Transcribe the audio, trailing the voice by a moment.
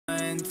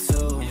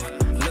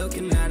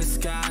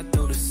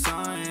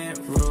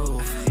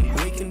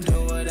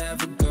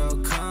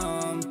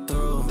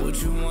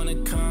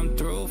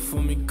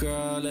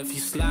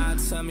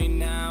tell me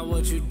now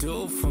what you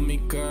do for me,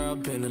 girl.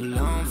 Been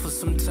alone for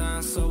some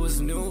time, so it's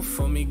new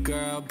for me,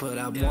 girl. But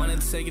I wanna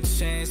take a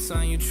chance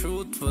on you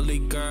truthfully,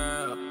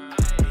 girl.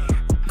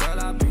 Girl,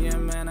 I'll be a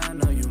man, I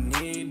know you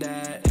need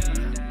that.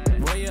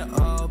 Where your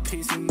old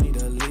piece, you need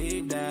to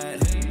leave that.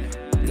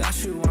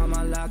 Got you on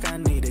my lock, I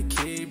need to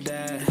keep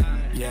that.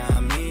 Yeah,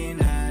 I mean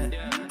that.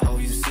 Oh,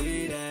 you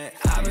see that?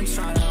 I've been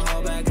trying to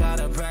hold back,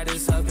 gotta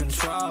practice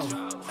self-control.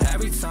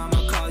 Every time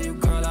I call you,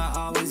 girl, I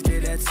always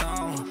get that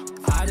tone.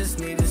 I just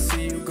need to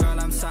see you, girl,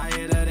 I'm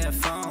tired of that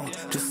phone.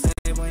 Just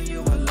say when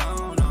you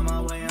alone, on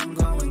my way, I'm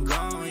going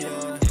gone,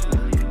 yeah.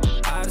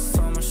 I just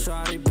told my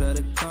shawty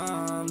better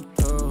come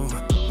through.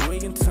 We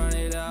can turn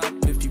it up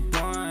if you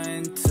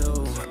want to.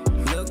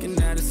 Looking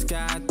at the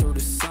sky through the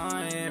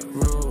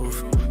sunroof.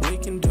 We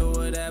can do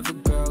whatever,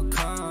 girl,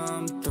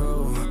 come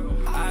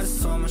through. I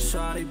just told my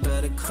shawty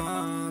better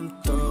come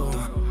through.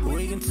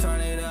 We can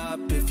turn it up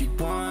if you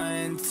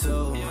want to.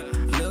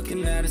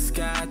 Looking at the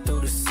sky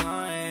through the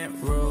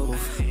sunroof.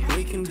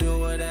 We can do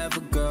whatever,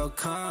 girl,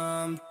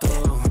 come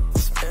through.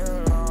 It's been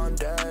a long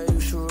day, you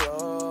should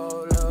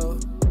roll up.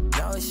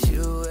 Now it's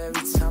you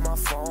every time my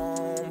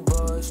phone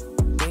buzz.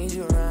 Need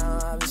you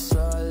around, I've been so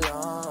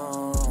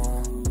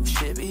alone.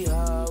 Shit be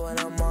hard when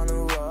I'm on the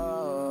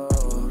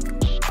road.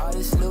 All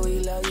this Louis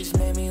love just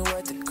made me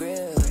wet the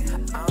grill.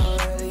 I don't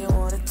really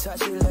wanna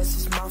touch you unless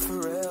it's mine for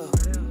real.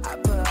 I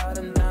put all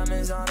them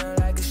diamonds on her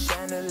like a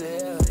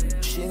chandelier.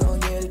 She gon'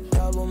 get a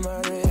double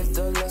murder if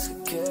the looks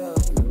could kill.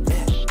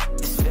 Yeah,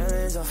 these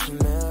feelings are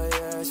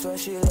familiar. Swear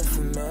she look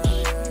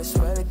familiar.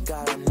 Swear to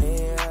God I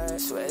need her.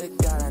 Swear to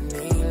God I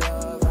need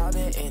love. I've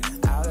been in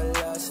and out of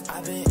lust.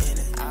 I've been in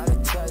and out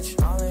of touch.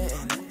 I've been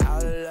in and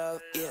out of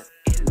love, yeah.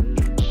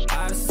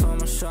 I just told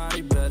my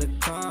shawty better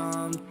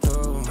come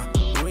through.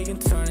 We can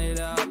turn it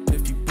up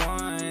if you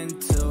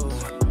want to.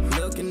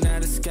 Looking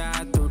at the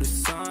sky through the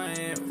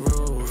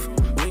sunroof.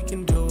 We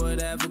can do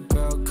whatever,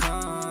 girl,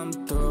 come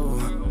through.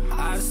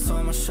 I just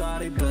told my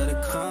shawty better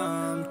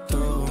come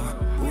through.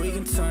 We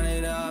can turn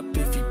it up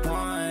if you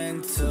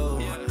want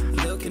to.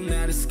 Looking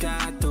at the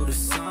sky through the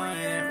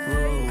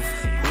sunroof.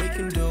 We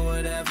can do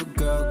whatever,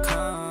 girl,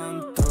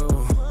 come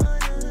through.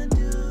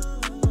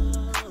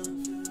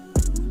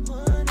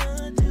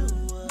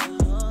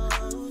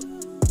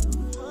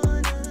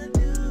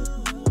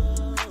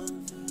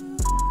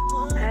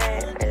 Hi,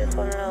 I just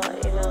wanted to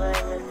let you know that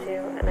I miss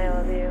you and I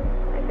love you.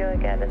 I feel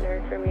like I haven't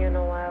heard from you in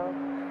a while.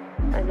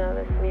 I know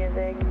this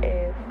music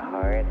is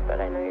hard,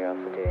 but I know you're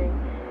also doing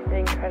an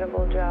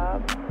incredible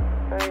job.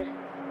 I just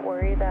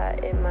worry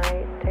that it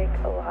might take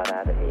a lot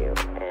out of you,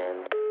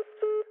 and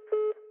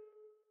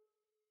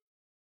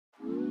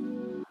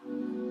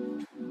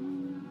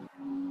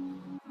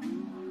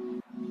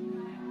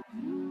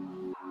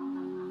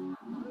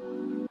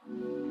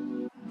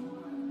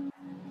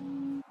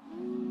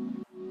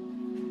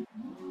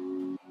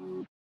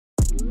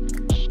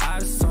I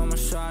just told my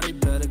shawty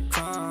better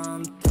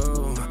come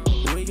through.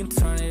 We can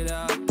turn it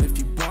up if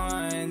you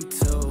want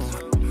to.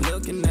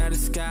 Looking at the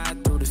sky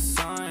through the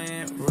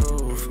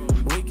sunroof.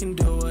 We can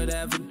do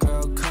whatever,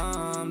 girl,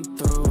 come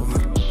through.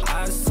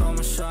 I just told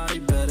my shawty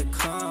better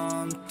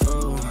come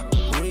through.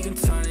 We can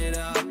turn it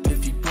up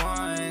if you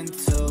want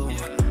to.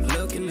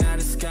 Looking at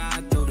the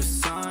sky through the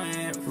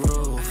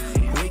sunroof.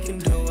 We can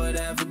do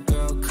whatever,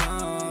 girl,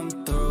 come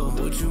through.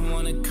 Would you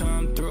wanna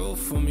come through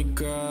for me,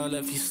 girl?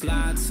 If you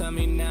slide, tell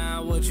me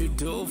now what you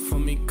do for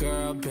me,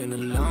 girl. Been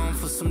alone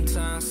for some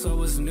time,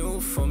 so it's new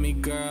for me,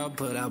 girl.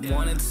 But I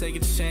wanna take a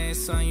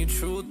chance on you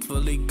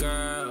truthfully,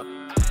 girl.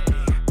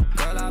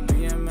 Girl, I'll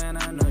be a man,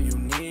 I know you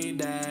need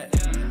that.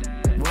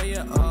 Where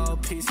your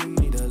old piece, you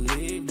need to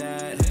leave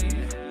that.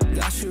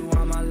 Got you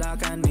on my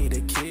lock, I need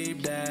to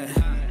keep that.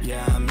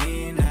 Yeah, I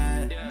mean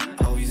that.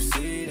 Oh, you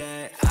see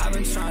that? I've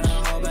been trying to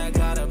hold back,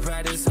 gotta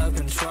practice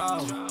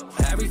self-control.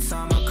 Every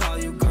time I call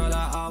you, girl,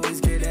 I always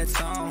get that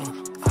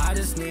tone. I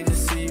just need to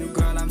see you,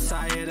 girl, I'm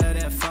tired of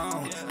that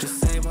phone. Just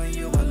say when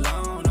you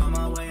alone, on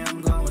my way,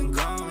 I'm going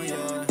gone,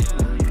 yeah.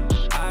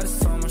 I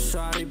just told my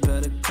shawty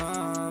better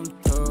come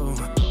through.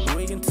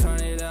 We can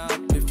turn it up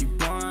if you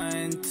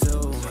want to.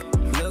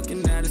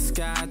 Looking at the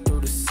sky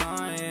through the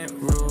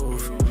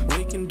sunroof.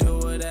 We can do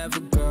whatever,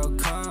 girl,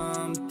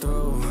 come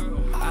through.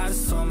 I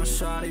just told my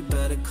shawty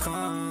better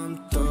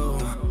come through.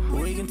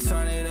 We can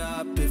turn it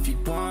up if you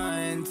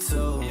want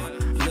to.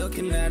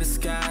 Looking at the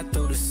sky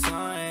through the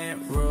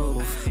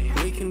sunroof.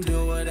 We can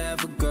do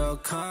whatever, girl,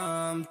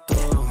 come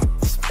through.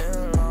 It's been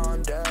a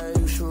long day,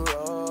 you should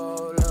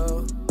roll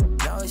up.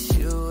 Now it's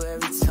you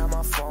every time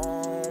my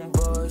phone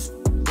buzz.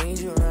 Need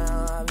you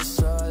around, I've been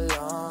so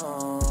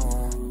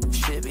alone.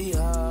 Shit be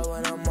hard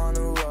when I'm on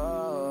the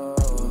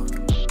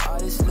road. All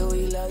this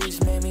Louis love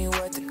just made me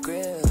wet the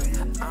grill.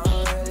 I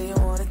don't really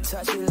wanna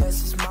touch you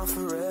unless it's mine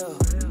for real.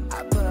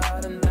 I put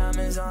all them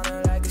diamonds on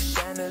her like a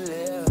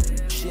chandelier.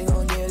 She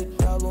gon' get a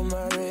double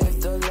murder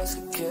if the looks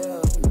could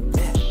kill.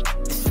 Yeah,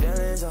 these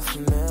feelings are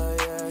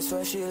familiar.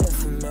 Swear she look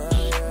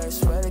familiar.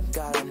 Swear to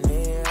God I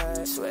need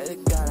her. Swear to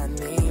God I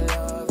need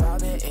love. I've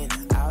been in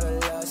and out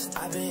of lust.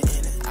 I've been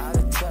in and out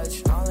of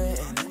touch. I've been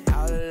in and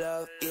out of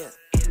love, yeah.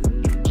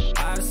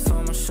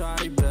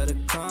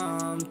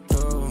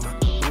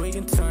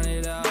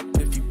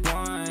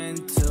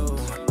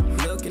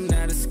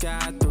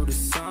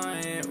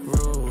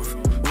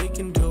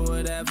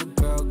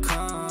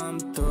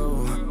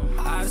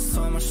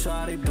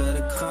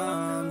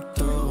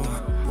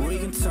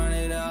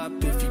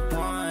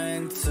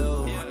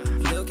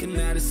 Looking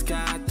at the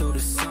sky through the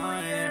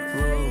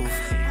sunroof.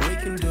 We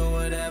can do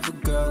whatever,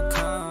 girl,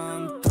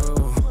 come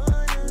through.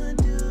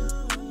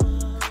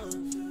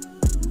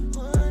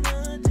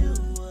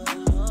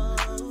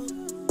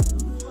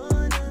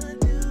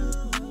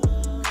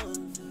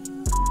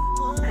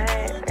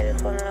 Hey, I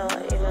just wanted to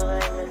let you know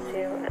that I miss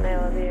you and I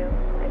love you.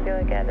 I feel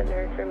like I haven't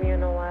heard from you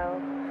in a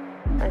while.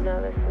 I know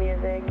this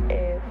music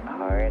is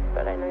hard,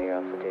 but I know you're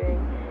also doing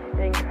an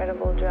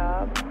incredible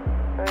job.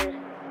 I just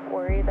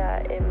worry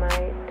that it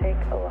might take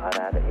a lot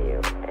out of you,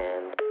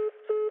 and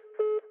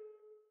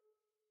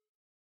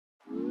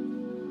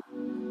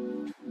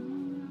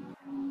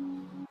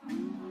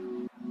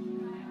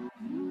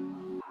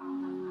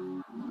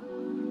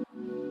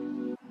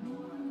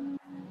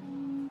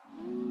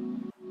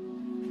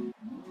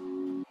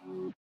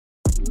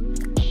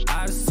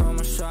I just told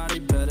my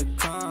shawty better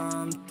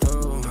come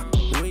through.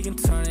 We can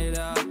turn it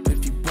up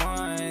if you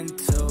want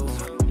to.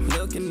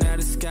 Looking at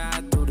the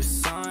sky through the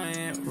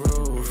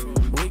sunroof.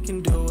 We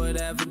can do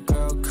whatever,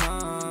 girl,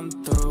 come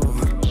through.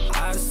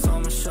 I just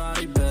told my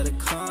shawty better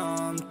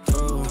come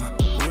through.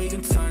 We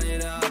can turn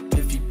it up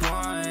if you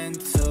want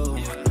to.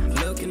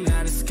 Looking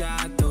at the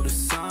sky through the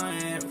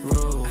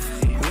sunroof.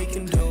 We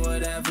can do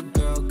whatever,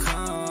 girl,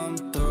 come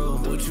through.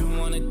 Would you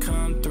wanna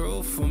come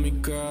through for me,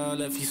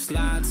 girl? If you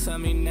slide, tell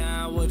me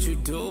now what you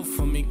do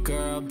for me,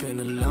 girl. Been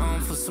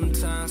alone for some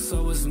time,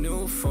 so it's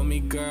new for me,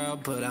 girl.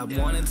 But I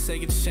wanna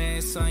take a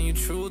chance on you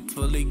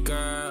truthfully,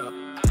 girl.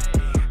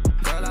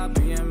 Girl, I'll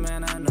be a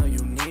man, I know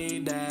you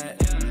need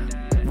that.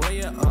 Where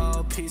your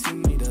old piece, you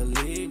need to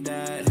leave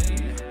that.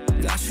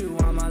 Got you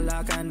on my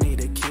lock, I need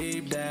to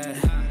keep that.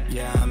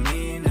 Yeah, I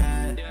mean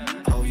that.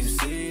 Oh, you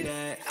see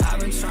that? I've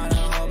been trying to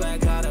hold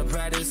back, gotta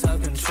practice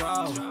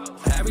self-control.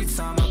 Every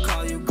time I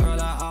call you, girl,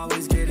 I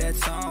always get that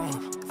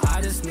tone.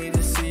 I just need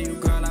to see you,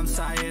 girl, I'm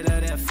tired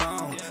of that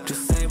phone.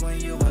 Just say when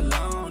you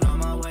alone, on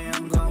my way,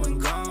 I'm going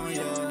gone,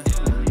 yeah.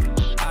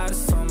 I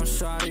just told my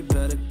shawty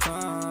better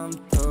come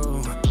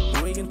through.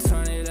 We can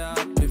turn it up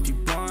if you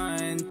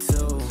want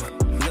to.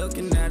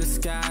 Looking at the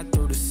sky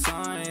through the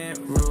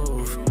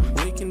sunroof.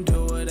 We can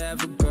do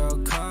whatever, girl,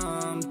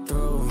 come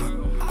through.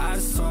 I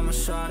just told my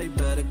shawty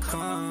better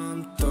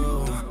come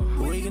through.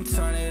 We can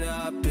turn it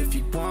up if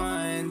you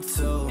want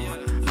to.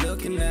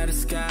 Looking at the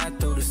sky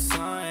through the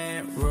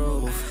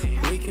sunroof.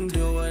 We can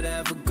do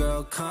whatever,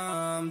 girl,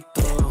 come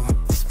through.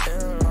 It's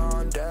been a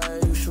long day,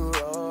 you should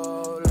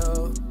roll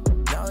up.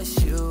 Now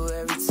it's you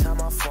every time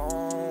my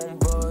phone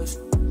buzz.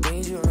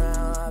 Need you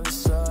around, I've been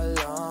so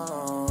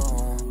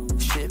alone.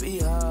 Shit be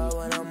hard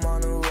when I'm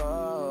on the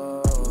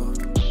road.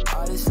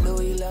 All this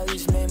Louis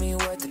luggage made me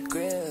wet the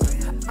grill.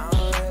 I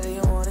don't really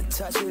wanna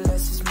touch it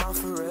unless it's mine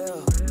for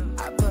real.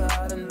 I put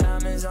all them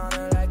diamonds on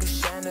her like a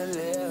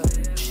chandelier.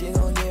 She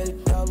gon' get a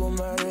double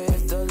murder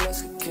if the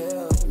looks could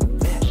kill.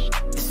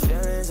 These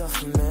feelings are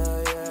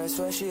familiar,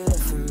 swear she look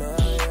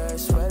familiar.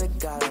 Swear to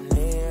God I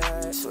need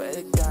her, swear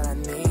to God I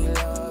need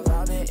love.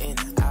 I've been in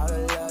and out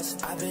of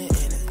lust, I've been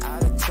in and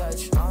out of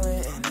touch. I've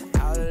been in and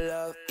out of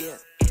love, yeah.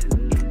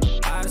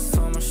 I just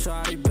told my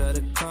shawty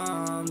better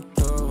come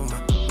through.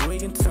 We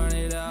can turn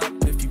it up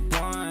if you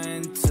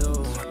want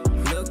to.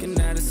 Looking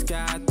at the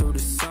sky through the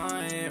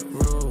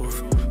sunroof.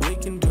 We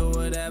can do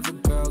whatever,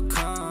 girl,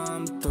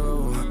 come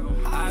through.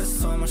 I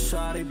just told my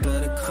shawty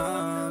better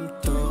come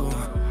through.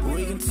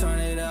 We can turn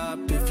it up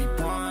if you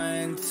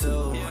want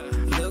to.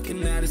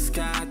 Looking at the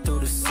sky through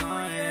the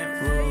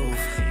sunroof.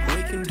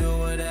 We can do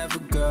whatever,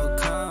 girl,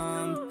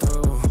 come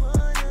through.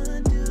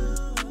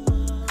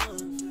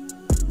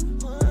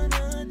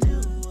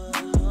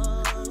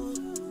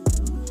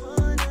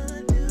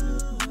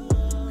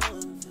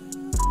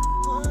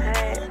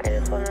 hey, I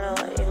just wanted to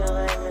let you know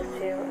that I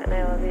miss you and I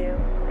love you.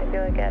 I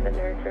feel like I haven't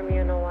heard from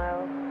you in a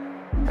while.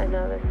 I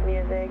know this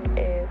music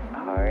is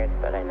hard,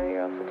 but I know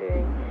you're also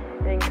doing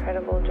an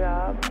incredible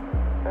job.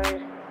 I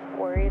just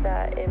worry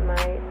that it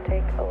might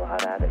take a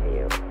lot out of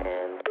you,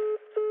 and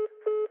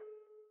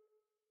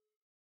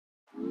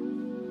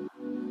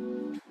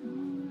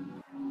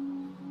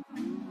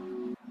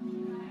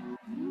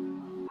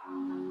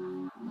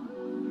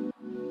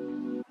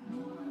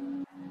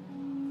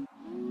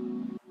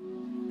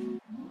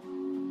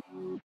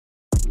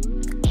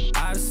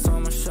I just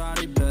told my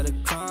shawty better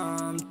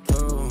come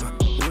through.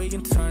 We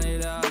can turn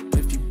it up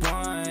if you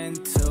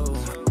want to.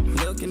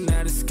 Looking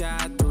at the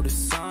sky through the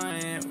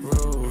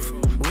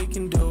sunroof. We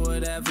can do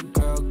whatever,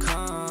 girl,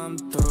 come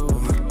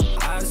through.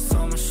 I just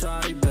told my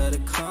shawty better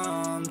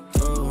come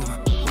through.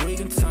 We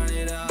can turn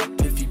it up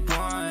if you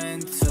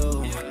want to.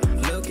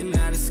 Looking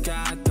at the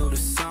sky through the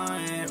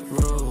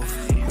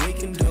sunroof. We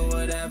can do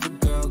whatever,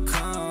 girl,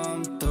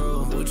 come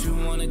through. Would you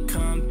wanna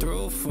come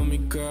through for me,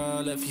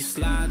 girl? If you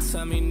slide,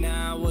 tell me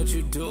now what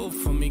you do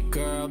for me,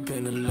 girl.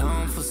 Been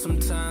alone for some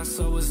time,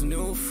 so it's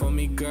new for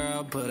me,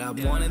 girl. But I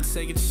wanna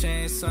take a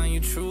chance on you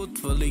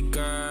truthfully,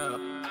 girl.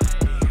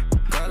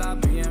 Girl, I'll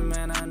be a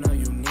man, I know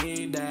you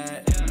need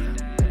that.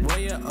 Where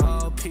your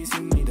old piece,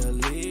 you need to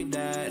leave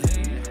that.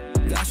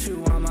 Got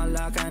you on my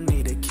lock, I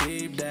need to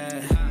keep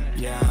that.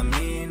 Yeah, I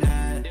mean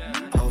that.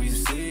 Oh, you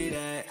see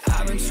that?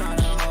 I've been trying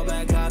to hold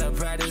back, gotta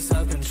practice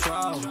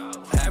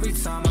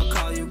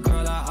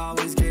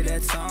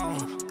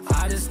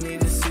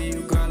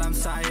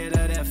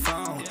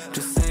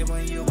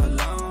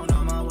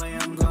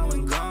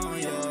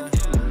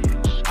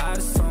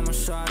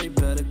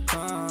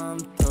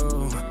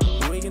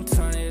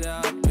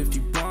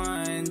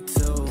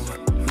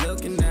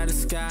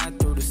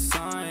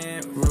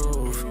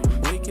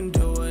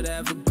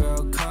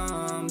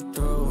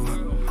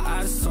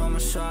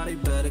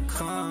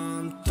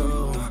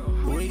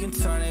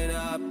it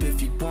up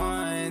if you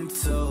want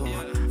to.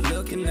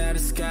 Looking at the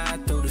sky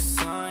through the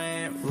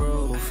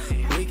sunroof.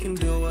 We can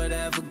do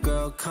whatever,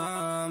 girl,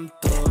 come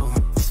through.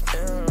 It's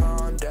been a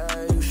long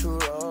day, you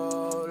should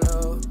roll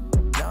up.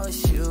 Now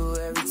it's you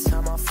every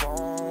time my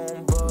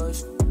phone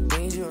buzz.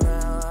 Need you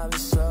around, I've been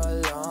so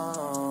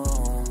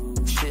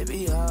alone. Shit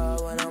be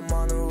hard when I'm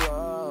on the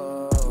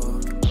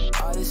road.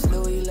 All this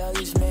Louis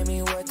luggage made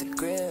me wet the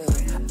grill.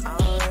 I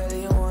don't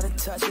really wanna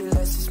touch it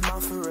unless it's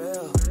mine for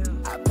real.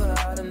 I put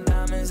all them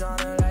diamonds on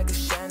her like a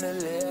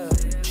chandelier.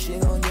 She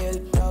gon' get a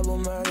double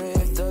murder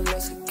if the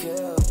looks could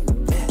kill.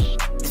 Yeah,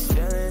 these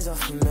feelings are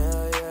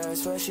familiar.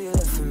 Swear she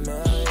look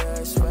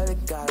familiar. Swear to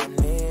God I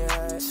need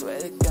her. Swear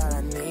to God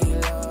I need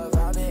love.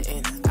 I've been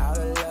in and out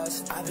of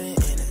lust. I've been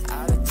in and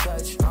out of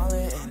touch. I've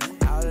been in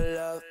and out of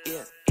love.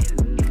 Yeah.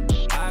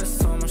 I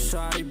just told my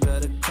shawty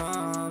better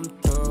come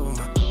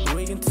through.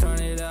 We can turn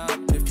it up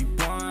if you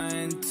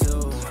want to.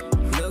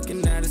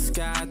 Looking at the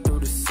sky through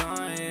the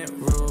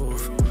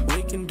sunroof.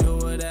 We can do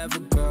whatever,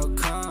 girl,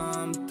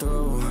 come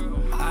through.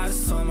 I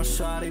just told my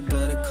shawty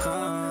better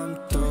come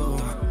through.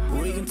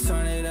 We can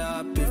turn it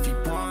up if you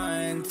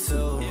want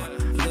to.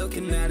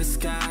 Looking at the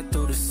sky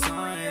through the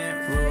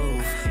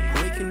sunroof.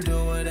 We can do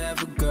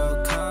whatever,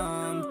 girl,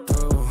 come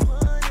through.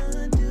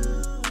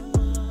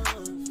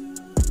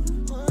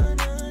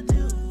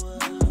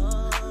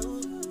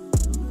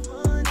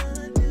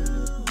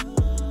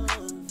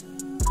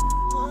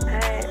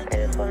 Hey, I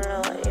just wanted to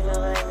let you know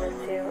that I miss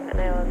you and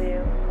I love you.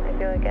 I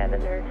feel like I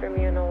haven't heard from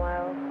you in a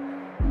while.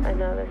 I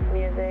know this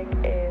music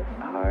is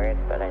hard,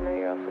 but I know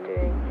you're also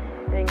doing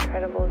an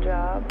incredible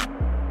job.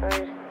 I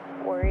just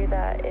worry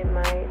that it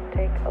might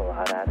take a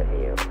lot out of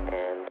you,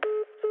 and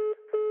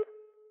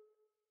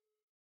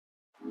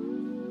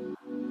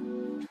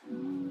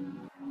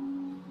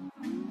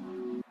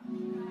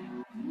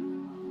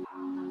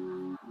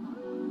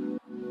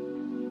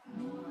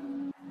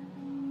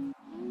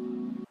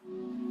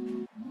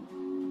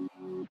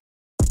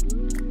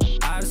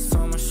I just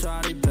told my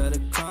shawty better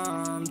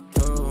come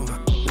through.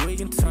 We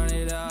can turn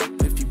it up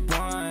if you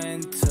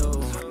want to.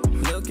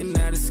 Looking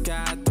at the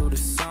sky through the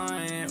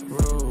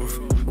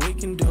sunroof. We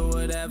can do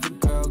whatever,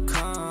 girl,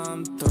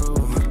 come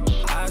through.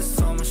 I just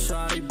told my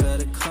shawty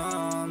better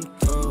come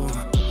through.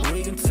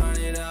 We can turn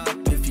it up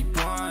if you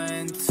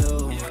want to.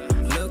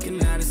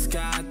 Looking at the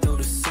sky through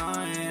the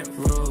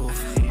sunroof.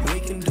 We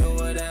can do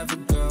whatever,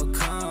 girl,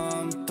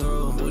 come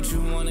through. Would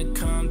you wanna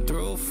come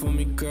through for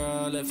me,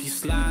 girl? If you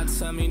slide,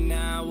 tell me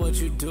now what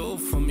you do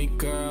for me,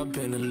 girl.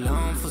 Been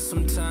alone for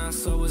some time,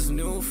 so it's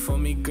new for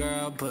me,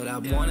 girl. But I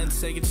wanna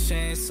take a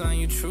chance on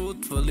you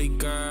truthfully,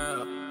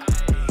 girl.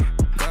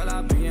 Girl,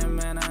 I'll be a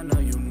man, I know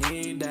you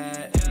need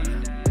that.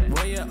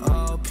 Where your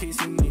old piece,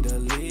 you need to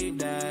leave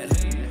that.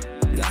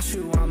 Got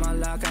you on my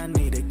lock, I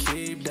need to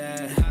keep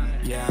that.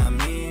 Yeah, I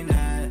mean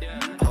that.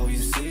 Oh, you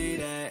see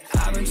that?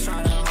 I've been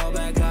trying to hold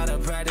back, gotta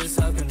practice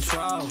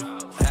self-control.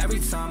 Every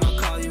time I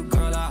call you,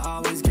 girl, I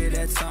always get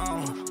that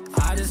tone.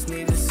 I just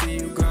need to see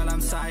you, girl,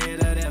 I'm tired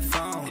of that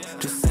phone.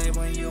 Just say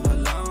when you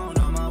alone,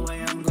 on my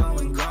way, I'm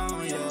going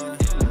gone, yeah.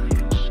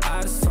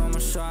 I just told my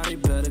shawty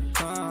better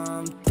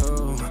come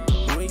through.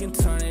 We can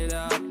turn it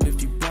up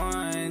if you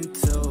want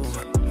to.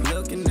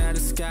 Looking at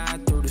the sky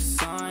through the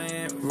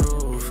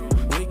sunroof.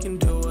 We can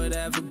do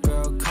whatever,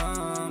 girl,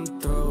 come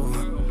through.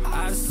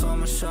 I just told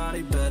my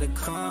shawty better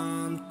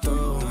come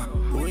through.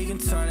 We can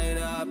turn it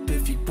up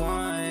if you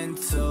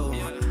want to.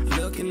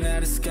 Looking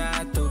at the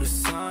sky through the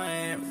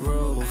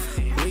sunroof.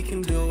 We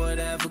can do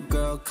whatever,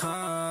 girl,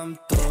 come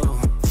through.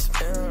 It's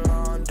been a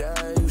long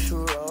day, you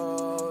should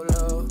roll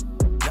up.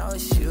 Now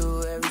it's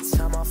you every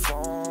time my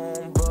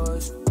phone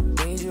buzz.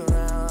 Need you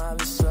around, I've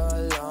been so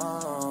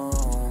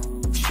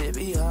alone. Shit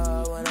be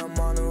hard when I'm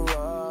on the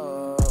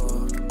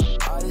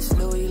road. All this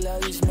Louis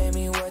luggage made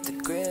me wet the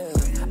grill.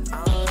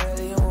 I don't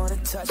really wanna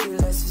touch it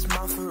unless it's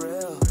mine for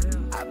real.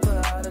 I put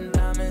all them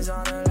diamonds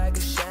on her like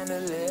a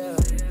chandelier.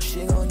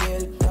 She gon'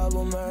 get a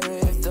double murder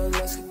if the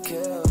looks could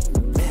kill.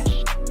 Yeah,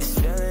 these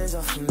feelings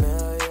are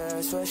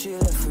familiar. Swear she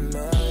look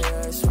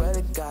familiar. Swear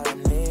to God I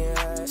need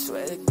her.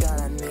 Swear to God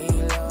I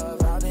need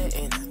love. I've been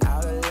in and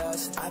out of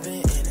lust. I've been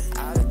in and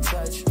out of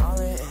touch. I've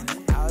been in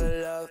and out of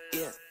love.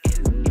 Yeah.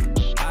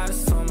 I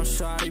just told my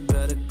shawty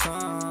better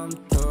come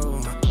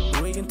through.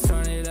 We can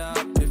turn it up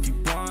if you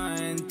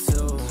want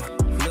to.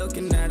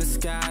 Looking at the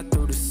sky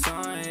through the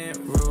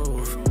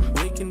sunroof.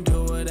 We can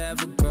do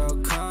whatever, girl,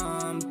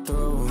 come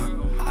through.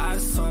 I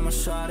just told my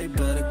shawty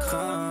better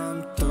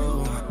come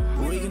through.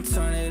 We can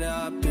turn it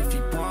up if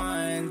you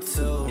want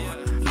to.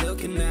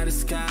 Looking at the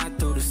sky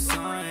through the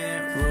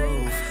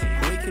sunroof.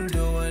 We can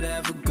do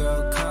whatever,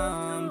 girl,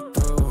 come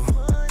through.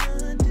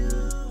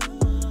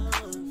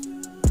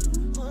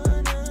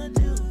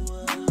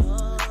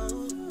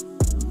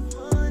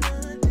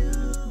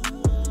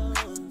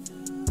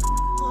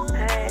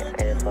 hey,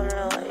 I just wanted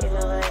to let you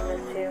know that I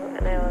miss you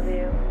and I love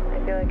you.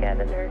 I feel like I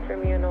haven't heard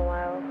from you in a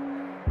while.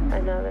 I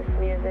know this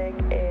music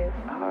is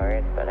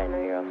hard, but I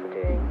know you're also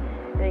doing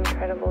an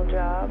incredible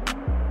job.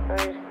 I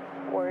just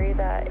worry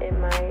that it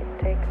might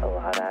take a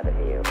lot out of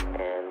you,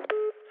 and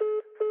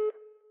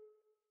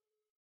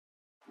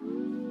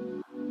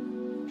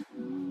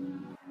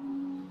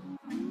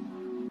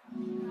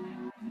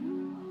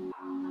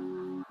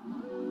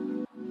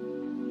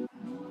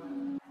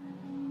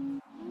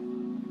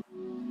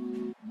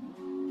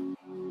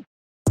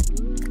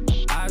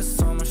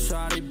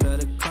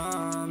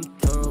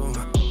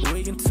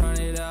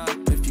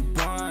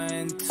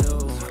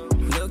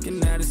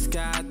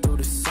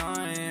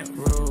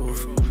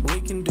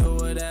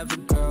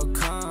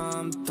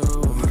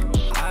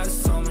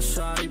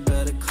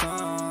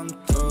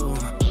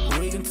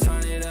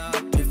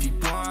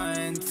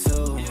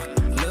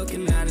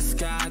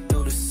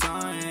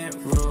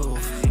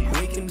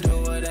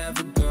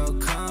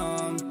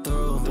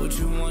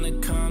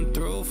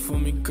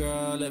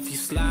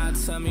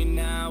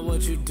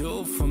you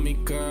do for me,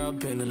 girl.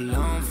 Been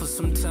alone for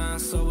some time,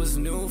 so it's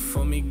new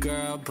for me,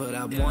 girl. But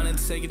I wanna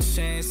take a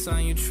chance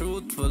on you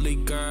truthfully,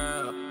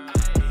 girl.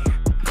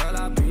 Girl,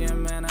 I'll be a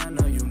man, I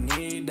know you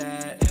need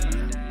that.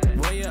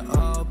 Where your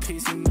old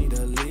piece, you need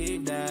to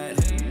leave that.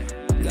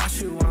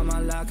 Got you on my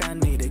lock, I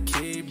need to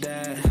keep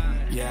that.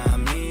 Yeah, I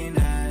mean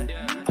that.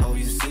 Oh,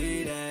 you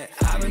see that?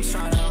 I've been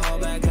trying to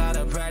hold back,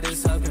 gotta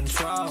practice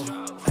self-control.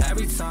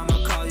 Every time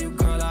I call you,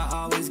 girl, I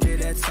always get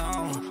that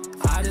tone.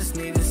 I just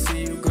need to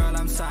see you, girl,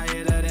 I'm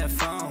tired of that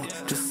phone.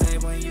 Just say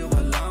when you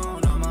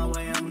alone, on my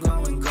way, I'm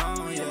going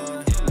gone,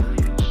 yeah.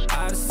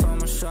 I just told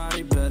my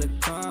shawty better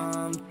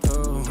come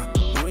through.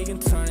 We can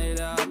turn it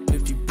up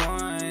if you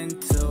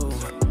want to.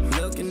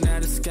 Looking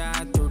at the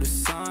sky through the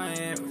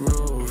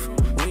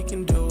sunroof. We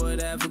can do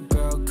whatever,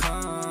 girl,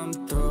 come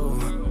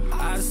through.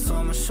 I just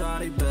told my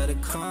shawty better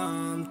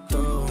come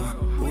through.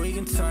 We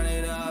can turn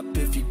it up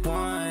if you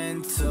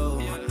want to.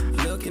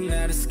 Looking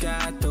at the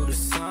sky through the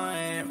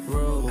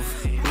sunroof.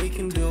 We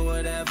can do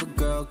whatever,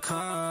 girl,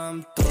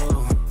 come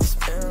through. It's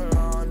been a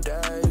long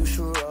day, you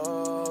should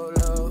roll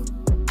up.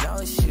 Now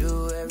it's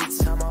you every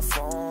time my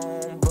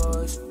phone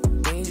buzz.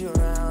 Need you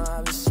around,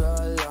 I've been so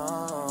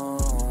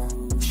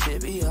alone.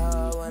 Shit be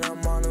hard when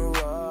I'm on the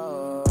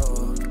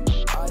road.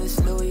 All this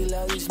Louis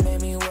luggage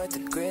made me wet the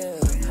grill.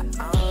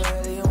 I don't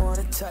really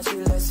wanna touch it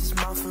unless it's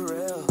mine for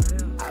real.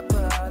 I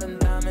put all them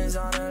diamonds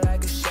on her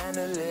like a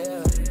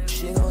chandelier.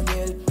 She gon'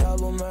 get a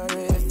double murder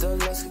if the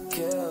looks could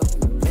kill.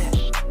 Yeah,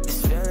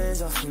 these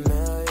feelings are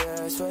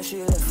familiar. Swear she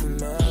look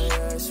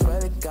familiar.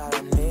 Swear to God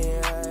I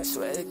need her.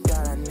 Swear to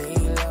God I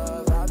need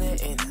love. I've been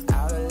in and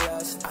out of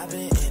lust. I've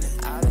been in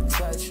and out of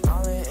touch.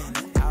 I've been in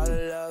and out of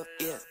love.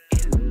 Yeah.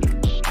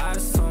 I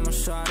just told my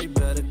shawty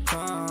better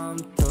come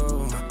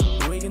through.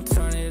 We can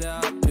turn it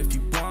up if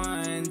you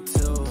want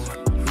to.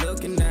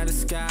 Looking at the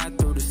sky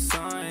through the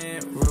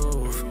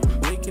sunroof.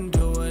 We can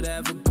do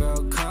whatever,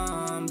 girl,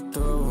 come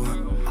through.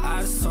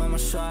 I just told my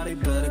shawty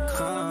better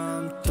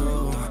come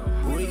through.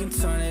 We can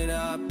turn it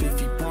up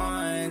if you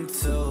want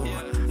to.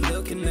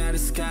 Looking at the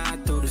sky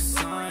through the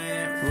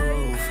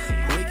sunroof.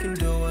 We can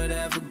do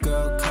whatever,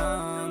 girl,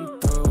 come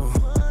through.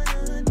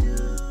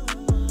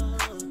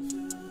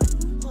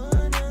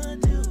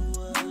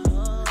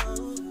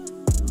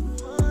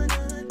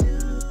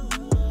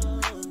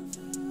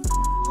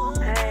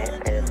 Hi,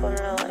 I just wanted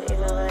to let you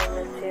know that I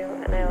miss you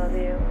and I love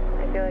you.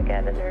 I feel like I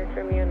haven't heard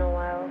from you in a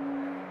while.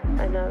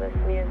 I know this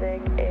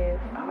music is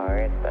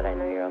hard, but I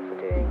know you're also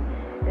doing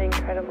an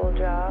incredible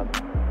job.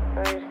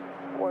 I'm just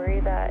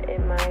worried that it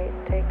might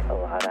take a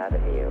lot out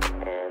of you,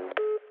 and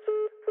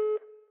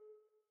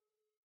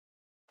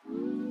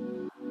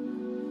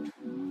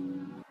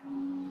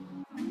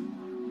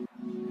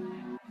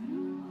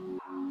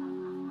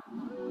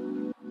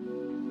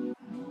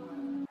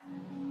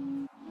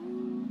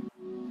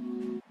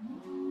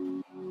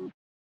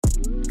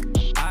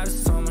I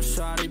just told my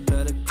shawty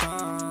better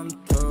come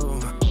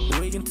through.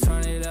 We can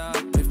turn it up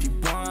if you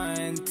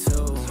want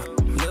to.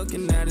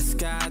 Looking at the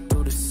sky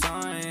through the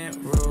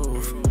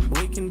sunroof.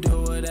 We can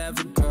do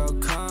whatever, girl,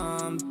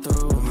 come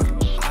through.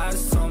 I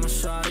just told my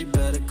shawty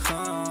better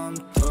come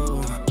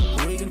through.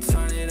 We can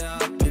turn it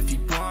up if you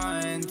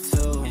want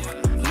to.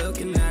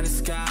 Looking at the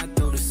sky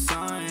through the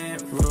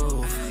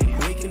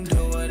sunroof. We can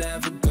do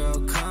whatever, girl,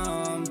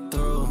 come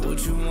through.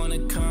 Would you wanna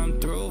come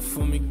through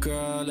for me,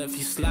 girl? If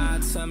you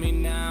slide, tell me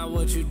now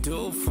what you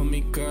do for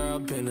me, girl.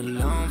 Been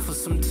alone for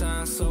some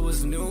time, so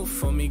it's new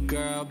for me,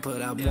 girl.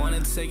 But I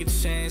wanna take a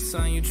chance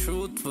on you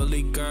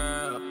truthfully,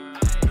 girl.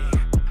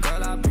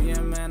 Girl, I'll be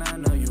a man, I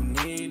know you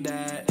need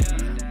that.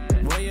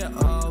 Where your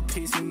old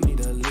piece, you need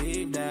to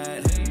leave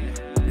that.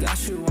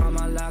 Got you on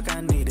my lock,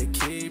 I need to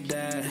keep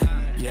that.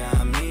 Yeah,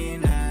 I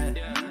mean that.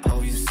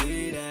 Oh, you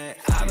see that?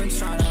 I've been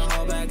trying to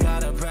hold back,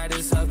 gotta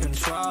practice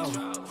self-control.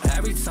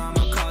 Every time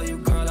I call you,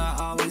 girl, I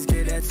always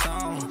get that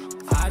tone.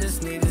 I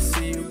just need to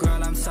see you,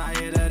 girl, I'm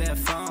tired of that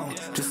phone.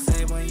 Just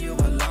say when you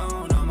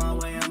alone, on my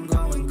way, I'm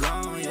going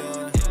gone,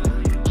 yeah.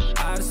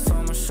 I just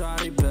told my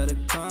shawty better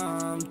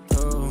come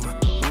through.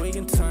 We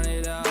can turn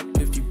it up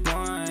if you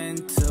want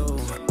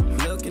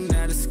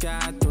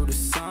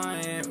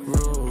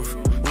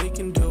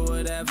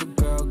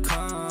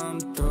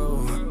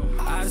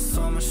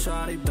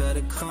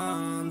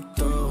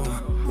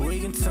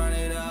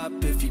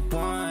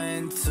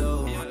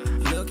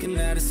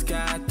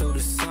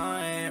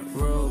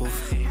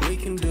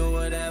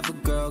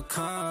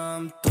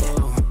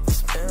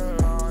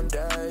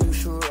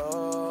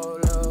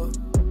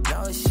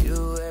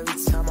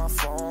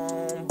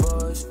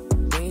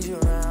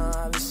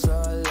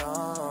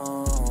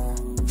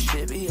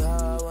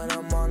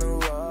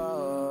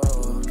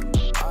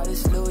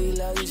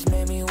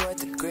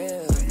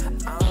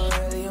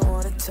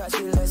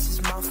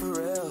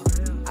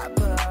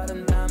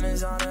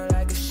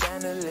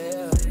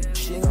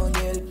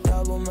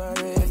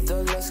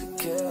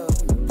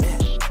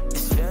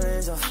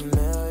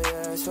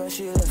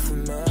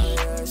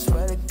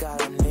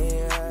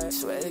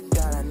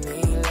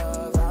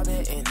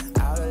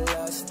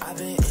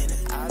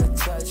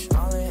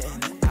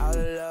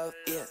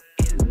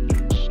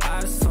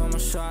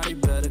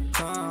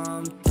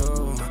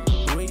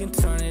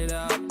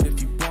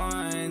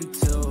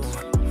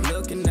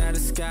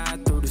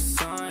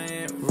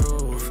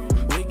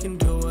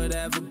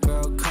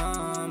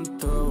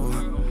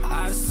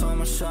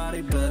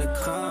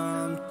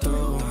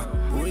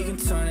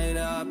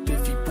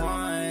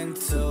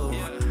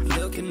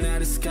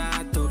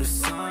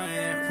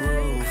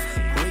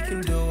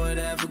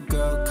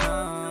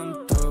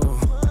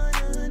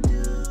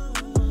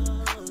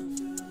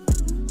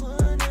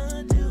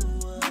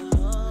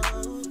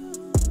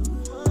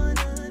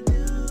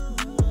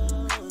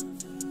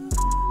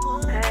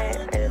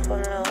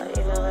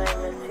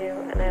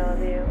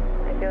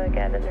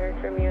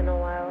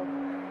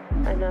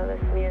know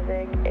this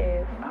music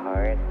is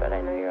hard, but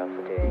I know you're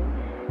also doing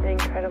an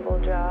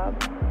incredible job.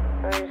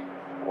 I just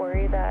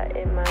worry that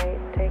it might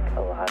take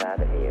a lot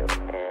out of you,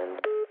 and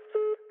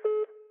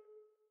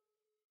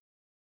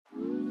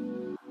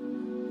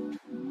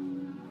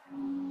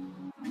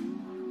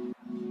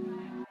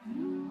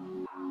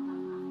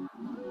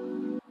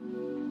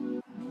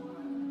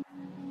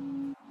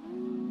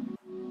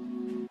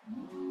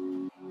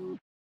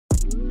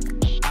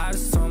I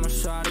just told my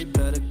shawty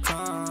better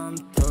come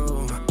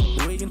through.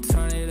 We can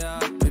turn it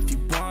up if you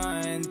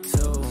want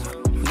to.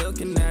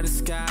 Looking at the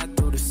sky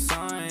through the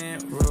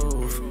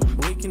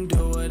sunroof. We can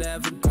do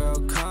whatever, girl,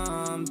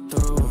 come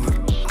through.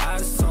 I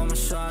just told my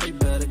shawty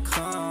better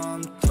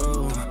come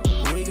through.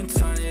 We can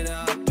turn it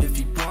up if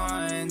you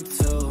want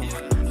to.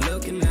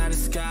 Looking at the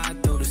sky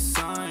through the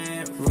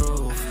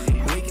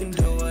sunroof. We can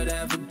do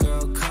whatever,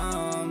 girl,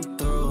 come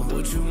through.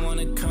 Would you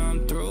wanna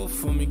come through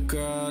for me,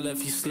 girl?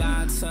 If you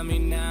slide, tell me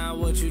now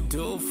what you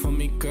do for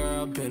me,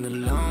 girl. Been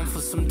alone for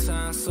some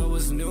time, so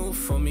it's new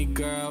for me,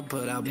 girl.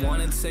 But I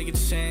wanna take a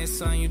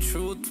chance on you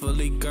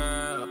truthfully,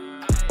 girl.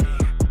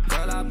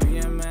 Girl, I'll be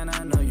a man,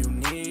 I know you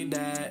need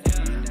that.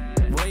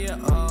 Where your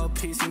old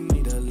piece, you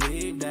need to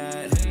leave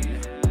that.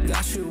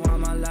 Got you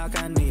on my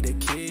lock, I need to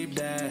keep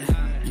that.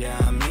 Yeah,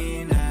 I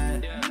mean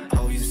that.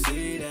 Oh, you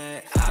see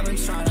that? I've been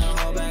trying to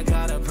hold back,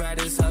 gotta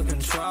practice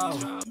self-control.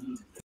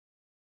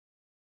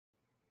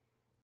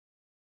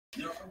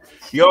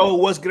 Yo,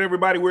 what's good,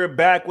 everybody? We're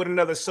back with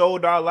another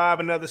Sold Out Live,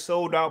 another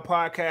Sold Out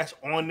podcast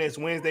on this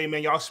Wednesday,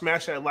 man. Y'all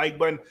smash that like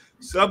button,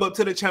 sub up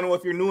to the channel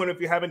if you're new, and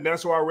if you haven't done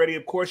so already,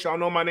 of course, y'all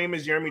know my name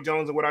is Jeremy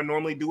Jones, and what I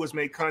normally do is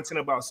make content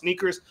about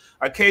sneakers,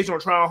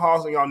 occasional trial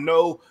hauls, and y'all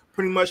know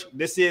pretty much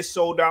this is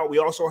Sold Out. We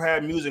also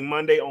have Music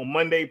Monday on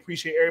Monday.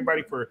 Appreciate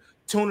everybody for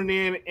tuning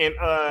in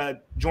and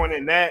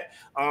joining that.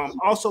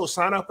 Also,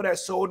 sign up for that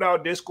Sold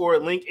Out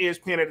Discord. Link is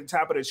pinned at the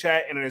top of the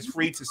chat, and it's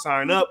free to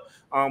sign up.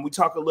 We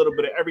talk a little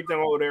bit of everything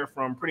over there,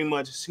 from pretty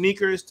much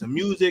sneakers to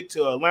music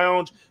to a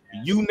lounge.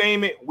 You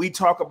name it, we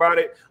talk about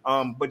it.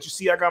 But you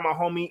see, I got my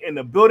homie in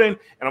the building, and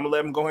I'm going to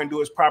let him go ahead and do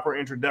his proper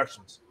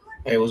introductions.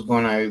 Hey, what's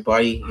going on,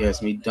 everybody?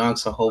 Yes, me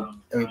Dunks. I hope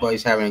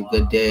everybody's having a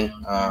good day.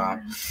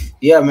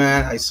 Yeah,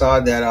 man, I saw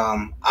that.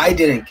 I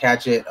didn't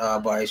catch it,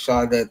 but I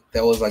saw that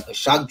there was like a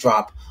shock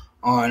drop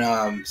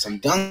on some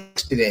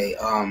Dunks today.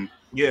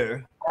 Yeah,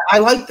 I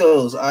like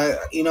those.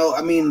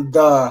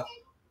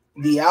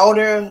 The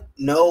outer,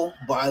 no,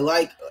 but I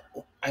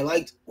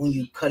liked when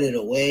you cut it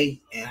away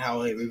and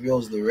how it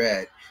reveals the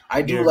red.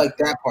 I do like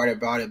that part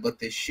about it, but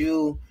the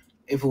shoe,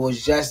 if it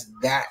was just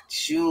that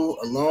shoe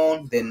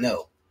alone, then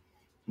no.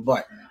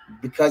 But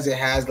because it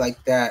has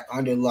like that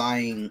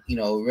underlying,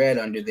 red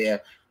under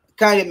there,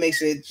 kind of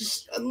makes it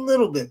just a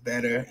little bit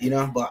better,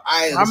 But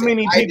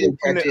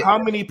how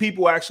many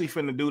people actually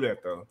finna do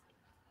that though?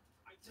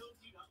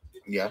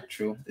 Yeah,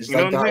 true. It's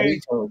like the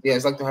Haritos. Yeah,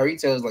 it's like the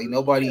Haritos. Like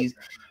nobody's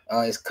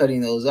is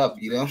cutting those up,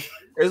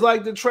 It's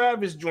like the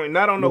Travis joint,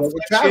 not on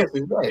the Travis,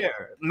 right. Yeah,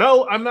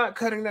 no, I'm not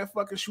cutting that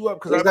fucking shoe up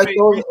because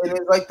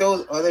it's like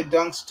those other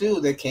Dunks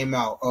too that came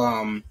out.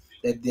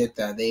 That did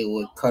that. They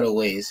were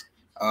cutaways.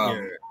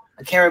 I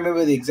can't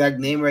remember the exact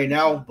name right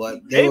now, but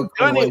they've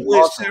done it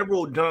with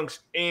several Dunks,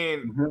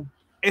 and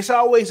it's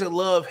always a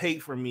love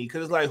hate for me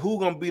because it's like, who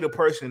gonna be the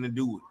person to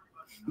do it?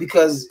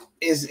 Because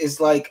it's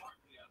like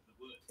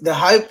the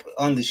hype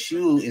on the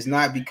shoe is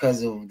not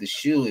because of the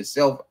shoe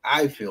itself.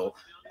 I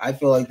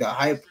feel like the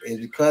hype is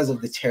because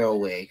of the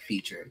tearaway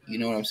feature. You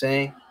know what I'm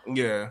saying?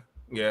 Yeah,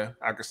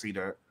 I can see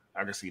that.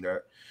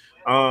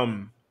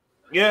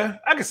 Yeah,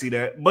 I can see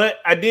that. But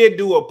I did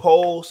do a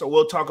poll, so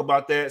we'll talk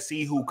about that,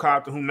 see who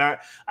copped and who not.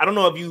 I don't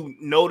know if you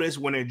noticed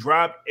when it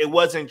dropped, it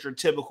wasn't your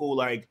typical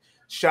like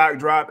shock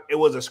drop. It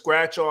was a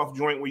scratch off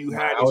joint where you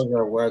had. I was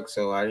at work,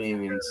 so I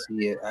didn't even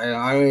see it.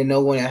 I don't even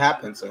know when it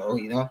happened, so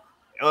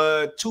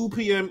 2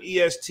 p.m.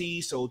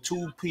 EST, so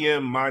 2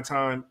 p.m. my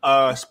time.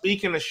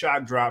 Speaking of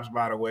shock drops,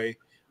 by the way,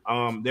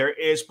 there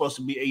is supposed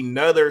to be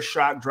another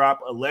shock drop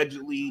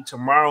allegedly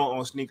tomorrow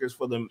on sneakers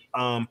for the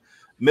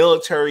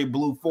military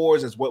blue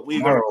 4s. Is what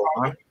we're gonna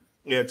call it.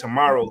 Yeah,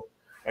 tomorrow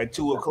at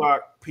 2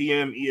 o'clock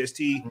p.m.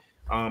 EST.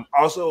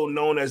 Also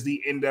known as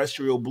the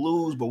industrial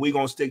blues, but we're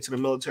gonna stick to the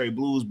military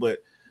blues. But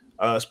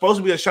supposed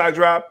to be a shock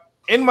drop.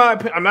 In my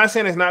opinion, I'm not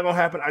saying it's not gonna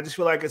happen. I just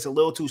feel like it's a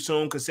little too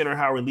soon considering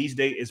how release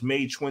date is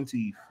May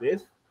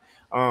 25th.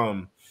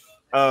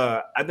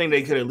 I think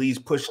they could at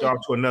least push it off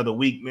to another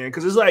week, man.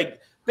 Because it's like,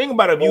 think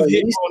about it. If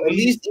you at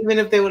least even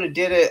if they would have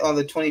did it on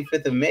the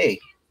 25th of May,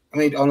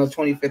 on the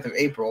 25th of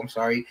April, I'm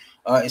sorry,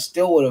 it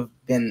still would have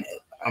been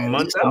a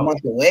month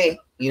away.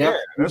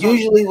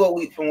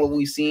 Usually from what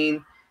we've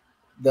seen,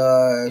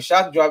 the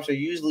shock drops are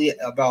usually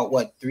about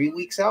 3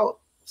 weeks out,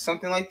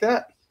 something like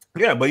that.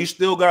 Yeah, but you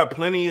still got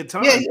plenty of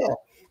time. Yeah.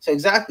 So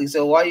exactly.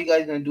 So why are you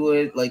guys gonna do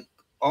it like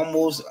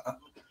almost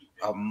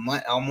a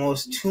month,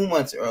 almost 2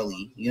 months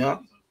early? Yeah.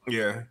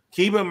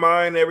 Keep in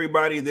mind,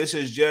 everybody, this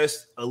is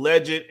just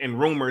alleged and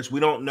rumors.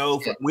 We don't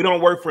know. We don't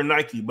work for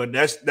Nike, but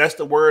that's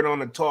the word on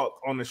the talk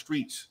on the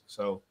streets.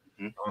 So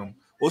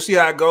We'll see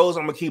how it goes.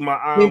 I'm gonna keep my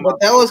eye on. But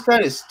that was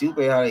kind of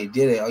stupid how they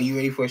did it. Are you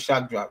ready for a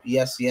shock drop?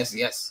 Yes, yes,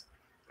 yes.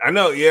 I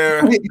know.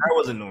 Yeah, that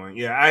was annoying.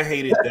 Yeah, I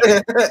hated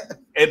that.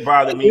 It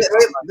bothered me.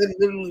 They're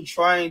literally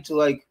trying to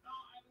like.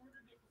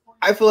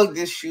 I feel like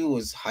this shoe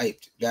was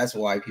hyped. That's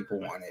why people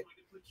want it.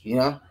 You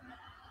know.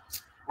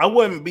 I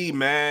wouldn't be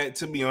mad,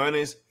 to be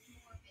honest.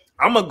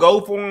 I'm gonna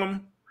go for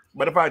them,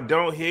 but if I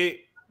don't hit,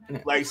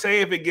 like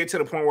say if it get to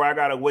the point where I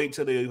gotta wait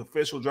till the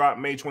official drop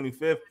May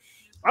 25th,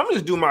 I'm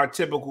just do my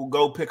typical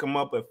go pick them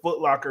up at Foot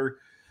Locker.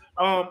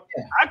 I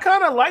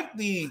kind of like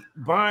the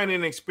buying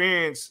an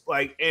experience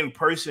like in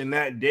person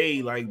that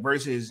day, like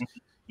versus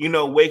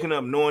waking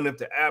up knowing if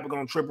the app is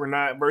gonna trip or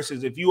not.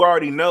 Versus if you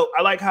already know.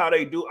 I like how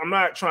they do. I'm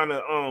not trying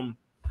to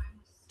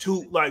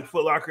toot like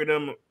Foot Locker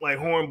them like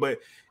horn, but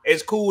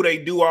it's cool they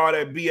do all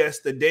that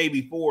BS the day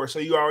before, so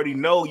you already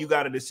know you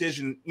got a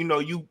decision.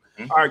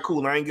 All right,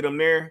 cool. I ain't get them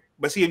there,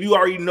 but see if you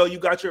already know you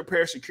got your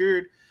pair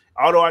secured.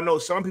 Although I know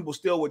some people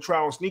still would try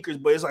on sneakers,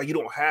 but it's like you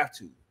don't have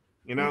to.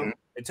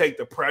 It takes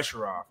the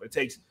pressure off. It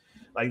takes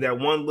like that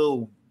one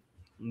little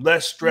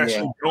less stress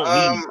you don't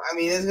need. I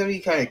mean, it's gonna be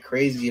kind of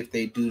crazy if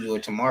they do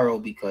it tomorrow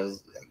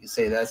because, like you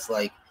say, that's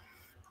like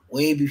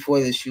way before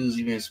the shoe's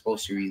even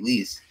supposed to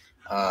release.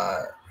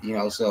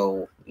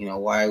 So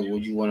why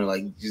would you want to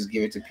like just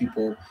give it to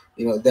people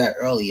that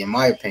early? In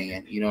my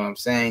opinion, you know what I'm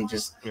saying?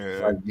 Just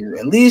like,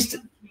 at least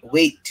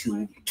wait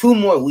two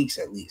more weeks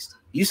at least.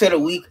 You said a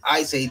week,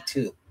 I say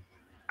 2.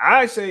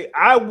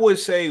 I would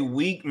say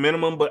week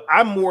minimum, but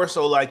I'm more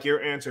so like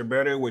your answer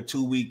better with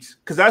 2 weeks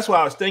because that's what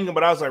I was thinking.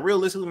 But I was like,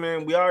 realistically,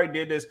 man, we already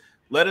did this.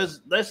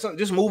 Let's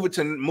just move it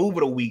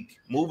a week,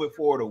 move it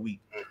forward a week.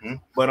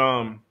 But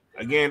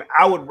again,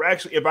 I would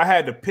actually, if I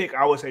had to pick,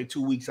 I would say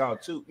 2 weeks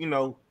out too.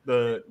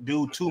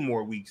 Do 2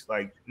 more weeks,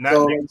 like not.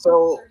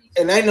 So,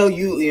 and I know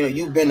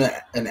you've been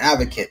an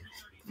advocate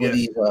for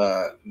these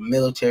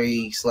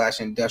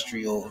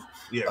military/industrial.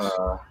 Yes.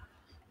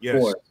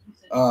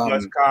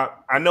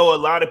 I know a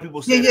lot of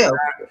people say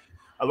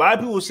a lot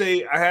of people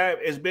say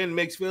it's been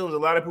mixed feelings. A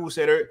lot of people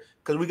say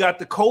because we got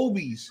the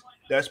Kobe's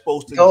that's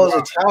supposed to those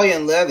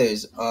Italian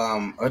leathers,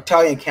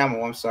 Italian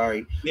camel. I'm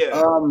sorry. Yeah.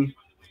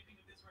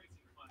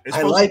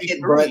 I like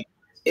it, but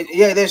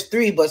there's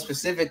 3, but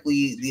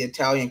specifically the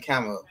Italian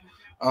camo.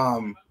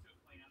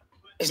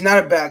 It's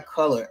not a bad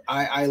color.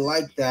 I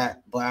like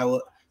that, but I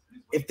would.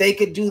 If they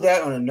could do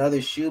that on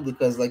another shoe,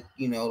 because like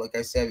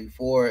I said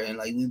before, and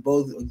like we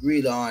both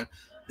agreed on,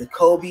 the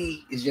Kobe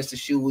is just a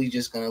shoe we're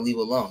just gonna leave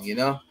alone,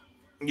 Yeah.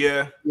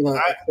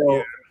 Like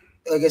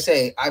I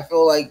say, I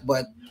feel like,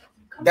 but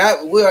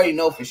that we already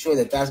know for sure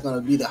that's gonna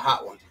be the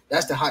hot one.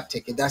 That's the hot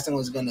ticket. That's the one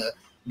that's gonna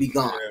be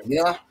gone.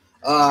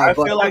 I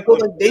feel like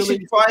they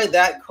should try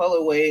that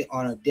colorway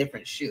on a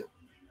different shoe.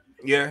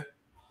 Yeah,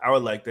 I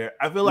would like that.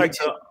 I feel like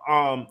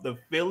the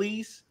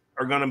Phillies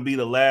are gonna be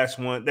the last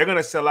one. They're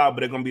gonna sell out, but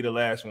they're gonna be the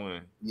last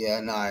one.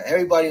 Yeah,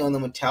 everybody on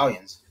them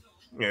Italians.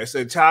 Yeah, it's the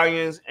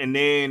Italians, and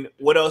then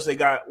what else they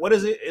got? What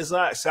is it? It's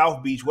like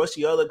South Beach. What's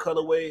the other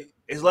colorway?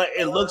 It's like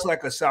it looks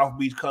like a South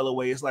Beach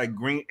colorway. It's like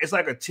green. It's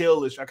like a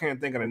tealish. I can't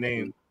think of the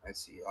name.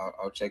 Let's see.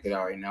 I'll check it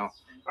out right now.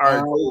 All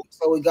right. Cool.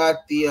 So we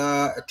got the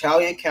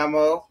Italian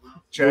camo.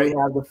 Then we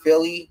have the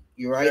Philly.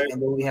 You're right, and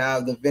then we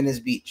have the Venice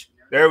Beach.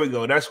 There we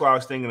go. That's what I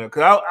was thinking of.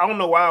 Because I don't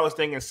know why I was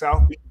thinking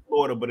South Beach,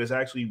 Florida, but it's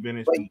actually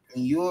Venice Beach.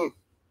 You're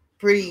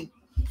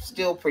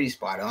still pretty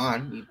spot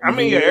on.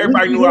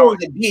 Everybody knew it was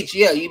the beach.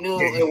 Yeah, you knew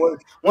it was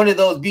one of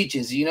those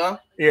beaches, Yeah,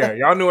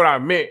 y'all knew what I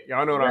meant.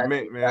 Y'all know what I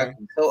meant, man.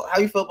 Exactly. So how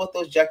you feel about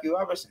those Jackie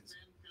Robinsons?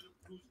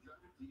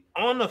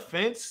 On the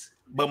fence,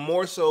 but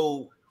more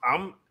so,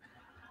 I'm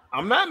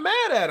not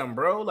mad at them,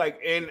 bro. Like,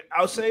 and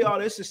I'll say all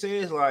this to say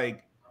is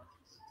like,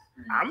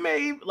 I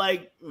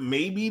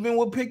maybe even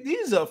would pick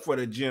these up for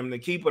the gym to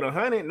keep it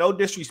 100. No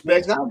disrespect.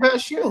 It's not a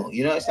bad shoe.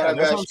 It's not a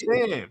bad shoe. I'm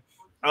saying.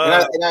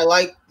 And I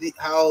like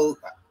how,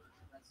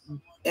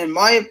 in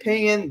my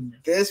opinion,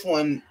 this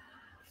one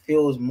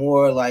feels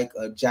more like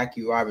a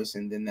Jackie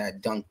Robinson than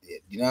that Dunk did.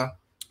 Yeah.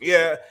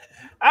 This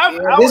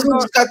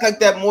one's got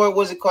like that more.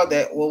 What's it called?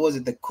 What was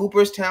it? The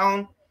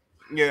Cooperstown.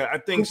 Yeah, I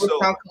think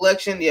Cooperstown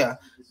collection. Yeah.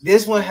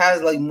 This one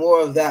has like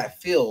more of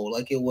that feel,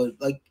 like it would,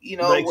 like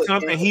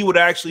something he would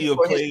actually have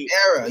played.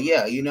 Era,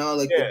 yeah, the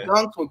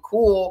Dunks were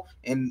cool,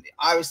 and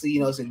obviously,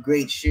 it's a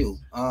great shoe.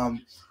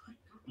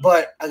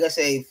 But like I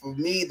say, for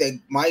me,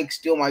 my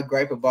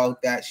gripe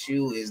about that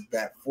shoe is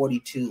that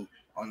 42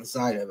 on the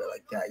side of it,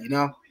 like that.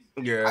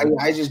 Yeah,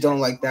 I just don't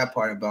like that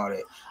part about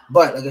it.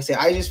 But like I say,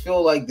 I just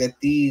feel like that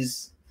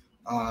these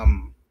Air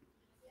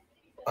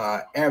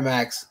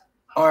Max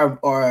are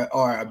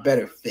a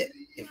better fit.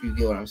 If you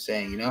get what I'm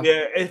saying,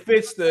 Yeah, it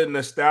fits the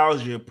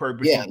nostalgia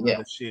purpose of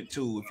the shit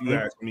too, if you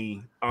ask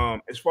me.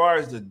 As far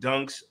as the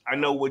Dunks, I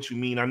know what you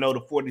mean. I know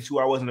the 42,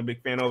 I wasn't a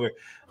big fan of it.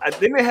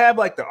 Didn't it have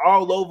like the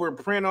all over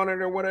print on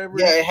it or whatever?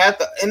 Yeah, it had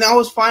and I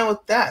was fine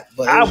with that.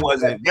 But I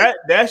wasn't.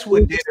 That's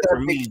what did it for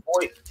me.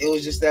 It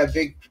was just that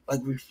big, like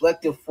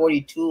reflective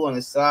 42 on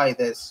the side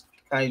that's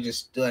kind of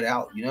just stood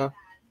out,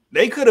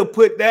 They could have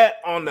put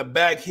that on the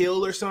back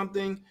heel or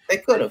something. They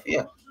could have,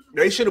 yeah.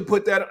 They should have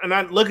put that. And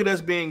I look at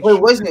us being. Wait,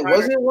 wasn't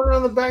it one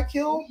on the back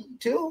heel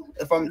too?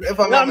 If I'm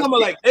not mistaken.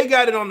 Like they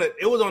got it on the.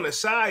 It was on the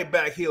side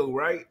back heel,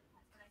 right?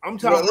 I'm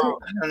talking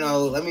about. I don't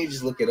know. Let me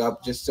just look it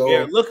up, just so.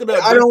 Yeah, look it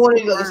up. I don't want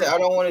to. Like I said, I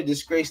don't want to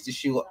disgrace the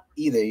shoe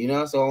either. You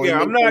know. So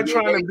yeah, I'm not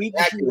trying to beat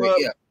the shoe up.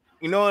 Yeah.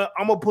 You know,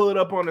 I'm gonna pull it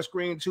up on the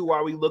screen too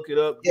while we look it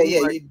up. Yeah,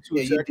 you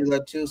do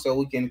that too, so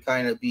we can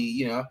kind of be,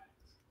 you know.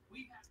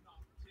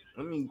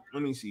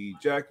 Let me see.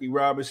 Jackie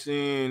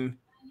Robinson.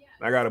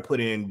 I gotta put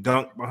in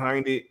dunk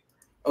behind it.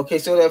 Okay,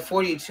 so that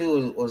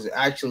 42 was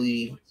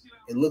actually.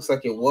 It looks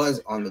like it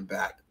was on the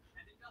back,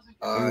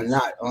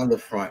 not on the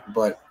front,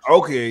 but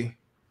okay.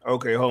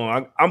 Okay, hold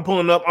on. I'm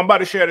pulling up. I'm about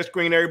to share the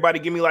screen. Everybody,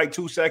 give me like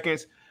 2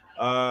 seconds.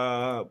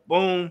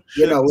 Boom.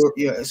 You know,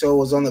 so it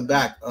was on the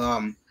back.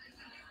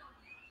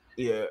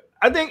 Yeah,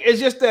 I think it's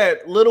just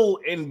that little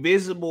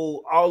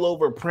invisible all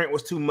over print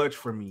was too much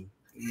for me.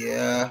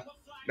 Yeah,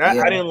 I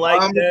didn't like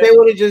that. If they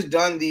would have just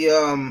done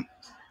the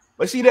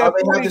but see that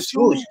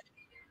 42,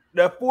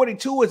 that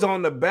 42 is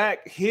on the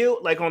back heel,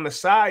 like on the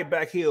side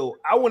back heel.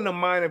 I wouldn't have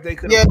mind if they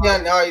could. Yeah, now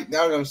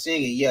that I'm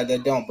seeing it, yeah, they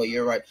don't. But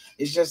you're right.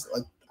 It's just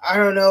like I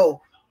don't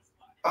know.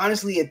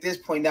 Honestly, at this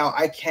point now,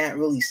 I can't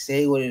really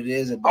say what it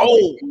is about.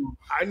 Oh,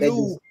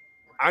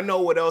 I know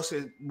what else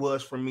it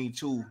was for me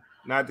too.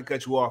 Not to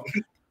cut you off.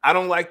 I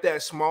don't like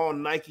that small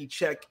Nike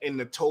check in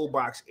the toe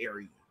box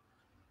area.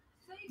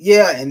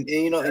 Yeah, and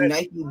you know, and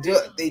Nike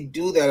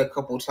do that a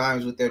couple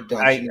times with their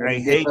dunks. I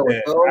hate that.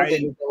 They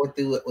did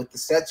that with the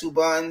Setsu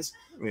buns.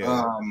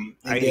 Yeah.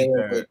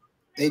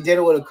 They did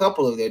it with a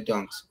couple of their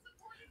dunks.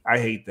 I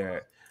hate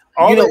that.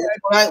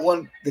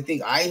 The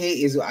thing I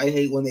hate is I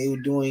hate when they were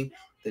doing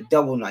the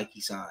double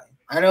Nike sign.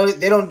 I know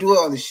they don't do it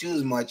on the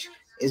shoes much.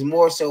 It's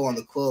more so on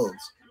the clothes.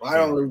 But I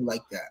don't really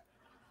like that.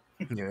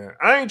 Yeah,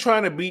 I ain't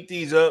trying to beat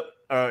these up.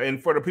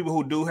 And for the people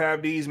who do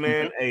have these,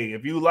 man, hey,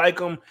 if you like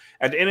them,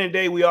 at the end of the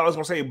day, we always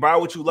gonna say buy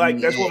what you like.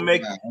 That's what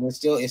makes and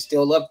it's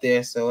still up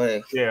there. So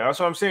hey, yeah, that's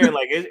what I'm saying.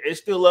 Like it's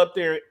still up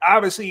there.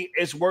 Obviously,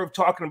 it's worth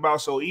talking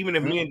about. So even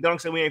if me and Dunk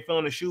say we ain't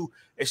feeling the shoe,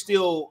 it's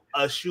still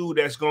a shoe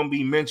that's gonna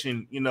be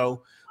mentioned. You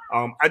know,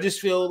 I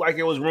just feel like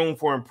it was room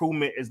for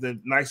improvement. Is the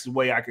nicest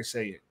way I could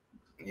say it.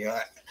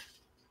 Yeah,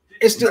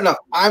 it's still no.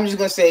 I'm just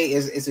gonna say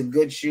it's a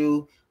good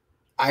shoe.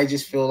 I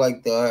just feel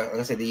like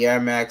the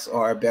Air Max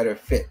are a better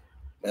fit.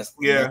 That's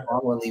I'm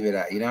gonna leave it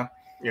at, you know.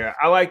 Yeah,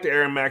 I like the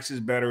Air Maxes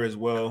better as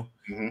well.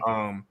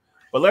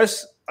 But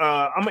let's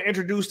I'm gonna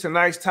introduce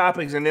tonight's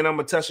topics and then I'm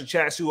gonna touch the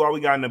chat, see what we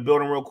got in the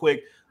building real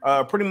quick.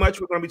 Pretty much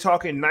we're gonna be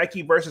talking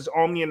Nike versus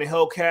OMI and the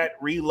Hellcat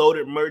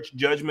Reloaded merch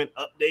Judgement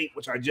update,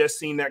 which I just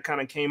seen that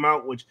kind of came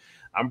out, which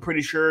I'm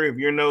pretty sure if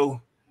you're not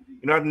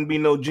gonna be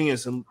no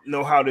genius and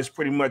know how this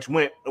pretty much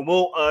went. And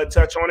we'll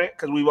touch on it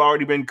because we've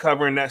already been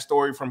covering that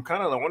story from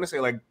kind of I want to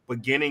say like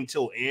beginning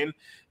till end.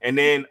 And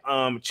then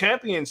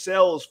Champion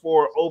sells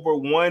for over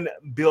 $1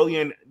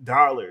 billion.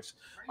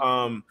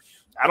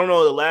 I don't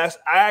know the last.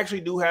 I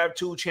actually do have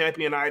 2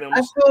 Champion items.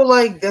 I feel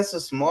like that's a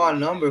small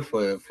number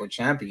for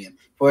Champion.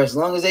 For as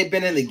long as they've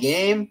been in the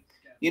game,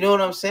 you know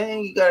what I'm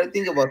saying? You got to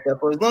think about that.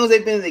 For as long as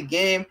they've been in the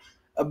game,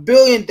 $1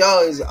 billion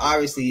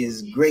obviously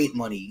is great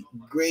money,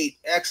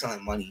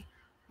 excellent money.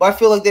 But I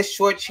feel like that's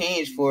short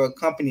change for a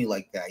company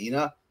like that, you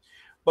know.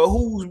 But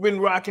who's been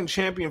rocking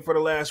Champion for the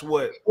last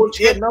what? Well,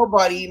 yeah,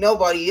 nobody.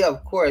 Yeah,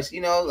 of course.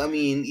 You know, I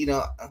mean, you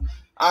know,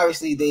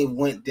 obviously they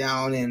went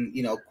down in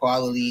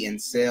quality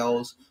and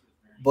sales,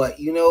 but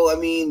you know, I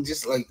mean,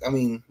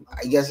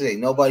 I guess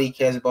nobody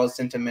cares about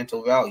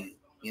sentimental value.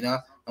 You know,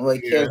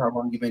 nobody cares how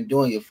long you've been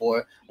doing it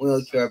for. We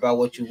only care about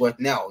what you're worth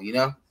now. You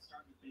know.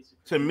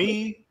 To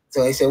me.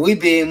 So they said we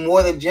being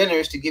more than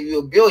generous to give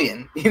you $1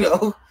 billion. You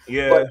know.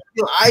 Yeah.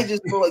 But I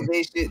just feel like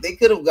they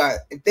could have got,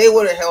 if they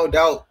would have held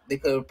out, they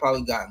could have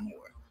probably gotten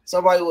more.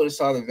 Somebody would have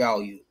saw the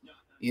value,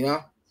 you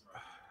know?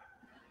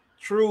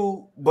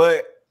 True,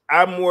 but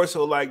I'm more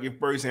so like your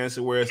first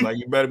answer where it's like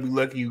you better be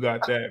lucky you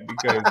got that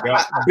because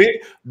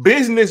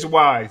business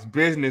wise,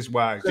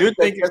 you're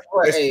thinking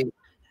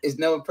it's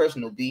never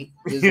personal, B.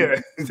 Yeah,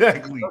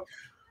 exactly.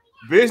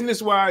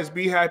 Business wise,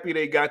 be happy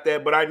they got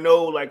that, but I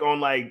know like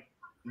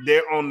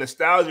they're on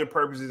nostalgia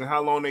purposes and how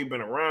long they've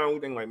been around. We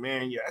think like,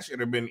 man, yeah, that should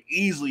have been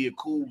easily a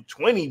cool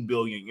 20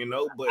 billion, you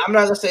know. But I'm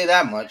not gonna say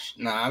that much.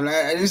 No, I'm not.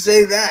 I didn't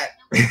say that.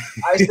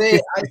 I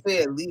say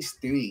at least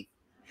 3.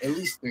 At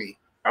least 3.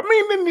 I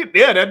mean,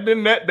 yeah,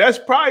 that's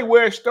probably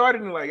where it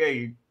started. And like,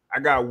 hey, I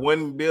got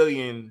 1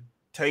 billion,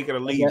 take it or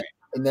leave it,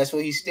 and that's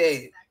where he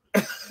stayed.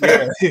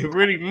 Yeah,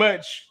 pretty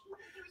much.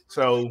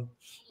 So.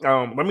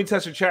 Let me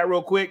touch the chat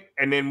real quick,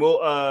 and then we'll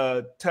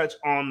touch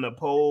on the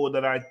poll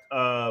that I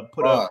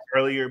put up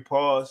earlier.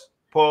 Pause,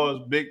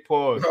 big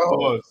pause.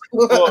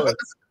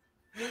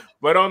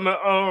 But on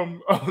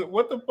the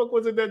what the fuck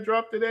was it that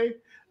dropped today?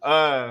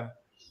 I'm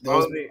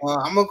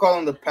gonna call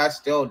them the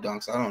pastel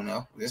dunks. I don't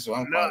know. This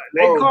one.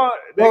 They call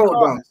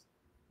dunks.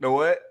 The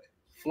what?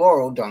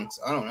 Floral dunks.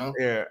 I don't know.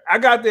 Yeah, I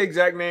got the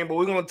exact name, but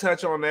we're gonna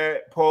touch on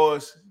that.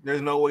 Pause. There's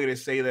no way to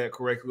say that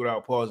correctly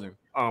without pausing.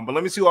 But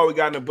let me see what we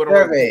got in the bottom.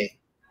 Survey.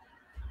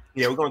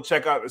 Yeah, we're gonna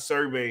check out the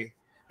survey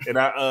that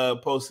I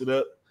posted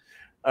up.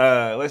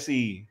 Let's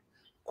see.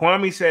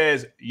 Kwame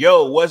says,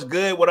 "Yo, what's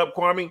good? What up,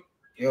 Kwame?"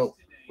 Yo,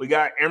 We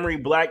got Emery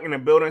Black in the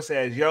building.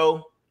 Says,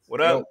 "Yo,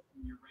 what up?"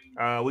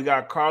 yo, We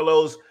got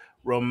Carlos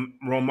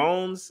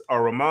Ramones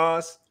or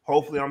Ramas.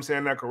 Hopefully, I'm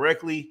saying that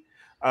correctly.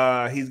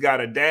 He's got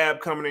a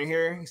dab coming in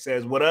here. He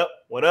says, "What up?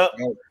 What up?"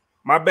 yo.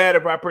 My bad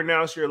if I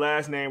pronounce your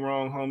last name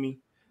wrong, homie.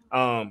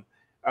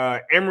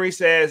 Emery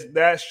says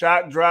that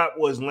shot drop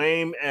was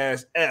lame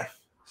as F.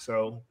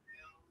 So,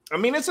 I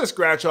mean, it's a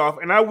scratch off,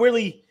 and I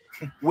really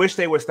wish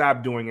they would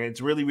stop doing it.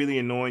 It's really, really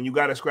annoying. You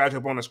got to scratch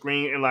up on the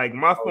screen, and like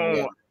my phone,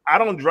 Yeah. I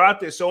don't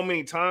drop it so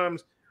many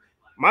times.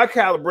 My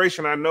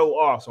calibration, I know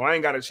off, so I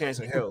ain't got a chance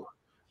in hell.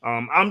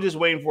 I'm just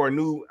waiting for a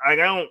new. I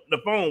don't. The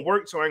phone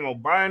works, so I ain't gonna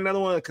buy another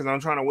one because I'm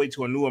trying to wait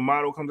till a newer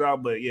model comes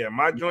out. But yeah,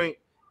 my joint,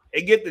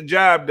 it get the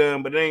job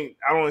done, but it ain't.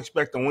 I don't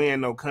expect to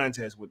win no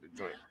contest with the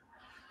joint.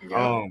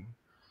 Yeah.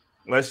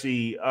 Let's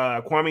see.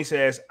 Kwame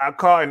says I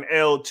caught an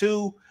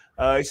L2.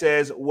 He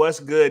says, "What's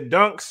good,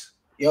 Dunks?"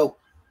 Yo,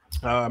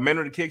 Man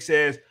of the Kick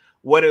says,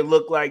 "What it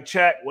look like,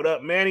 chat? What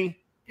up, Manny?"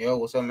 yo,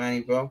 what's up,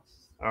 Manny, bro?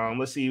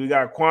 Let's see. We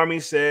got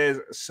Kwame says,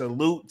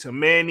 "Salute to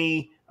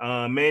Manny."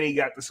 Manny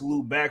got the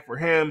salute back for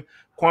him.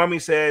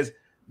 Kwame says,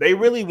 "They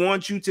really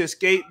want you to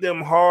skate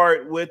them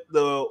hard with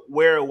the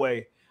wear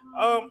away."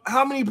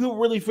 How many people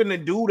really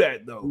finna do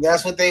that though?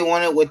 That's what they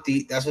wanted with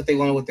the. That's what they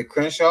wanted with the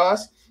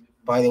Crenshaws.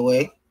 By the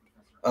way,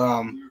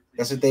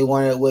 that's what they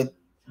wanted with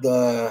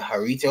the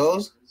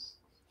Haritos.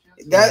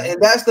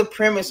 That's the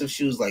premise of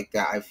shoes like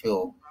that. I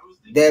feel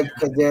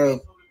because they're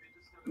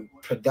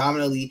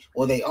predominantly,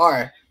 well, they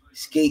are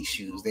skate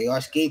shoes. They are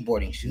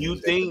skateboarding shoes. You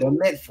That's think what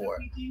they're meant for?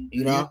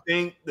 You know. You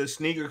think the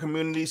sneaker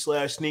community /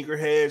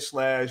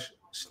 sneakerhead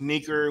 /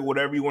 sneaker,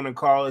 whatever you want to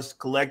call us,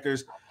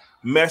 collectors,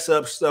 mess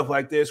up stuff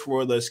like this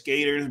for the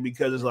skaters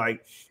because it's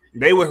like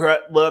they would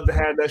love to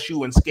have that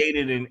shoe and skate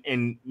it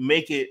and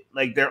make it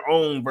like their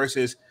own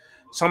versus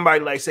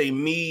somebody like say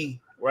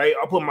me, right?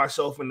 I'll put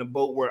myself in the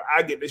boat where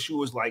I get the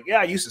shoe is like, yeah,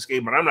 I used to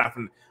skate, but I'm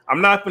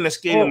not finna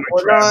skate in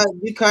my trap.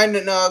 You kind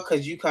of know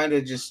because you kind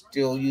of just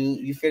still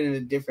you fit in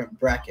a different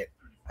bracket.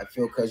 I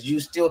feel because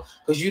you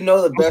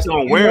know the best.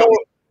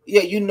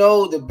 You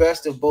know the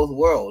best of both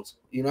worlds.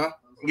 You know.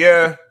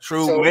 Yeah,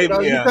 true. So Maybe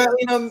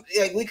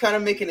like we kind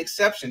of make an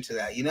exception to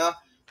that. You know,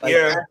 like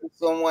yeah.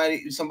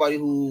 somebody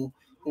who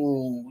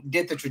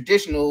did the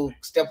traditional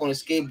step on a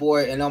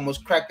skateboard and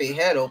almost crack their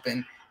head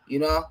open. You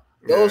know,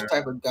 those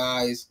type of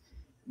guys.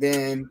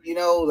 Then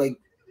like.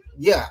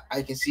 Yeah,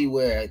 I can see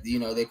where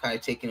they're kind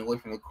of taking away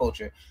from the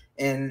culture,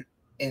 and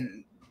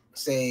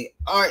say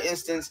our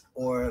instance,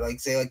 or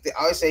like say like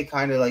I would say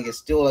kind of like it's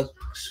still like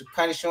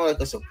kind of showing like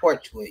a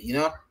support to it,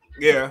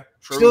 Yeah,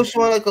 true. Still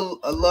showing like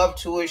a love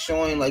to it,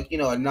 showing like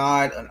a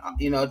nod,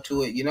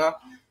 to it,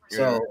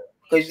 So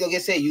because like I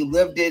said, you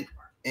lived it,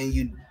 and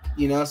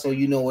so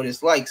what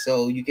it's like,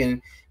 so you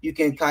can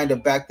kind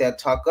of back that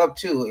talk up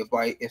too.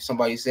 If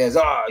somebody says,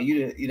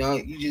 you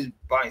just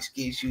buying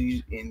skate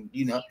shoes, and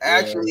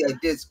actually I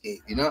did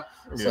skate,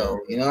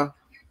 so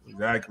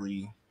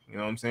exactly. You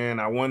know what I'm saying?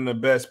 I wasn't the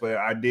best, but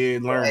I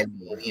did learn.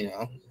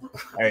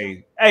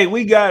 Hey,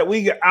 we got.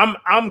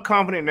 I'm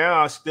confident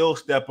now. I still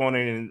step on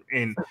it,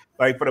 and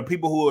like for the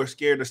people who are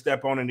scared to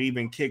step on it, and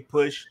even kick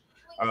push,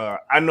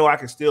 I know I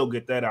can still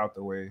get that out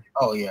the way.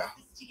 Oh yeah.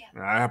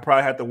 I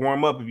probably have to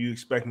warm up if you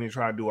expect me to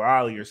try to do an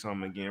ollie or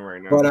something again right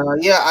now. But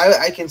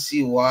I can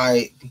see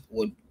why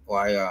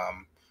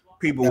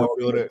people would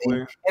feel that way.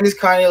 And it's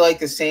kind of like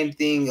the same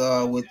thing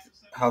with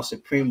how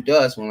Supreme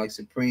does when like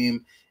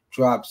Supreme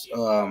drops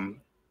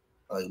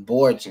like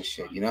boards and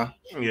shit, Yeah.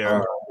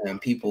 And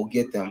people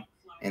get them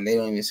and they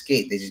don't even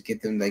skate; they just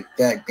get them like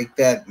that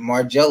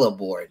Margiela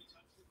board.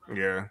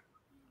 Yeah.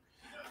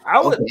 I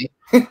would. Okay.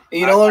 What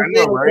I'm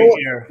saying?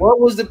 Right?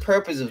 What was the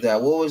purpose of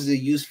that? What was the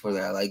use for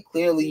that? Like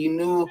clearly, you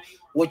knew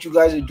what you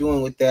guys are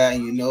doing with that,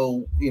 and you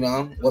know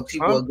what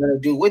people are gonna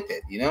do with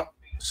it.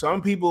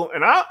 Some people,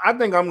 and I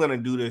think I'm gonna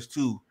do this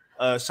too.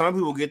 Some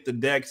people get the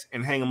decks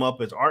and hang them up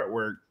as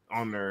artwork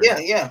on their.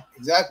 Yeah,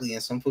 exactly.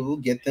 And some people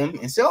get them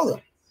and sell them.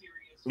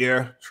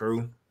 Yeah,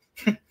 true.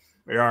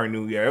 They already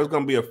knew. Yeah, it was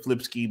gonna be a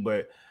flip ski,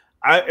 but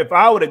if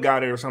I would have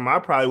got it or something, I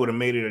probably would have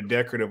made it a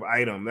decorative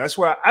item. That's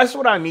what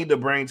I need to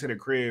bring to the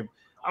crib.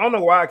 I don't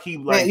know why I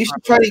keep like. Man, you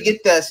should try to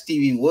get that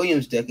Stevie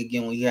Williams deck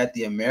again when you had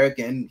the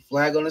American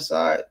flag on the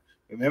side.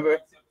 Remember?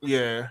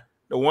 Yeah,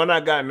 the one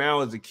I got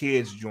now is a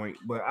kid's joint,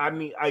 but I don't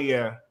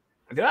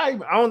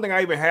think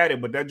I even had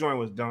it, but that joint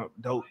was dope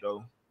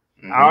though.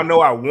 Mm-hmm. I don't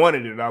know. I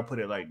wanted it. I'll put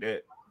it like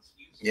that.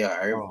 Yeah,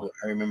 I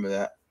remember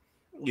that.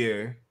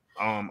 Yeah.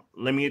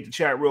 Let me hit the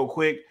chat real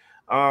quick.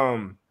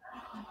 Man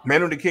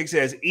of the Kick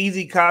says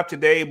easy cop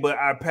today, but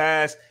I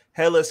passed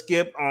hella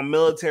skip on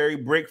military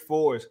brick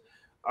fours.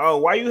 Oh,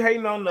 why you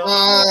hating on the?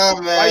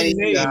 Why you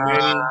hating,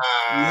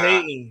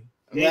 Manny?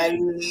 You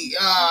hating?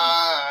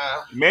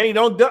 Manny,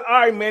 don't. All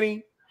right,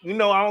 Manny. I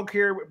don't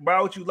care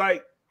about what you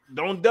like.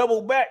 Don't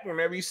double back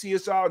whenever you see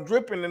us all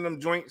dripping in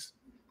them joints.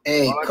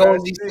 Hey,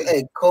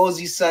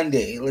 cozy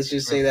Sunday. Let's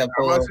just say that.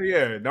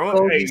 Yeah, don't.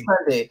 Cozy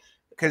Sunday.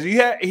 because he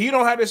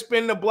don't have to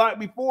spin the block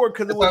before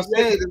because it was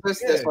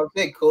that's what I'm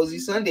saying. Cozy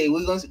Sunday.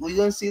 We're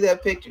gonna see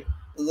that picture.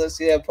 We're gonna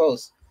see that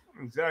post.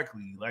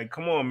 Exactly. Like,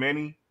 come on,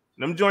 Manny.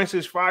 Them joints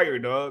is fire,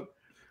 dog.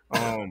 I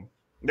don't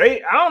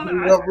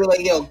know. We're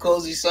like, yo,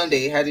 Cozy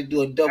Sunday had to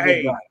do a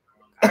double block.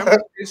 I'm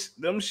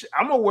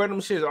gonna wear them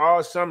shits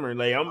all summer.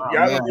 Like, y'all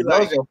gonna be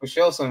like, those are for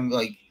sure some,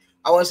 like,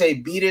 I wouldn't say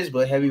beaters,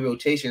 but heavy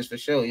rotations for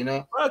sure. You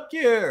know, fuck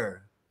yeah,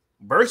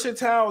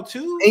 versatile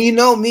too. And you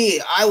know me,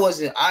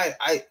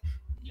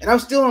 and I'm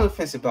still on the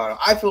fence about it.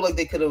 I feel like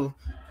they could have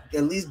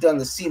at least done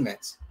the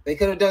cements. They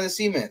could have done the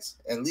cements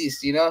at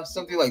least, you know,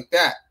 something like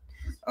that.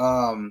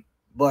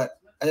 But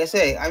like I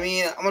say, I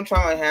mean, I'm gonna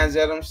try my hands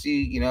at them.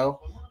 See, you know.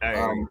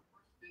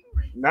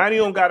 Now you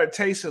don't got a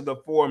taste of the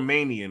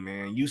Formania,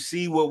 man. You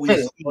see what we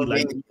see.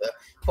 Like,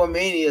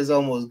 Formania is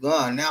almost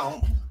gone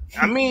now.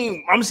 I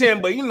mean, I'm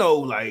saying, but you know,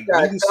 like, we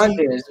got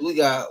Thunders.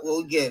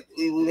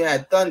 We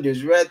had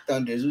Thunders, Red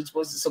Thunders. We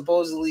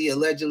supposedly,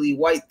 allegedly,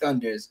 White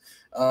Thunders.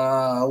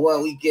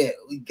 What we get?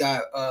 We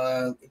got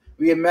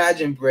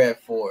reimagined Bred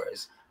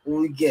Fours.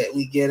 We get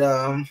hey,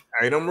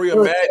 them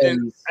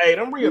reimagined,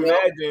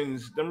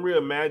 them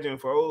reimagined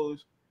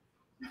foes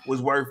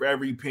was worth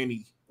every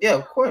penny. Yeah,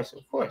 of course.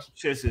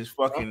 Shit is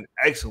fucking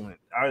excellent.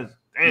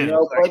 You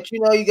know, but you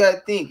know, you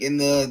gotta think in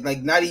the,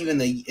 like, not even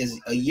a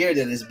year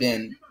that it's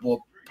been,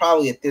 well,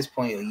 probably at this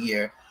point a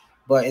year,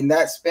 but in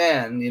that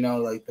span, you know,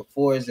 like the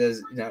fours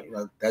that's, you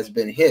know, that's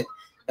been hit.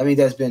 I mean,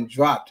 that's been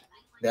dropped.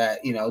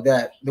 That, you know,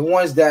 that the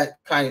ones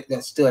that kind of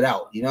that stood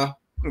out, you know.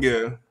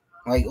 Yeah.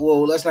 Like,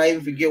 well, let's not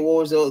even forget what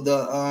was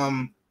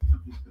the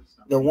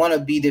wanna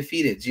be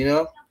defeated, you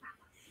know.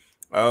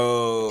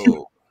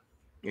 Oh.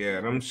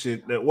 Yeah, them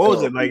shit. What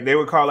was it like? They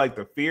would call like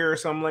the fear or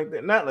something like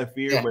that. Not like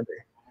fear, but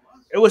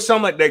it was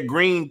something like that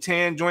green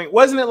tan joint.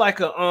 Wasn't it like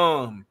a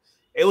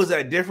It was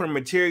a different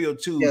material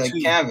too. Yeah, like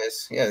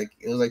canvas. Yeah,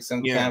 it was like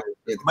some canvas.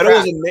 But it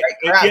was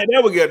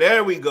yeah.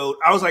 There we go.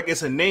 I was like,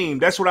 it's a name.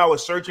 That's what I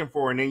was searching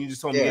for, and then you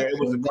just told me it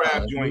was a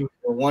crab joint.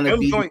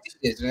 Them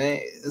joints,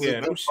 man.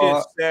 Them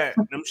shit sat.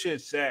 Them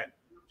shit sat.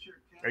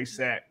 They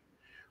sat.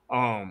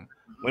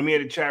 Let me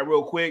hit the chat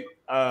real quick.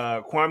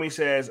 Kwame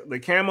says the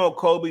camo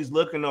Kobe's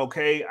looking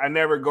okay. I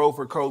never go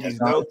for Kobe's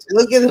though.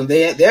 Look at them.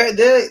 They're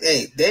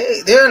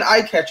an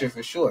eye catcher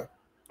for sure.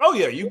 Oh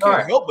yeah, you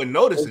can't help but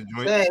notice it,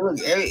 joint. Look,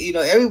 you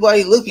know,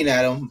 everybody looking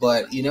at them,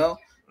 but you know,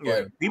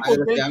 people.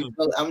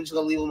 I'm just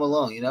gonna leave them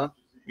alone. You know.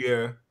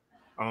 Yeah.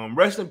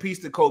 Rest in peace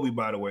to Kobe,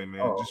 by the way,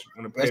 man. Just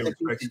want to pay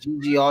respect to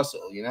GG also.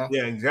 You know.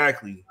 Yeah,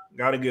 exactly.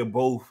 Got to get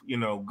both. You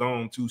know,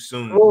 gone too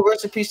soon. Well,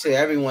 rest in peace to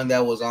everyone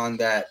that was on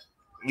that.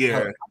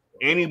 Yeah.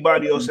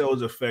 Anybody else that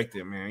was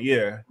affected, man.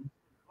 Yeah.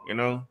 You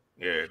know.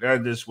 Yeah,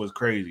 that just was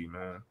crazy,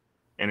 man,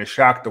 and it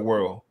shocked the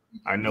world.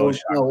 I know.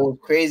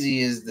 What's crazy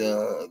is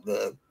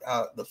the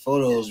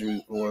photos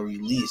were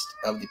released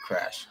of the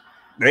crash.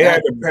 They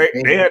had to pay.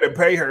 They had to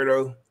pay her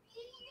though.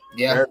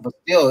 Yeah, but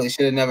still, it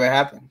should have never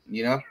happened.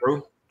 You know.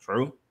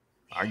 True.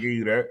 I give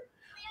you that.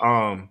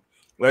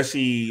 Let's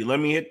see. Let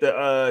me hit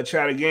the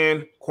chat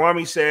again.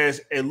 Kwame says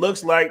it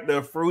looks like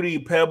the Fruity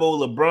Pebble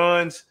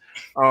LeBrons.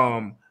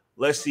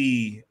 Let's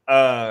see.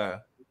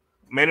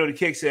 Manu the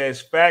Kick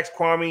says facts.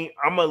 Kwame,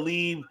 I'm gonna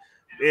leave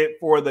it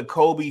for the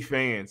Kobe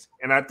fans,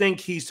 and I think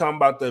he's talking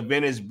about the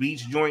Venice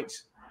Beach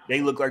joints.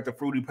 They look like the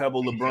Fruity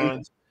Pebble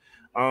LeBrons.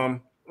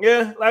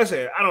 Yeah, like I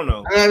said, I don't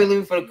know. I'm not even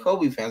leaving for the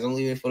Kobe fans. I'm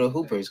leaving for the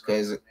Hoopers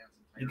because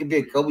you can be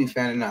a Kobe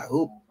fan and not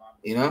hoop.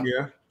 You know?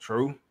 Yeah,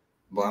 true.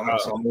 But I'm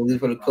gonna leave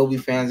for the Kobe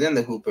fans and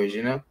the Hoopers.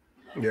 You know?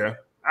 Yeah,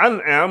 I'm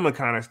gonna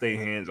kind of stay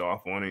hands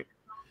off on it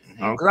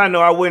because I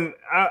know I wouldn't.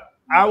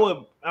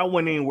 I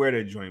wouldn't even wear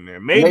that joint,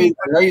 man. Maybe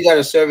I know you got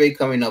a survey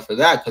coming up for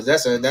that because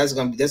that's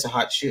a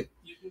hot shoot.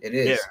 It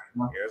is.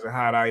 Yeah, it's a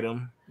hot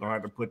item. Gonna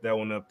have to put that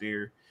one up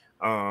there.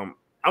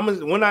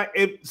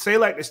 Say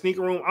like the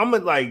sneaker room, I'm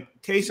gonna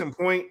like case in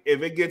point.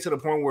 If it gets to the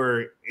point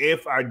where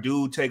if I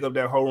do take up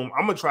that whole room,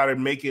 I'm gonna try to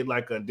make it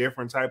like a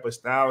different type of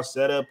style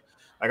setup.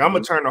 Like I'm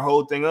gonna turn the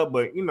whole thing up,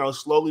 but you know,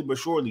 slowly but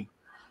surely.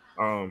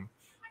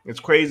 It's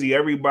crazy.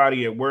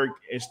 Everybody at work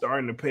is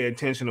starting to pay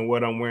attention to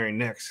what I'm wearing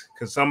next.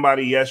 Because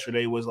somebody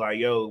yesterday was like,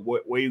 "Yo,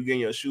 where you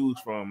getting your shoes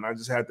from?" And I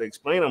just had to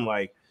explain them,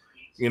 like,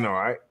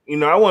 I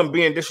wasn't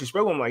being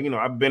disrespectful. I'm like,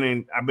 I've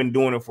been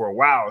doing it for a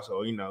while,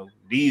 so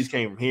these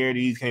came from here,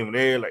 these came from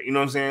there, like, you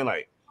know what I'm saying,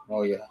 like,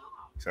 oh yeah.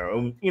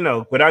 So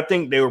but I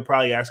think they were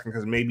probably asking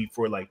because maybe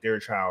for like their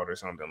child or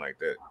something like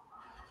that.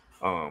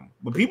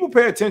 But people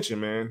pay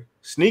attention, man.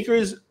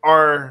 Sneakers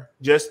are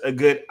just a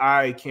good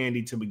eye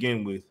candy to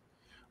begin with.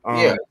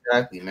 Yeah,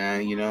 exactly,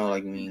 man.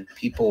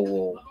 People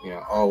will,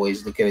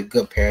 always look at a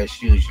good pair of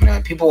shoes.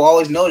 People will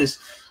always notice.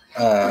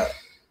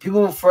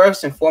 People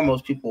first and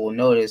foremost, people will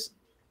notice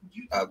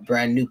a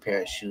brand new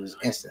pair of shoes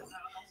instantly,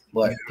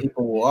 but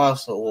people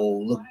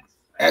will look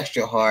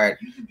extra hard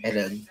at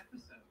a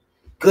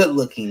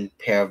good-looking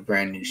pair of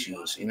brand new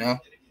shoes. Yeah,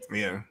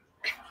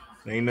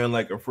 ain't nothing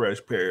like a fresh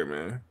pair,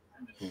 man.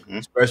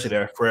 Especially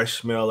that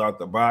fresh smell out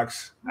the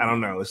box. I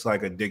don't know. It's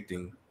like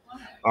addicting.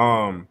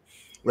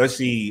 Let's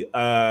see.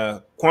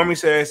 Kwame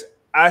says,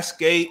 I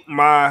skate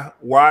my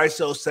Why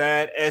So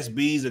Sad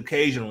SBs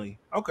occasionally.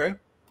 Okay.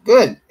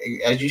 Good,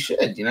 as you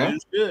should, you know.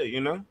 As you should,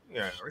 you know.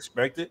 Yeah,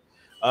 respect it.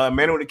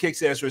 Man with the Kick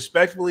says,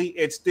 respectfully,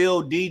 it's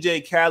still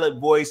DJ Khaled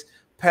voice.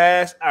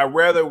 Pass. I'd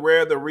rather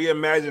wear the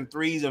reimagined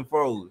 3s and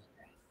 4s.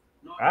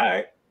 All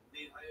right.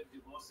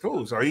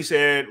 Cool. So he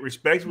said,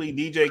 respectfully,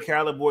 DJ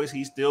Khaled voice.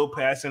 He's still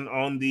passing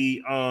on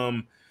the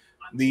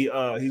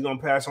he's gonna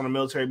pass on the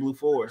military blue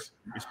 4s,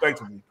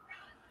 respectively.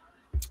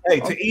 Hey,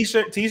 to each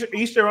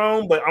their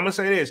own. But I'm gonna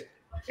say this: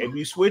 if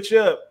you switch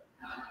up,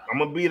 I'm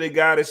gonna be the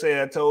guy to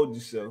say I told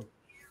you so.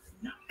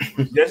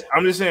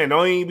 I'm just saying,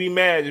 don't even be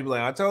mad. Just be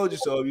like, I told you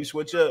so. If you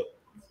switch up,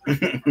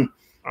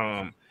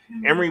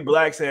 Emery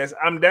Black says,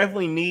 I'm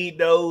definitely need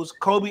those.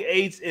 Kobe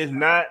 8s is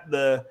not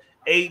the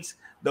 8s.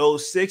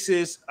 Those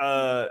 6s,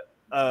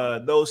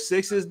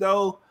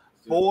 though,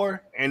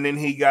 4, and then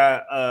he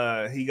got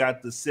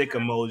the sick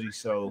emoji.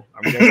 So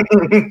I'm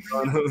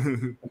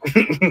guessing.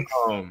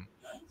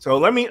 So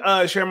let me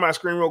share my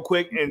screen real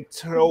quick and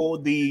tell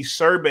the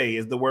survey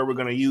is the word we're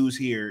gonna use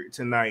here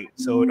tonight,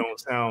 so it don't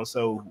sound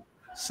so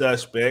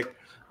suspect.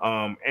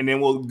 And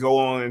then we'll go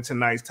on into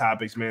tonight's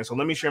topics, man. So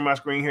let me share my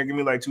screen here. Give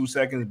me like 2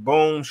 seconds.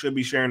 Boom, should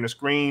be sharing the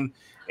screen.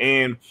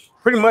 And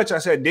pretty much I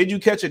said, did you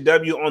catch a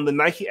W on the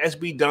Nike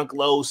SB Dunk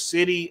Low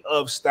City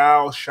of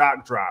Style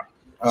shock drop?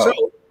 Oh,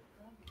 so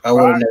I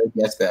would have never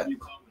guessed that.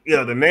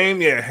 Yeah, the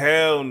name, yeah,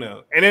 hell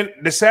no. And then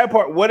the sad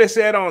part, what it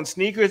said on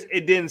sneakers,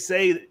 it didn't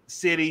say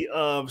City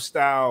of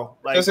Style.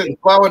 Like it said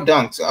flower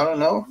dunks. I don't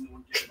know.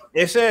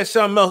 It said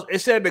something else. It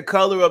said the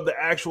color of the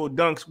actual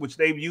dunks, which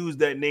they've used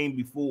that name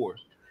before.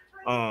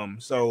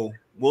 So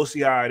we'll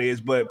see how it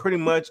is. But pretty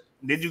much,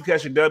 did you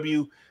catch a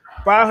W?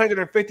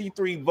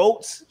 553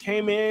 votes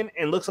came in,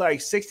 and looks like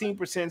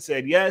 16%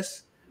 said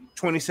yes,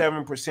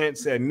 27%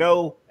 said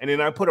no. And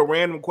then I put a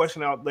random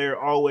question out there.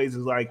 Always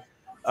is like,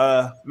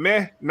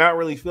 meh, not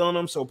really feeling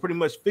them. So pretty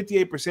much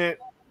 58%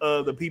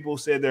 of the people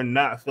said they're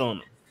not feeling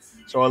them.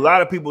 So a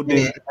lot of people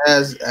did,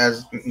 as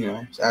you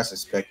know, as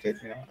suspected.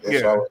 You know,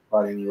 that's what I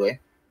thought anyway.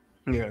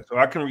 Yeah, so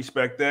I can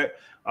respect that.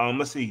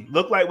 Let's see.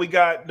 Look like we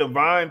got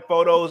Divine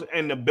Photos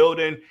in the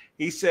building.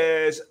 He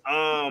says,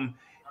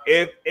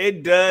 if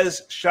it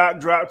does shock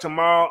drop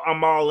tomorrow,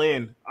 I'm all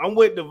in. I'm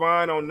with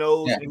Divine on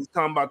those. Yeah. He's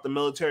talking about the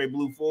military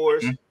blue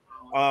 4s.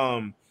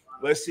 Mm-hmm.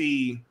 Let's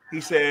see.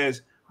 He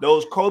says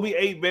those Kobe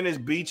 8 Venice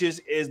Beaches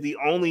is the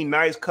only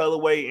nice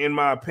colorway in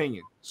my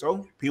opinion.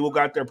 So people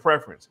got their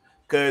preference.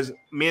 Because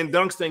me and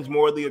Dunks thinks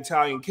more of the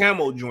Italian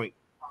camo joint,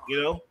 you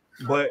know.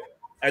 But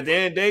at the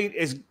end of the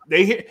day,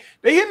 they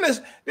hitting us.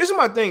 This is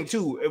my thing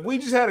too. If we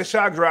just had a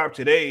shock drop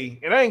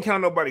today, and I ain't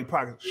count nobody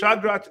pockets,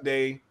 shock drop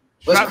today.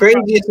 What's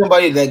crazy is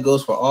somebody that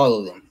goes for all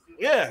of them.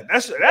 Yeah,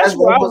 that's what I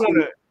want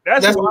to.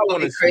 That's what I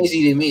want to.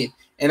 Crazy to me,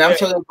 and I'm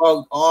talking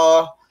about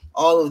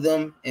all of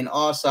them in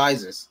all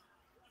sizes.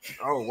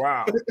 Oh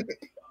wow.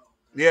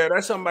 Yeah,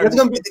 that's somebody that's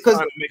gonna be, because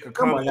to make a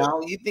come on now.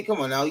 You think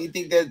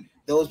that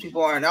those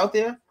people aren't out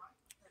there?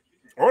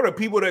 Or the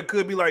people that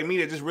could be like me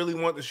that just really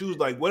want the shoes.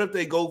 Like, what if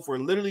they go for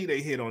literally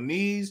they hit on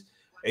these,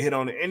 they hit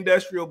on the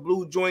industrial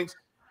blue joints,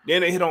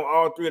 then they hit on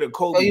all 3 of the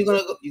Kobe's.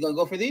 Oh, you gonna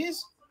go for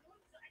these?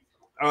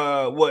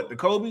 What, the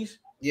Kobe's?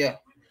 Yeah.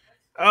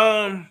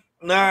 Nah,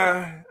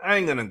 I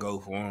ain't gonna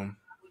go for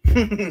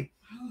them.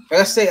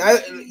 Let's say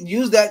I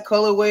use that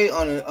colorway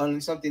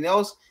on something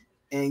else,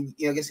 and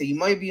like I say, you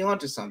might be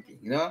onto something.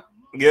 You know?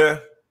 Yeah.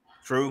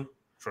 True.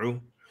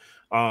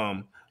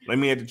 Let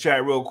me hit the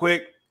chat real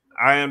quick.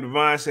 I am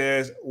Divine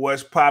says,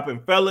 what's popping,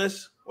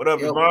 fellas? What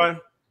up,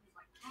 Divine?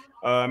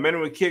 Men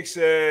with Kick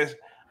says,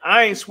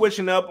 I ain't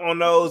switching up on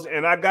those,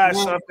 and I got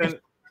something.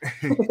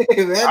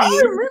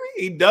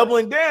 He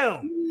doubling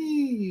down.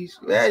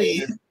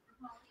 Ready.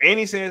 And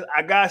he says,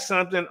 I got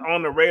something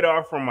on the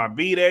radar from my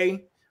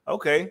B-Day.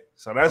 Okay,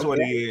 so that's what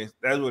it is.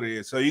 That's what it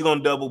is. So you're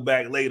gonna double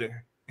back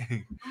later.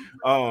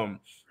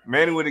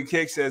 Manny with the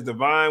Kick says,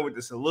 Divine with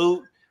the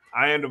salute.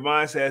 I am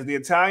Divine says the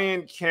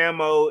Italian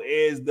camo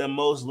is the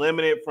most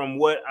limited from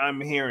what I'm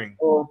hearing.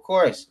 Oh, of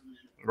course.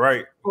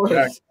 Right. Of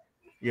course.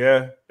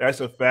 Yeah,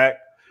 that's a fact.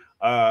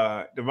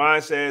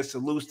 Divine says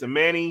salutes to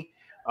Manny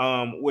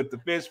with the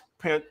fist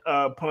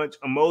punch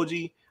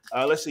emoji.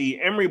 Let's see.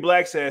 Emery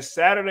Black says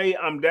Saturday,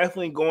 I'm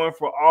definitely going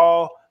for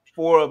all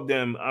 4 of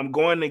them. I'm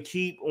going to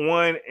keep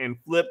one and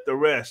flip the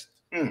rest.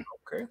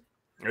 Okay.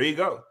 There you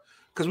go.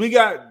 Because we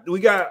got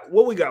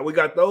what we got. We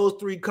got those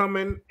 3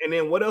 coming, and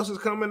then what else is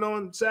coming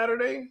on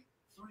Saturday?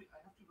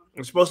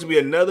 It's supposed to be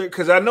another,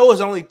 because I know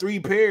it's only 3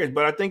 pairs,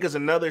 but I think it's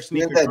another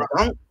sneaker. Is that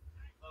dunk?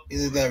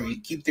 Is it that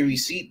keep the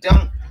receipt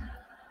dunk?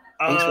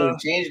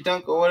 Change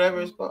dunk or whatever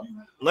it's called.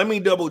 Let me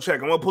double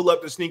check. I'm gonna pull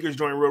up the sneakers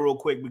joint real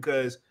quick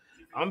because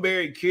I'm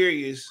very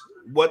curious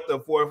what the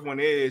 4th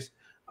one is.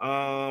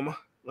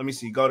 Let me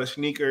see. Go to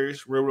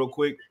sneakers real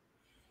quick.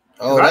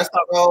 Oh,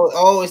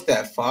 it's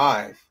that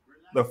 5.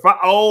 The 5.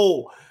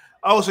 Oh,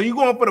 so you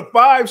going for the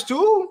 5s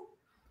too?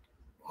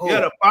 Oh.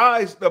 Yeah, the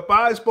 5s. The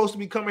 5s supposed to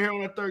be coming here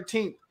on the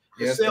 13th.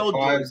 Yes, the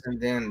 5s,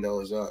 and then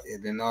those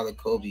and then all the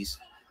Kobe's.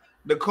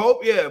 The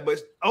Kobe, yeah,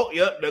 but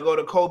they go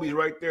to Kobe's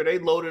right there. They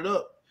loaded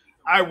up.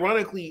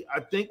 ironically, I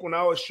think when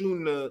I was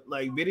shooting the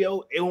like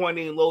video, it wasn't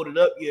even loaded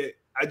up yet.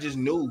 I just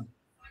knew.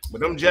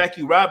 But them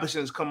Jackie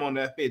Robinsons come on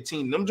that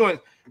 15. Them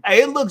joints,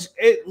 hey,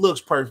 it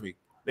looks perfect.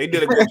 They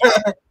did a good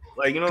job.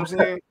 Like, you know what I'm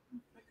saying?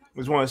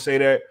 Just want to say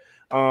that.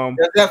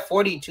 Does that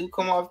 42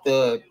 come off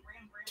the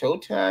toe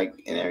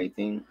tag and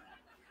everything?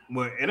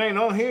 But it ain't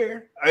on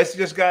here. It's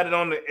just got it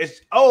on the.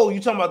 It's you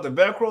talking about the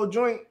Velcro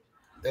joint?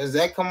 Does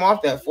that come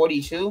off that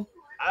 42?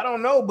 I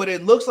don't know, but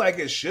it looks like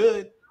it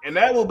should, and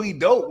that will be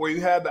dope where you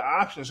have the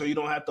option so you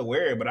don't have to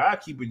wear it. But I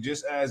keep it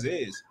just as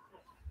is.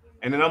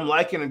 And then I'm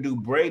liking the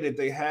Dubray that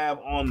they have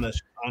on the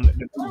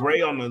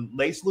Dubray on the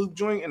lace loop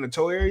joint in the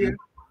toe area.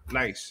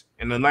 Nice.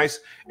 And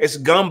it's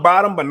gum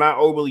bottom, but not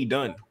overly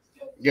done.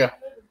 Yeah.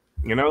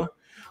 You know?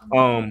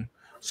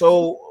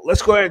 So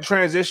let's go ahead and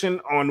transition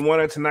on one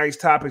of tonight's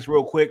topics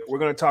real quick. We're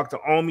going to talk the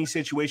OMI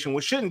situation,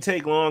 which shouldn't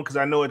take long because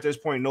I know at this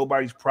point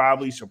nobody's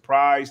probably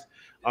surprised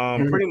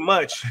pretty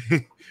much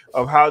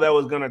of how that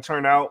was going to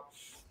turn out.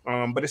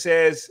 But it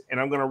says, and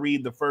I'm going to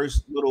read the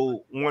first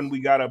little one we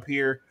got up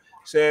here.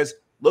 It says,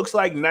 looks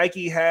like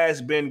Nike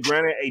has been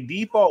granted a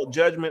default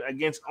judgment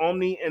against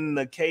Omni in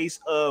the case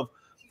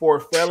for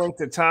failing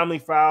to timely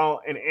file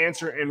an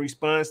answer in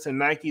response to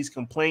Nike's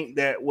complaint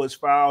that was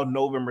filed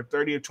November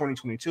 30th,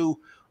 2022.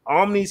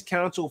 Omni's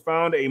counsel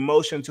found a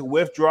motion to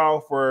withdraw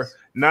for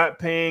not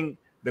paying.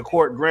 The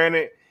court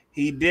granted.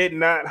 He did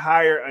not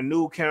hire a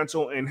new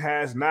counsel and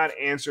has not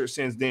answered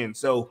since then.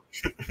 So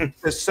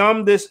to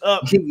sum this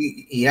up,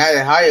 he had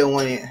to hire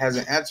one and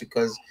hasn't answered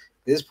because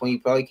at this point he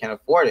probably can't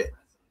afford it.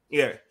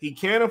 Yeah, he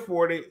can't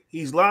afford it.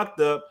 He's locked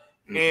up.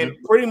 And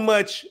pretty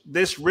much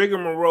this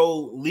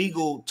rigmarole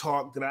legal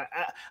talk that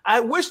I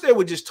wish they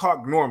would just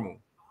talk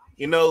normal,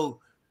 you know,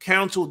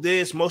 counsel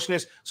this, motion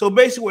this. So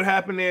basically what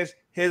happened is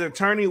his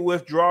attorney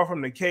withdrew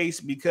from the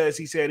case because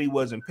he said he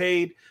wasn't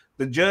paid.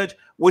 The judge,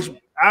 which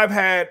I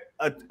had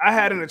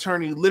an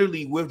attorney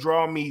literally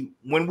withdraw me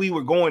when we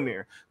were going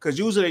there because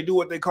usually they do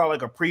what they call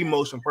like a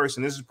pre-motion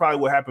person. This is probably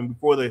what happened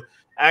before the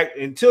act.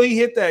 Until he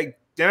hit that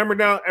hammer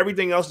down,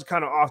 everything else is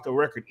kind of off the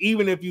record.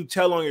 Even if you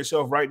tell on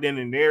yourself right then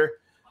and there,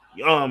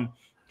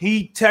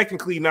 he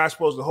technically not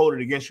supposed to hold it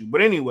against you.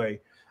 But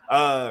anyway,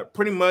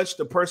 pretty much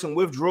the person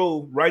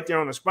withdrew right there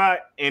on the spot.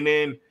 And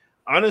then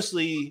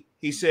honestly,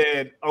 he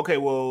said, okay,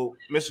 well,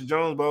 Mr.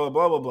 Jones, blah, blah,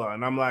 blah, blah, blah.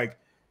 And I'm like,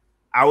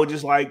 I would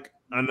just like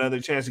another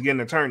chance to get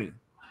an attorney.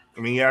 I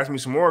mean, he asked me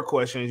some more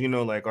questions, you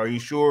know, like, are you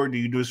sure? Do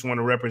you just want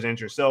to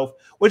represent yourself?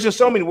 Which in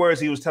so many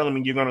words, he was telling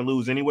me you're going to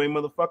lose anyway,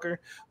 motherfucker.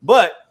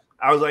 But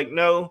I was like,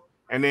 no.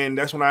 And then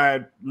that's when I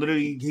had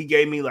literally, he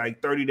gave me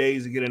like 30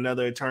 days to get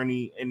another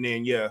attorney. And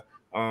then,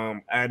 I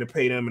had to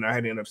pay them and I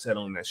had to end up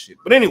settling that shit.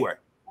 But anyway,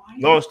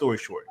 long story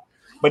short.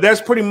 But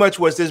that's pretty much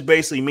what this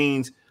basically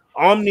means.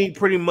 Omni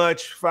pretty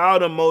much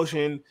filed a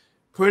motion.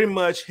 Pretty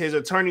much his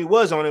attorney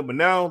was on it, but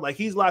now like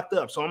he's locked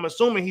up. So I'm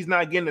assuming he's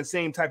not getting the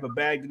same type of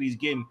bag that he's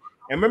getting.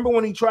 And remember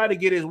when he tried to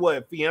get his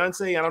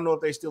fiance? I don't know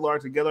if they still are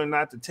together or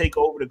not, to take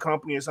over the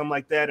company or something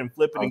like that and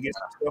flip it and get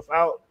some stuff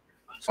out.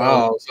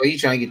 So you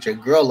trying to get your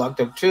girl locked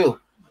up too?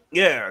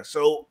 Yeah,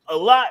 so a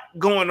lot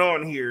going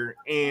on here,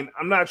 and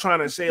I'm not trying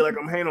to say like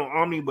I'm hating on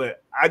Omni,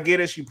 but I get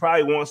it. She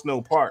probably wants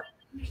no part.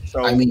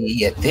 So I mean,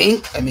 you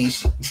think? I mean,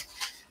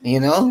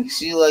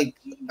 she like.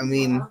 I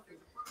mean,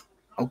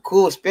 I'm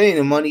cool with spending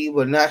the money,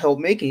 but not help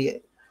making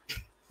it.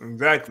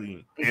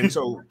 Exactly. And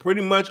so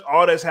pretty much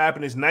all that's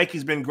happened is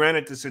Nike's been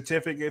granted the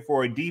certificate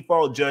for a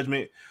default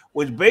judgment,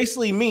 which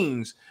basically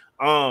means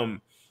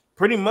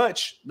pretty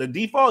much the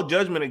default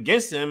judgment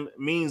against him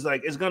means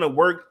like it's gonna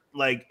work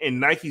like in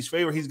Nike's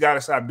favor. He's got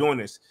to stop doing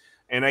this.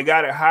 And I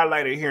got it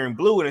highlighted here in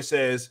blue, and it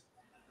says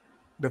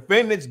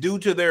defendants, due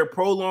to their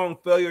prolonged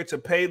failure to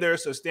pay their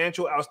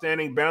substantial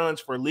outstanding balance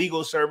for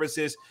legal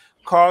services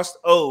cost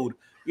owed.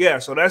 Yeah,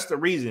 so that's the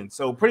reason.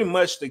 So pretty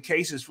much the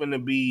case is going to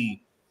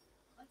be,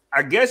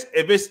 I guess,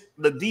 if it's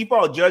the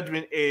default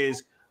judgment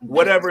is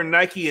whatever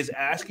Nike is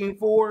asking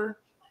for,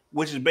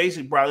 which is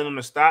basically probably going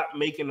to stop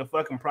making the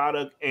fucking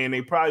product, and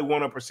they probably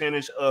want a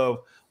percentage of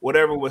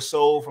whatever was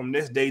sold from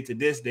this date to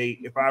this date,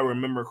 if I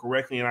remember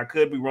correctly, and I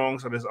could be wrong,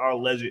 so that's all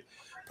alleged.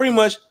 Pretty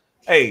much,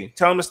 hey,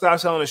 tell them to stop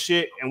selling the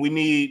shit, and we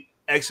need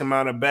X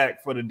amount of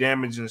back for the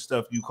damage and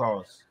stuff you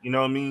caused. You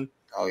know what I mean?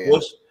 Oh, yeah.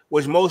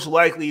 Which most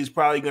likely is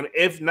probably going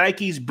to, if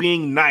Nike's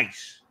being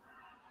nice,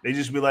 they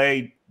just be like,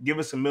 hey, give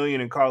us $1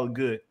 million and call it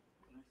good.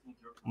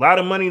 A lot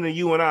of money to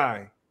you and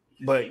I,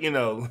 but, you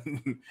know,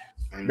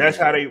 that's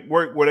how they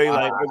work, where they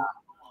like.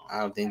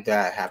 I don't think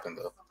that happened,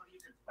 though.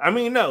 I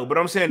mean, no, but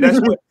I'm saying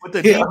that's what with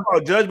the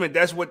default judgment,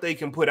 that's what they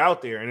can put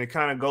out there, and it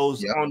kind of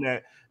goes on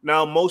that.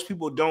 Now, most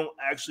people don't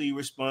actually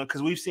respond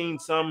because we've seen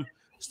some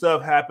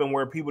stuff happen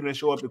where people didn't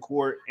show up to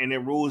court and it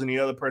rules in the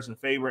other person's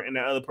favor, and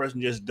the other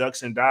person just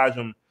ducks and dodges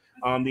them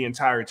the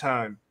entire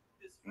time.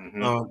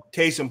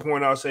 Case in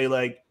point, I'll say,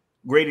 like,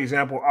 great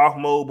example, off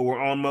mode, but we're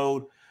on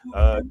mode.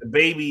 The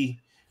baby,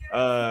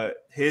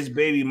 his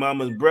baby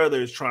mama's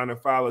brother is trying to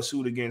file a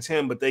suit against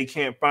him, but they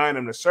can't find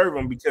him to serve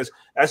him, because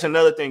that's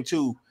another thing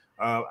too.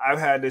 I've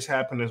had this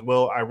happen as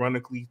well,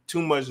 ironically,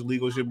 too much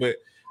legal shit, but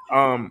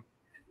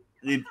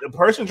the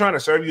person trying to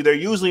serve you, they're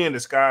usually in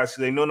disguise,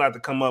 so they know not to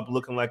come up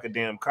looking like a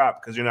damn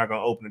cop because you're not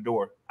gonna open the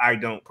door. I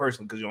don't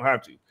personally because you don't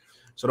have to.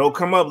 So they'll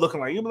come up looking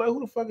like, you'll be like, who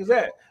the fuck is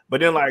that?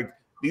 But then like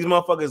these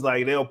motherfuckers,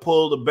 like they'll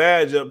pull the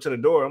badge up to the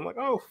door. I'm like,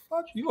 oh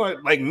fuck, you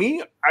want like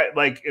me? I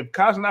like if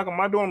cops knock on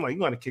my door, I'm like, you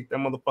gotta kick that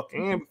motherfucker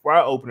in before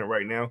I open it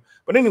right now.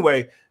 But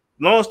anyway,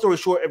 long story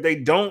short, if they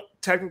don't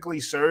technically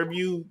serve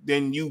you,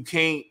 then you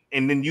can't,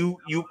 and then you're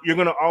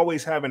gonna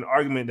always have an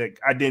argument that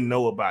I didn't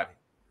know about it.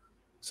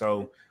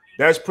 So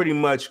that's pretty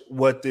much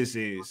what this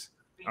is.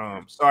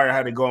 Sorry I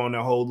had to go on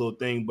that whole little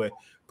thing, but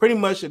pretty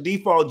much a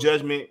default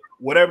judgment,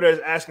 whatever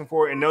they're asking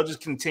for, and they'll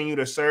just continue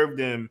to serve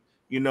them,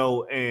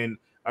 and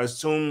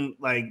assume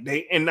like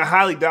and I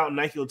highly doubt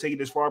Nike will take it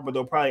this far, but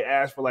they'll probably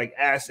ask for like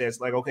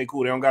assets, like, okay,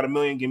 cool, they don't got $1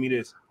 million, give me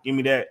this, give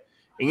me that.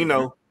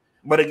 And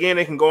but again,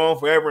 they can go on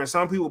forever. And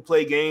some people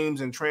play games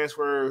and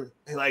transfer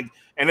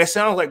and it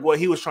sounds like what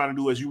he was trying to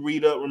do is you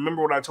read up.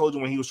 Remember what I told you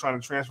when he was trying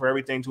to transfer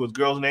everything to his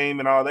girl's name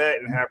and all that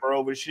and have her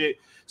over shit.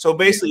 So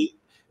basically,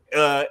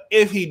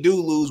 if he do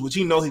lose, which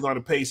he's going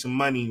to pay some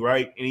money,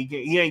 right? And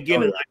he ain't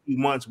getting it like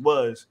he once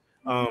was.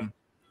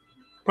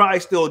 Probably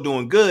still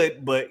doing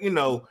good, but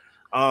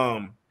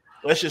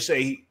let's just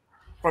say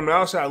from the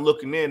outside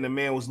looking in, the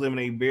man was living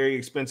a very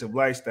expensive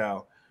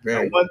lifestyle.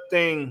 Now, one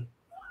thing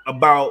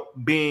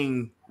about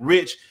being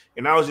rich,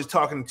 and I was just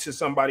talking to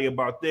somebody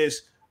about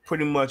this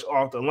pretty much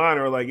off the line,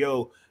 or like,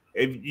 yo,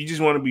 if you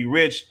just want to be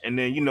rich and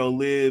then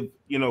live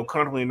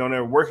comfortably and don't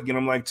ever work again,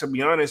 I'm like, to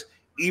be honest,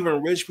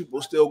 even rich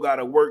people still got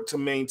to work to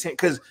maintain.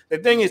 Because the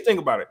thing is, think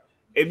about it.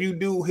 If you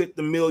do hit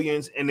the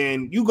millions and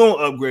then you gonna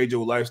upgrade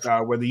your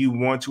lifestyle, whether you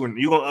want to, and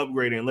you're gonna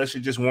upgrade it unless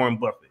you're just Warren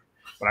Buffett.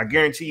 But I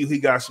guarantee you, he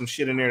got some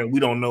shit in there that we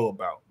don't know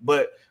about.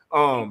 But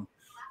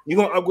you're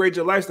gonna upgrade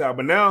your lifestyle.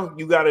 But now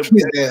you gotta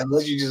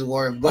unless you just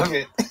Warren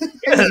Buffett.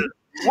 Yeah.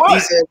 What? He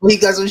said he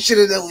got some shit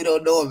in there we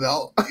don't know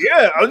about.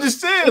 Yeah, I'm just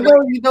saying.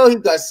 He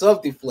got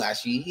something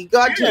flashy. He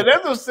got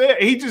that's what I'm saying.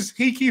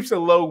 He keeps a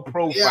low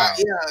profile.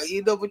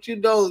 Yeah, but he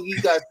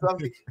got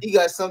something. He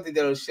got something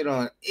that'll shit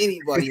on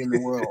anybody in the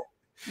world.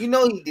 He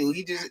do.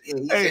 He said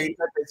he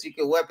got that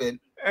secret weapon.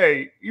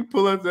 Hey, you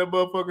pull up that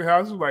motherfucking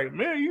house, like,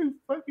 man, you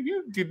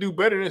can do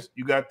better than this.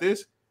 You got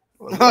this?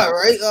 All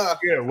right.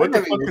 Yeah, what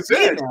the fuck is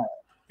that?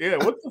 Yeah,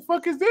 what the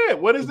fuck is that?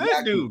 What does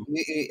that do?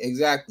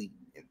 Exactly.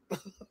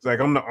 It's like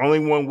I'm the only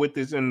one with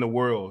this in the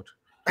world.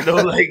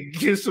 Like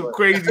get some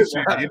crazy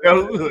shit.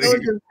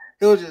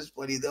 It was just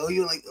funny though.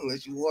 You like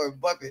unless you Warren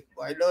Buffett,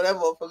 but I know that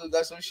motherfucker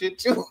got some shit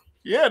too.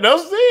 Yeah,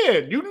 that's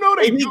it. They do.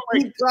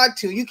 You got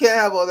to. You can't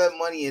have all that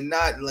money and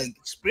not like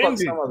spend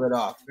some of it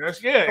off.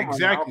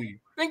 Exactly.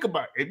 Think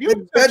about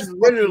it. That's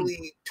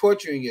literally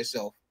torturing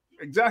yourself.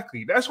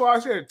 Exactly. That's why I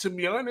said, to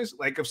be honest,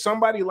 like if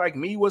somebody like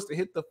me was to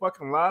hit the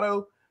fucking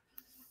lotto,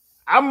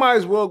 I might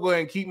as well go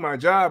ahead and keep my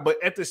job.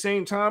 But at the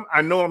same time,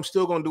 I know I'm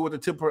still gonna do what the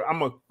tip. I'm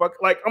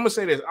gonna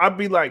say this. I'll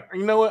be like,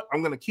 you know what?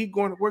 I'm gonna keep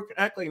going to work and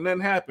act like nothing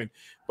happened.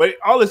 But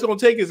all it's gonna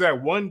take is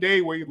that one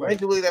day where you like,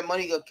 eventually that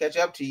money gonna catch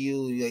up to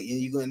you.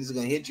 It's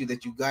gonna hit you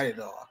that you got it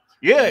all.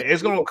 Yeah,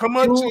 it's gonna come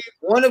up to you.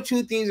 One of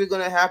two things are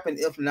gonna happen,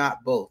 if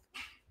not both.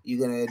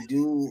 You're gonna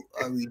do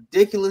a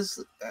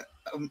ridiculous.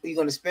 You're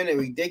gonna spend a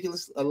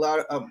ridiculous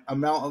amount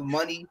of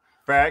money.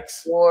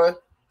 Facts. Or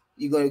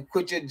you're gonna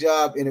quit your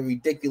job in a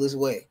ridiculous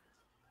way.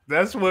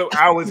 That's what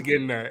I was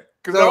getting at.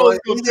 Because one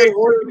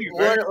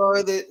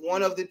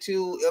of the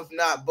two, if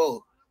not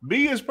both.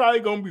 B is probably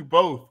gonna be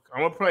both.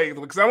 I'm gonna play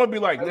because I'm gonna be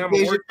like, damn, I'm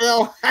gonna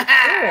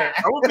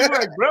be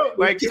like, bro,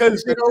 like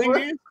because the thing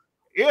is,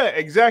 yeah,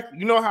 exactly.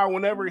 You know how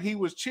whenever he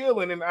was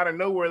chilling and out of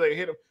nowhere they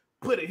hit him,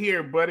 put it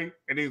here, buddy,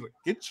 and he's like,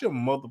 get your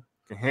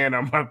motherfucking hand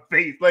on my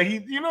face, like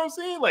you know what I'm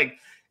saying, like.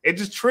 It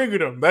just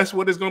triggered him. That's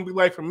what it's going to be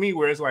like for me,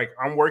 where it's like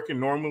I'm working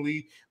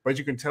normally, but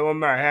you can tell I'm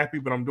not happy,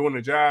 but I'm doing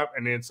the job.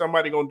 And then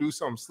somebody going to do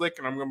something slick,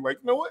 and I'm going to be like,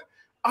 you know what?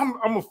 I'm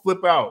going to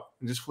flip out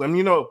and just flip.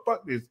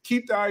 Fuck this.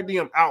 Keep the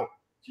IDM out.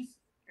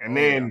 And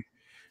then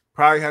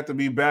probably have to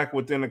be back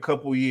within a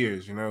couple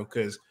years,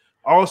 because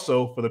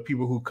also for the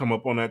people who come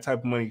up on that type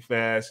of money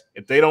fast,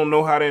 if they don't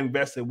know how to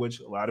invest it,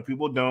 which a lot of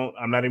people don't,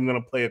 I'm not even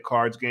going to play a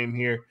cards game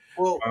here.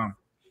 Well,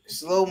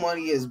 slow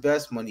money is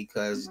best money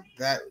because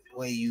that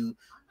way you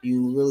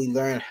really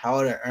learn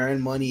how to earn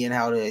money and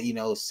how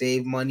to,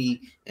 save money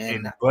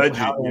and budget,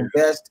 how to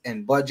invest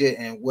and budget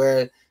and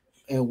where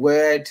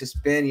to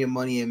spend your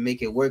money and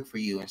make it work for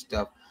you and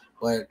stuff.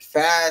 But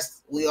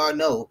fast, we all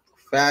know,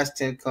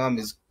 fast income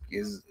is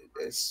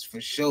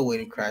for sure way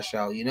to crash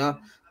out, Like,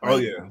 oh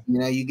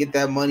yeah. You get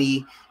that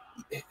money,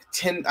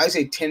 10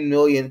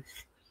 million.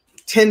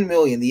 10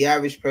 million, the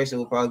average person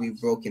will probably be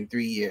broke in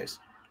 3 years.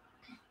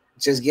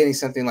 Just getting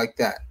something like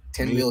that,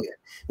 10 million.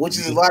 Which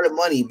is a lot of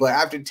money, but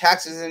after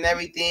taxes and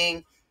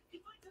everything,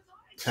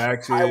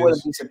 I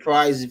wouldn't be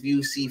surprised if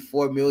you see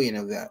 4 million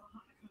of that.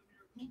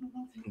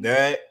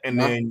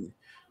 Then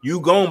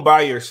you gonna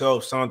buy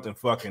yourself something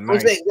fucking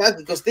nice.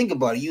 Exactly, because think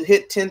about it. You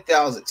hit 10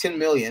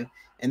 million,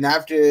 and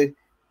after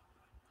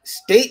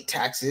state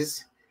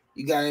taxes,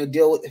 you gotta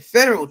deal with the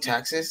federal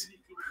taxes,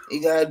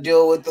 you gotta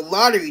deal with the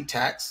lottery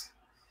tax,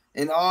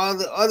 and all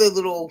the other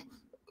little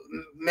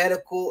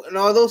medical, and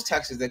all those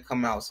taxes that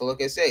come out. So,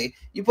 like I say,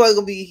 you're probably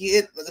gonna be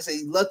hit. Like I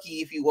say,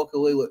 lucky if you walk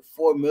away with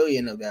 $4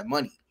 million of that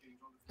money.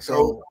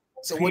 So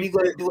what are you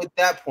gonna do at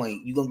that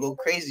point? You're gonna go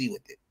crazy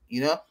with it,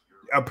 you know?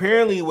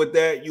 Apparently, with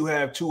that, you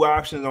have two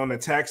options on the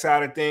tax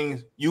side of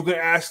things. You can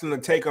ask them to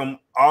take them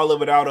all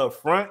of it out up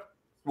front,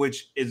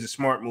 which is a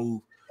smart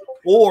move,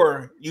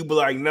 or you be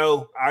like,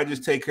 no, I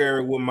just take care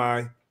of it with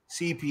my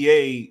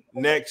CPA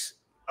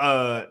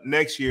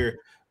next year.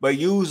 But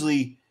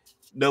usually,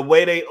 the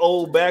way they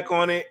owe back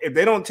on it, if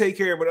they don't take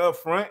care of it up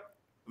front,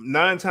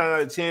 9 times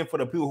out of 10 for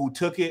the people who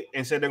took it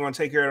and said they're going to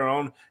take care of their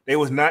own, they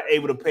was not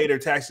able to pay their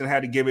tax and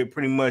had to give it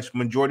pretty much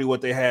majority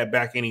what they had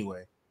back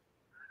anyway,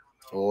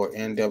 or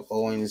end up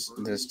owing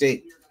the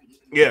state.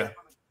 Yeah,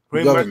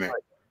 pretty government.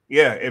 much.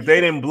 Yeah, if they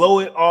didn't blow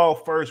it all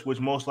first, which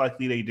most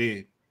likely they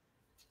did,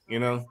 you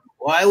know.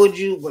 Why would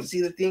you? But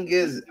see, the thing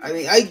is, I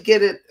mean, I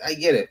get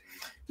it.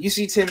 You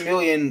see 10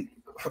 million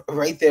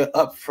right there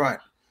up front,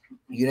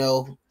 you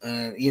know,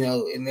 and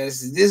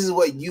this is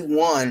what you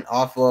won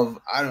off of,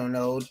 I don't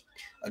know,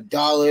 $1,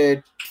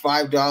 $5,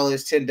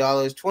 $10,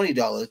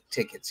 $20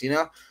 tickets, you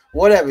know,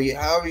 whatever.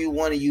 However you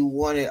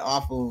won it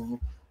off of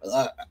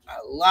a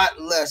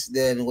lot less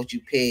than what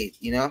you paid,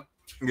 you know.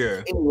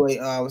 Yeah. Anyway,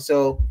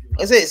 so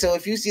let's say, so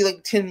if you see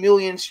like 10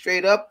 million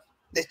straight up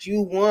that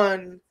you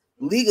won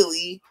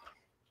legally,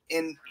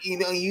 and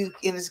and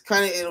it's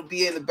kind of, it'll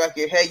be in the back of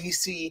your head.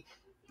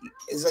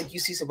 It's like you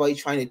see somebody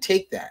trying to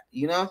take that,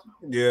 you know.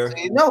 Yeah.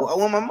 So, I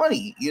want my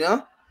money, you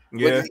know.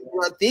 Yeah. But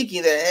you're not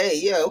thinking that, hey,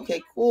 yeah,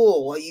 okay,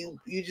 cool. Well, you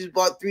just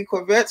bought 3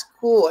 Corvettes,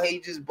 cool. Hey,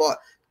 you just bought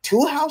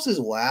 2 houses,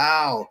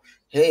 wow.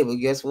 Hey, but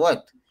guess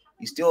what?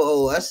 You still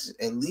owe us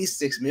at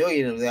least $6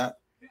 million of that.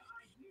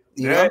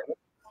 You know?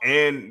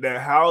 And the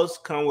house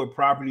come with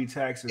property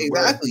taxes.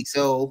 Exactly.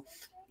 So,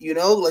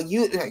 like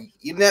you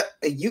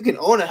can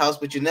own a house,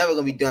 but you're never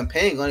gonna be done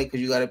paying on it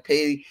because you got to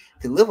pay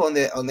to live on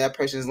that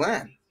person's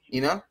land.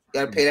 You know, you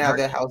got to pay to have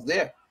that house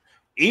there.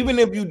 Even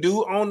if you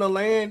do own the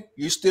land,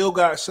 you still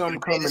got some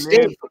coming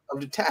in of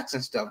the tax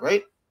and stuff,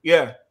 right?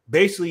 Yeah.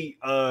 Basically,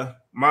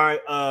 my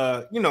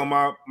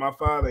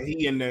father,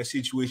 he in that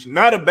situation.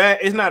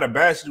 It's not a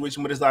bad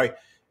situation, but it's like,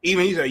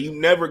 even he's like, you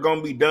never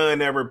gonna be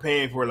done ever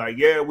paying for it. Like,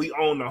 yeah, we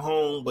own the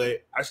home,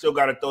 but I still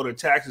gotta throw the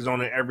taxes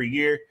on it every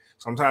year.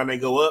 Sometimes they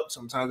go up,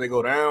 sometimes they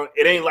go down.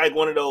 It ain't like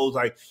one of those,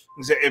 like,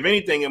 if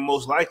anything, it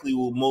most likely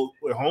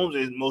with homes,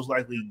 it most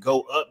likely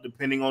go up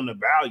depending on the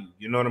value.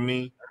 You know what I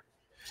mean?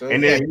 So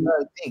and then you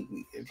gotta think,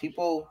 if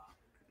people,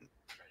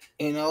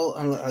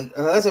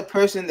 unless a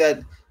person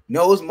that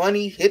knows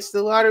money hits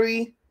the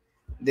lottery,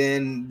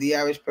 then the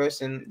average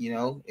person,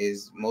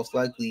 is most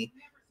likely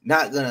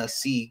not gonna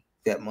see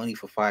that money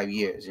for 5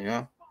 years, you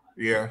know?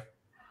 Yeah,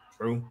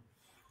 true.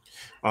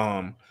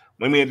 Let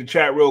me hit the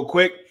chat real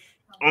quick.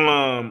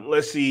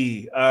 Let's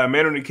see.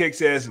 Man on the Kick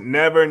says,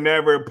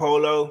 never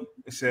Polo.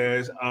 It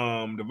says,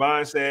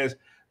 Divine says,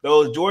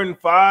 those Jordan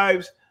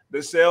 5s,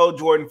 the sell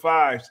Jordan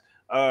 5s.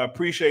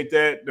 Appreciate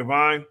that,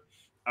 Divine.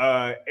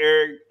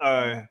 Eric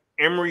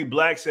Emery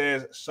Black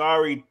says,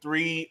 sorry,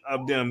 3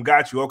 of them.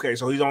 Got you. Okay,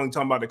 so he's only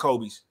talking about the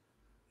Kobe's.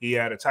 He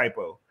had a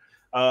typo.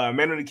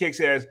 Man on the Kick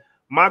says,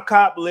 my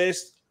cop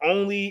list,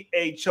 only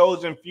a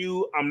chosen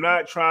few. I'm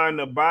not trying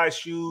to buy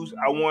shoes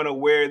I want to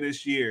wear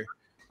this year.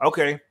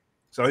 Okay.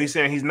 So he's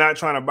saying he's not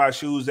trying to buy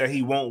shoes that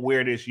he won't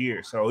wear this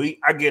year. So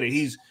I get it.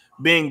 He's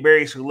being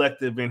very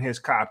selective in his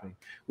copying,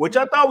 which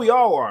I thought we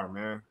all are,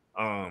 man.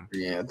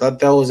 Yeah, I thought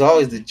that was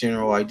always the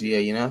general idea,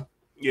 you know?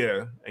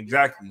 Yeah,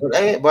 exactly. But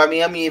I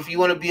mean, if you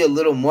want to be a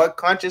little more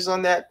conscious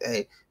on that,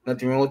 hey,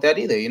 nothing wrong with that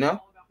either, you know?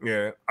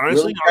 Yeah.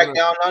 Honestly, really crack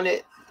down on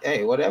it,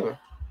 hey, whatever.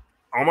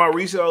 On my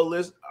resale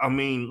list, I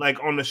mean,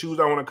 like on the shoes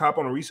I want to cop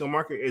on the resale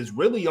market, is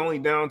really only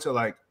down to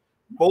like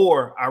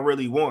 4 I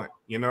really want,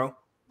 you know?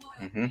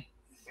 Mm-hmm.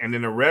 And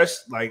then the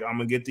rest, like, I'm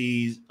gonna get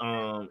these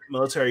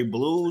military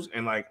blues,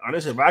 and like,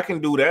 honestly, if I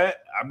can do that,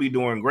 I'll be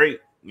doing great,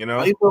 you know?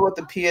 How do you feel about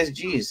the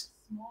PSGs?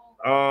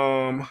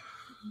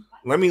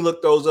 Let me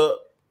look those up.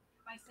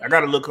 I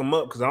gotta look them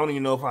up because I don't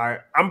even know if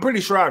I'm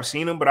pretty sure I've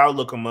seen them, but I'll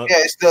look them up. Yeah,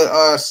 it's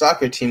the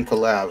soccer team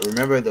collab.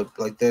 Remember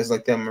there's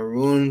like that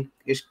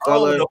maroon-ish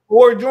color. Oh, the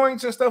 4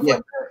 joints and stuff like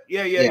that.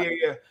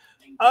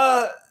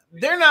 Yeah.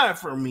 They're not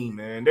for me,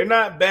 man. They're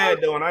not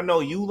bad though, and I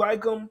know you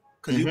like them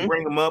because you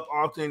bring them up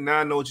often. Now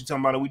I know what you're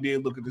talking about. We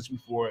did look at this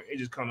before. It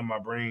just come to my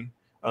brain.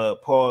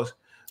 Pause.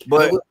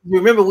 But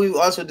remember, we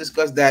also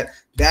discussed that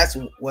that's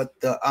what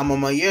the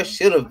Amamaya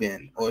should have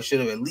been, or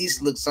should have at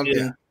least looked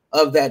something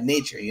of that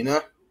nature, you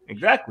know?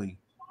 Exactly.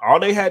 All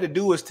they had to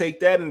do was take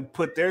that and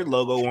put their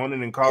logo on it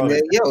and call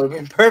it. Yeah, it would have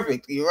been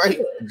perfect. You're right.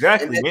 Yeah,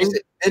 exactly.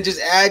 And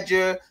just add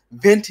your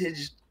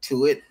vintage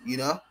to it, you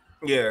know?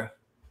 Yeah.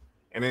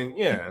 And then,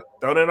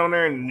 throw that on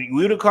there, and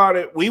we would have called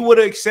it. We would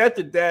have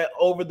accepted that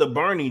over the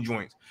Barney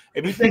joints.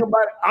 If you think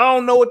about it, I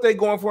don't know what they're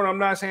going for. And I'm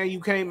not saying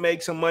you can't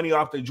make some money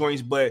off the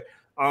joints, but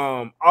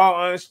all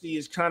honesty,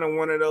 it's kind of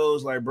one of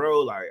those, like, bro,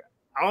 like,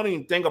 I don't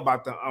even think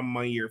about the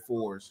my year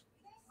 4s.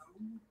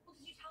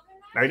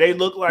 Like, they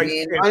look like. I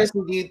mean,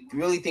 honestly, do you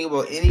really think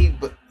about any?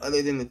 But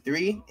other than the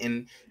 3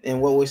 and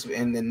what was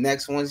and the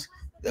next ones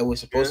that we're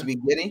supposed to be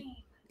getting.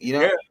 You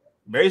know,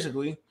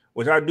 basically.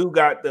 Which I do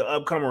got the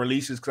upcoming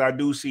releases because I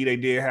do see they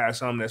did have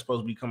some that's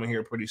supposed to be coming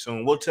here pretty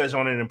soon. We'll touch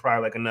on it in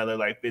probably like another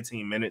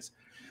 15 minutes.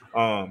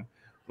 Let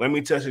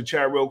me touch the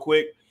chat real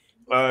quick.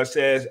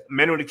 Says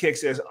Manu the Kick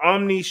says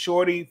Omni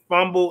Shorty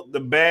fumbled the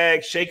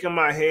bag, shaking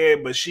my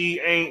head, but she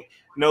ain't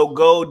no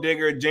gold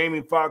digger.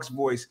 Jamie Foxx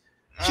voice.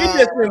 She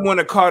just didn't want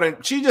to call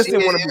it. She just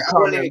didn't want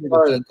to be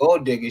called a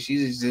gold digger. She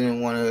just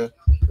didn't want to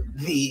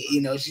be.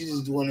 You know, she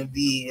just want to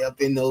be up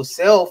in those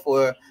cell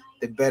for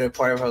the better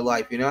part of her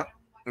life. You know.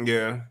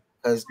 Yeah.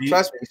 Because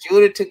trust me, if she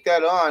would have took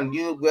that on,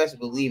 you would best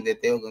believe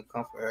that they were gonna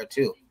come for her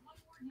too.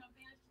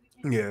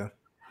 Yeah.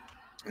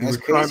 And that's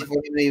crazy for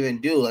him to even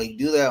do. Like,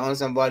 do that on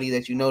somebody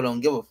that you know don't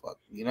give a fuck,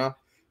 you know?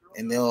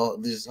 And they'll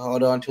just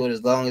hold on to it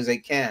as long as they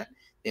can.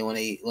 And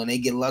when they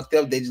get locked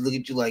up, they just look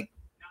at you like,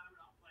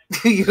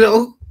 you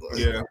know?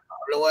 Yeah. I don't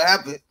know what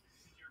happened.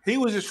 He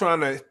was just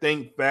trying to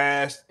think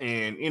fast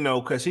and, you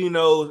know, because he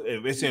knows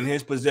if it's in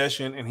his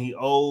possession and he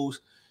owes,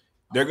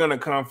 they're going to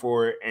come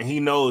for it. And he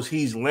knows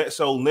he's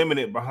so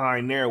limited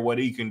behind there what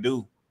he can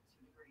do.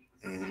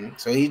 Mm-hmm.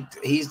 So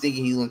he's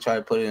thinking he's going to try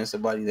to put it in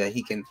somebody that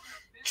he can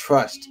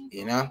trust,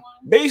 you know?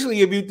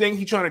 Basically, if you think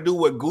he's trying to do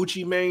what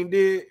Gucci Mane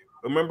did,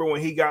 remember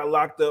when he got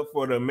locked up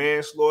for the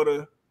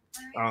manslaughter?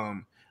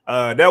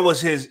 That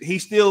was his.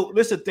 This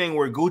is the thing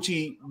where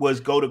Gucci was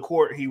go to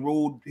court.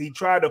 He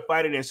tried to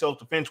fight it in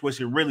self-defense, which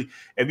it really,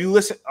 if you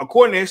listen,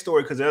 according to his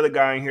story, because the other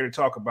guy ain't here to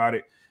talk about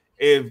it,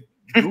 if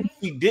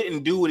Gucci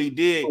didn't do what he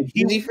did,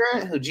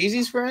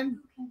 Jeezy's friend?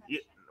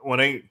 Well,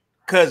 they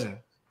cousin.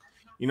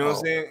 You know what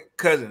I'm saying?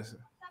 Cousins.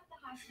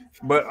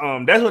 But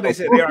that's what they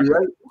said. They are,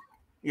 right?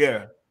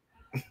 Yeah.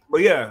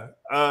 But yeah,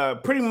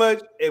 pretty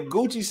much if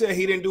Gucci said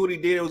he didn't do what he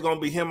did, it was gonna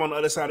be him on the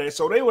other side of it.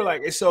 So they were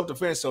like, it's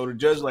self-defense. So the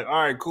judge was like,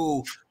 all right,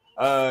 cool.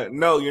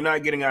 No, you're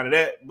not getting out of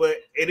that. But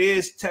it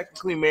is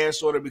technically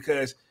manslaughter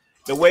because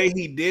the way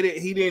he did it,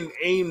 he didn't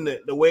aim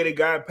the way the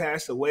guy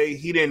passed away,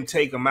 he didn't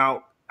take him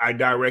out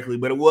directly,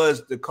 but it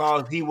was the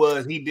cause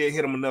he did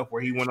hit him enough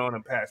where he went on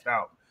and passed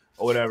out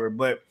or whatever.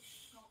 But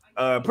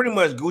pretty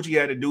much Gucci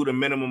had to do the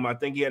minimum. I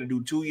think he had to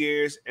do 2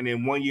 years and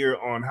then 1 year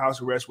on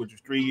house arrest, which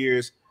was 3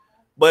 years.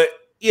 But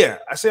yeah,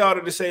 I say all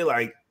that to say,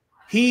 like,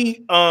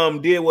 he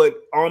did what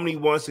Omni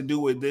wants to do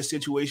with this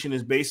situation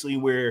is basically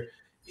where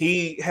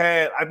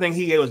I think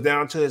he was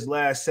down to his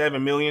last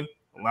 7 million,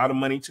 a lot of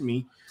money to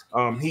me.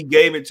 He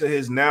gave it to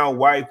his now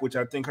wife, which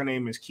I think her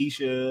name is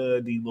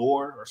Keisha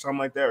Delore or something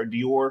like that, or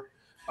Dior.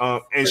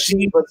 But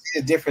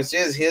the difference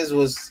is his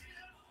was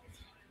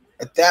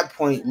at that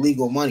point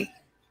legal money,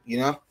 you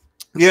know?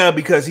 Yeah,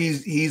 because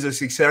he's a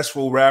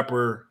successful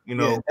rapper, you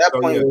know. At that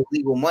point, it was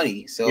legal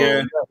money, so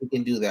we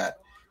can do that.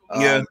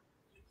 All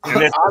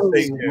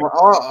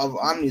of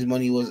Omni's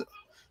money was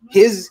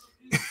his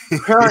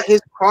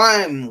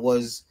crime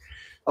was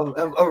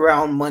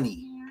around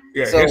money.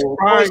 Yeah, so his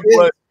crime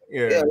was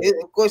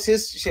of course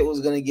his shit was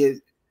gonna get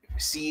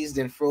seized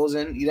and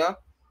frozen, you know.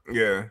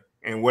 Yeah,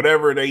 and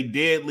whatever they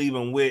did leave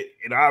him with,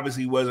 it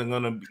obviously wasn't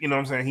gonna, you know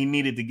what I'm saying? He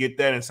needed to get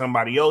that in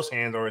somebody else's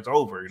hands or it's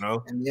over, you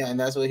know. And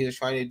that's what he was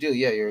trying to do.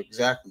 Yeah, you're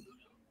exactly.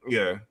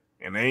 Yeah.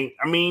 And I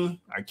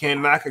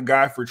can't knock a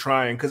guy for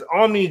trying because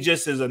Omni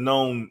just is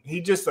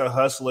he's just a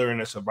hustler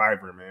and a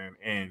survivor, man.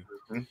 And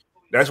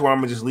that's where I'm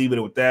gonna just leave it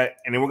with that.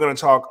 And then we're gonna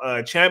talk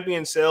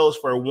champion sales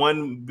for over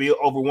 $1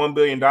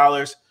 billion,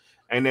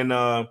 and then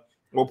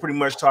we'll pretty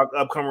much talk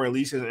upcoming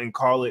releases and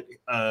call it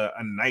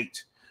a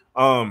night.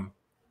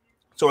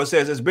 So it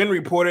says it's been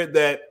reported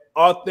that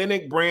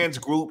Authentic Brands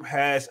Group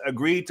has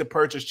agreed to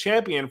purchase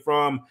Champion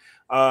from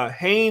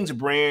Hanes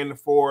brand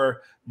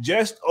for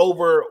just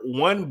over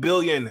 $1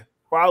 billion.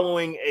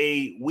 Following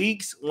a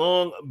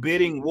weeks-long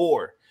bidding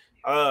war.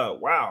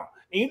 Wow.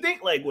 And you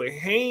think like with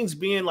Hanes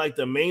being like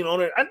the main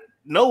owner, I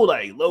know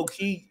like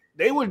low-key,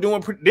 they were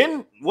doing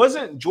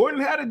wasn't Jordan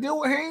had to deal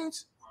with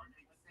Hanes?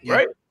 Yeah.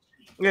 Right?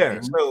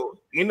 Yeah. So,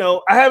 you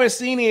know, I haven't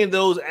seen any of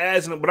those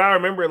ads, but I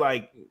remember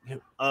like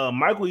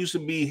Michael used to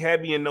be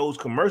heavy in those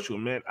commercials,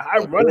 man.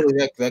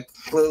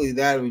 Clearly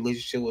that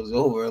relationship was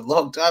over a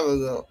long time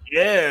ago.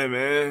 Yeah,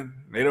 man.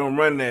 They don't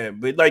run that.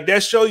 But like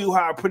that show you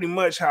how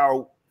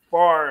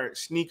far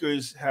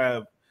sneakers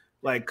have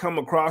like come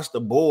across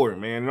the board,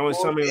 man.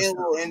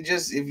 And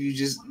just if you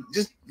just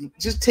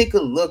take a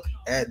look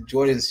at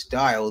Jordan's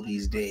style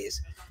these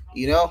days,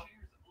 you know.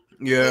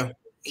 Yeah, like,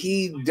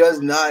 he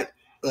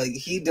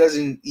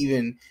don't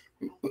even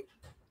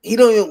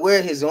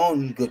wear his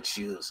own good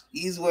shoes.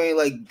 He's wearing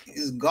like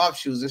his golf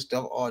shoes and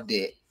stuff all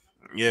day.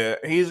 Yeah,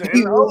 he's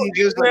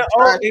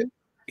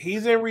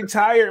in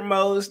retired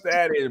mode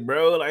status,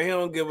 bro. Like he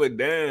don't give a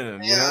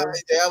damn. Yeah,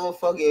 I'm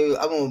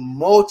a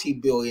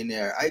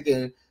multi-billionaire. I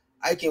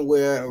can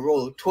wear a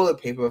roll of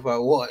toilet paper if I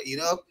want, you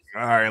know.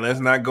 All right, let's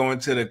not go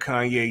into the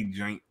Kanye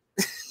joint.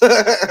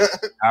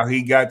 How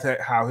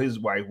his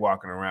wife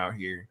walking around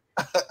here.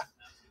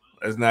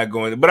 Let's not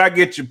go into, but I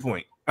get your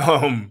point.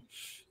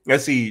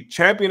 Let's see.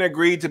 Champion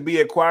agreed to be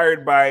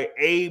acquired by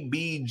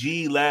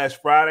ABG last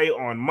Friday.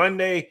 On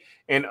Monday,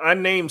 an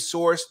unnamed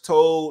source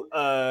told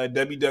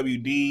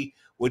WWD,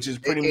 which is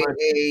pretty much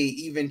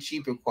even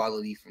cheaper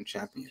quality from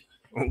Champion.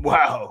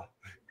 wow.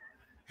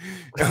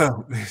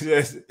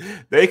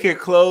 They could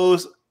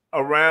close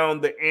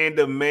around the end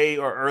of May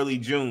or early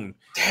June.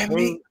 Now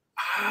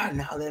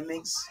that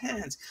makes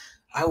sense.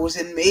 I was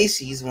in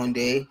Macy's one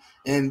day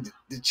and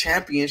the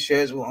Champion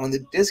shares were on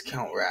the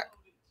discount rack.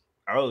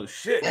 Oh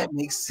shit! That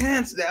makes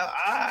sense now.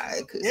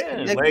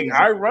 Like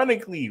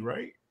ironically,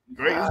 right?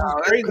 Great. This is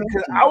crazy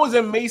because I was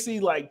in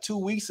Macy's like 2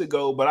 weeks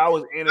ago, but I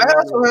was in. I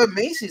also heard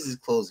Macy's is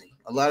closing.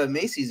 A lot of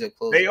Macy's are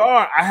closing. They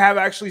are. I have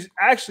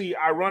actually,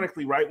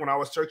 ironically, right when I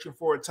was searching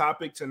for a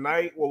topic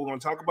tonight, what we're going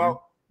to talk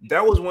about,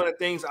 that was one of the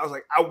things I was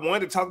like, I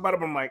wanted to talk about it,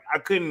 but I'm like, I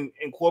couldn't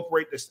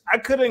incorporate this. I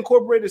could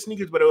incorporate the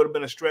sneakers, but it would have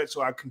been a stretch,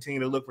 so I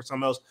continued to look for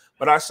something else.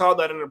 But I saw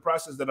that in the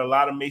process that a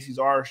lot of Macy's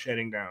are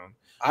shutting down.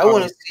 I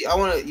want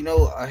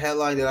to, a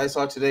headline that I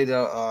saw today that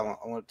I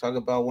want to talk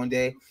about one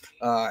day.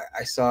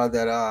 I saw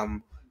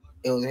that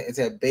it's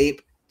that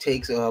Bape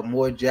takes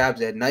more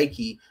jabs at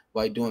Nike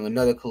by doing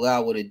another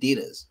collab with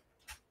Adidas.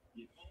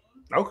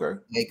 Okay.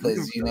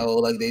 Because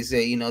like they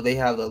say, they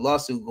have the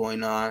lawsuit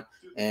going on,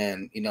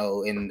 and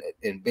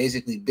and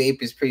basically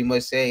Bape is pretty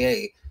much saying,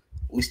 hey,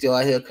 we still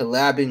out here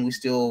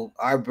collabing,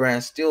 our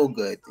brand's still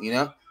good,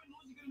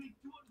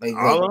 like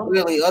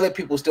really other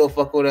people still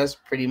fuck with us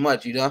pretty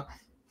much,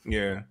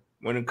 Yeah.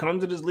 When it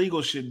comes to this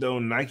legal shit though,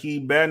 Nike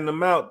batting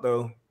them out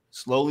though,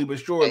 slowly but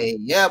surely.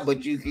 Yeah,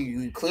 but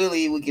you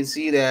clearly we can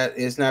see that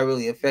it's not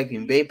really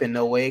affecting Bape in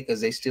no way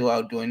because they still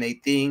out doing their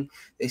thing.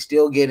 They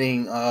still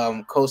getting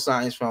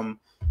cosigns from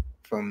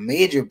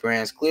major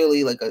brands,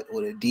 clearly like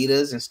with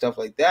Adidas and stuff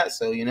like that.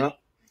 So it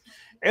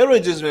would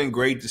have just been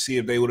great to see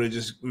if they would have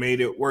just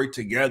made it work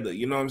together.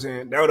 You know what I'm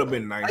saying? That would have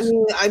been nice.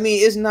 I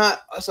mean,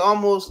 it's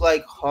almost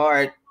like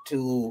hard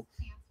to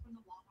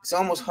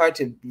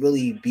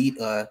really beat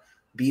a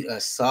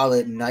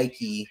solid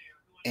Nike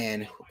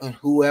and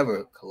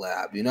whoever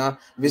collab, if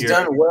it's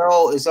done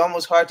well, it's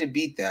almost hard to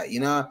beat that,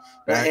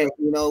 Right. And,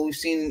 we've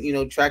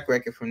seen, track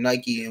record from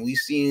Nike, and we've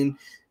seen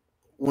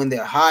when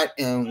they're hot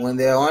and when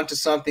they're onto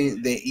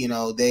something, they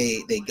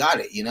got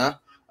it,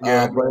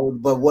 Yeah.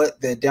 But what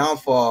the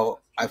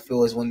downfall I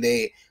feel is when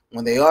they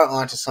are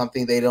onto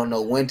something, they don't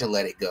know when to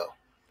let it go.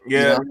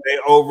 Yeah, they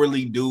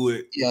overly do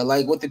it. Yeah,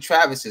 like with the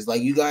Travises,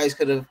 like you guys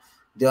could have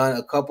done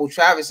a couple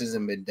Travises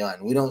and been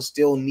done. We don't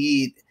still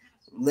need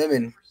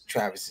lemon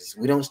Travises.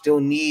 We don't still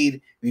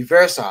need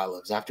reverse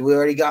olives after we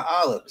already got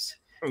olives.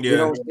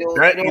 Yeah,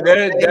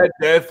 that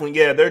definitely.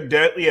 Yeah, they're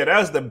definitely. Yeah, that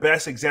was the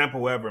best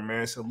example ever,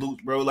 man.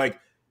 Salute, bro. Like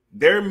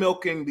they're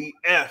milking the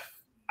F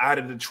out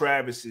of the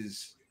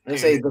Travises. They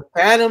say the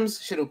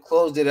Phantoms should have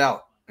closed it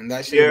out, and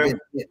that should have been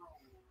it.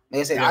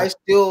 They say I'm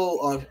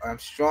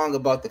strong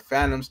about the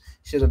Phantoms.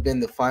 Should have been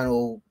the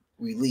final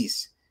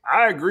release.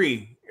 I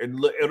agree. It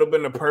would have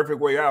been the perfect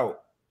way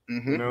out.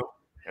 Mm-hmm. It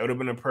would have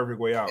been a perfect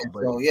way out.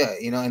 But so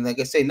and like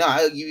I say,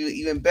 I'll give you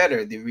even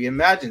better the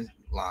reimagined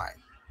line.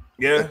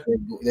 Yeah,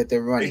 that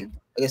they're running.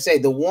 Like I say,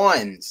 the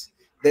ones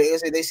they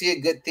see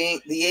a good thing.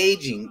 The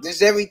aging,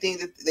 there's everything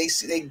that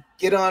they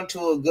get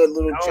onto a good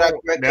little track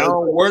record. They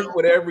don't work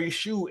with every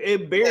shoe.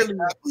 It barely.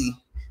 Exactly.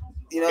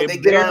 They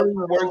barely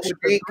work with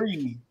the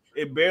three.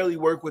 It barely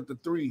work with the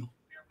three.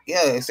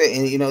 Yeah, and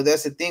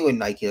that's the thing with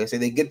Nike. I say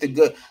they get the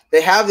good.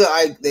 They have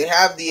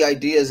the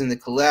ideas and the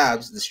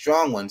collabs, the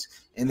strong ones,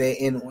 and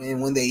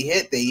when they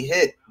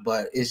hit.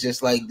 But it's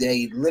just like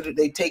they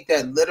take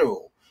that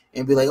literal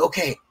and be like,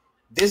 okay,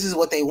 this is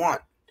what they want,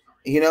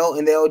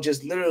 and they'll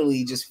just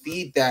literally just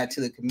feed that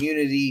to the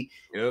community.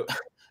 Yep.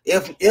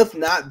 If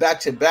not back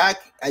to back,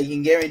 I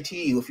can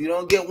guarantee you, if you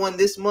don't get one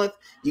this month,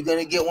 you're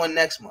gonna get one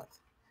next month.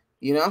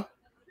 Yeah.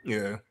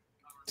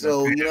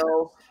 So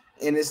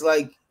and it's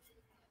like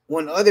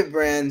when other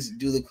brands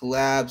do the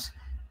collabs,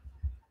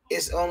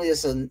 it's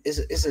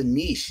a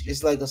niche.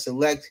 It's like a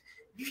select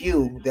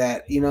few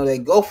that they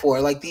go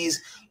for. Like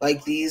these, I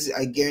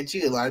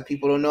guarantee you, a lot of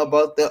people don't know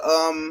about the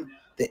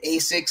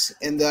Asics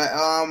and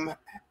the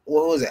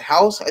what was it?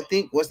 House, I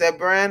think. What's that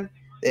brand?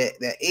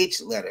 The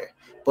H letter.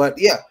 But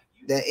yeah,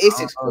 the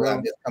Asics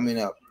collab is coming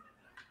up.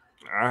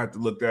 I have to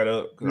look that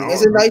up.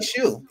 It's a nice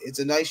shoe. It's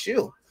a nice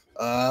shoe.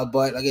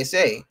 But like I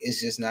say, it's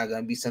just not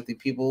gonna be something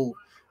people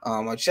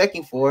are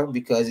checking for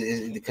because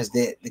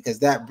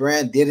that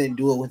brand didn't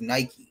do it with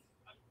Nike.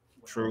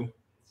 True.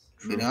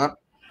 But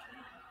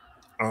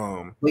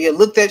yeah,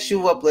 look that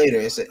shoe up later.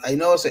 I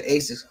know it's an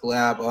Asics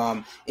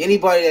collab.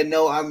 Anybody that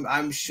know,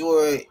 I'm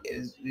sure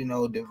is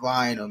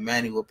Divine or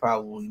Manny will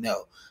probably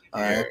know.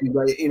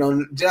 Everybody,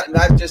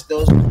 not just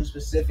those two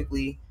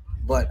specifically,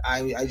 but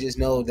I just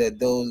know that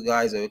those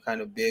guys are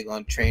kind of big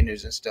on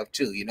trainers and stuff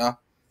too.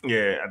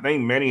 Yeah, I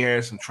think Manny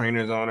had some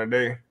trainers on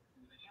today.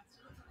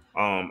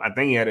 I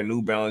think he had a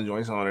New Balance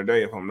joints on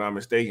today, if I'm not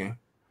mistaken.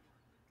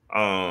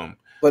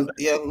 But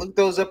yeah, look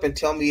those up and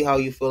tell me how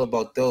you feel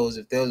about those.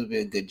 If those would be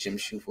a good gym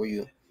shoe for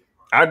you.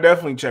 I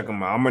definitely check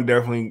them out. I'm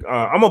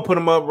gonna put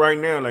them up right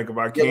now, like if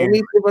I Yeah, let can. me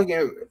see if I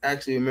can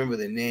actually remember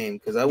the name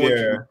because I want you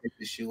Yeah, to pick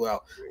the shoe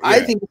out. I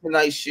yeah. think it's a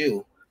nice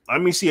shoe.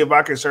 Let me see if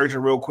I can search it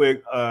real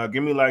quick.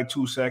 Give me like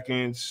 2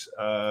 seconds.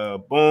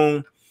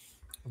 Boom.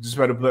 Just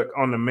better put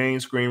on the main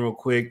screen real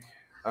quick.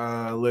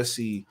 Let's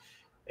see.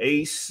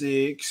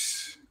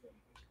 A6.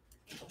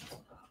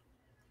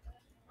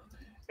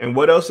 And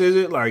what else is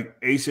it? Like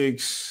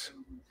A6.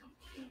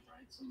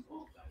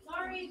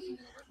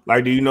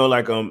 Like, do you know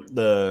like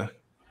the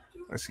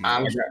let's see.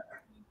 I'm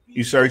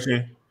You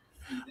searching?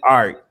 All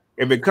right.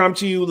 If it come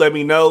to you, let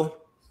me know.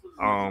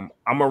 I'm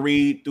gonna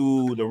read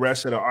through the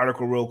rest of the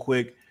article real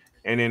quick,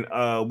 and then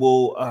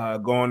we'll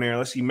go on there.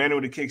 Let's see.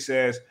 Manuel the Kick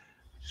says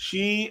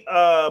she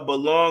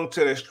belonged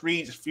to the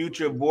streets.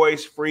 Future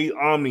voice free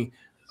Omni.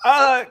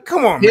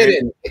 Come on, man.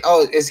 hidden.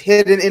 Oh, it's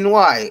hidden in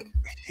why?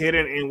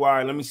 Hidden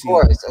NY. Let me Of see.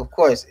 course, of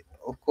course,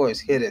 of course,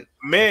 hidden.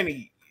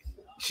 Manny,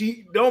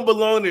 she don't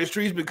belong to the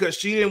streets because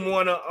she didn't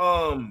want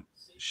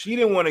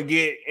to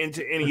get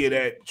into any of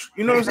that.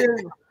 You know what I'm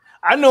saying?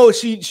 I know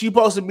she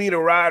supposed to be the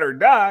ride or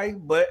die,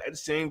 but at the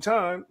same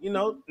time, you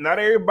know, not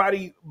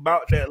everybody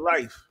about that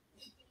life.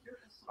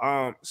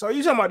 So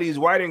you talking about these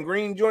white and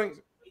green joints?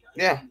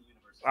 Yeah.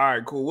 All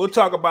right, cool. We'll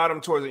talk about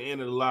them towards the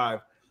end of the live.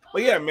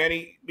 But yeah,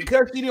 Manny,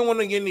 because she didn't want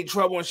to get any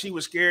trouble and she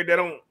was scared, that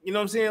don't, you know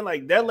what I'm saying?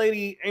 Like that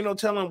lady ain't no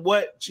telling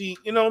what she,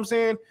 you know what I'm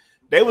saying?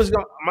 They was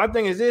going. My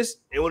thing is this: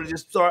 it would have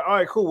just started. All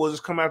right, cool. We'll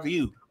just come after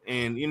you.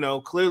 And you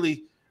know,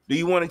 clearly, do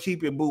you want to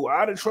keep your boo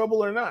out of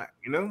trouble or not?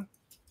 You know,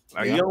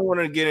 like you don't want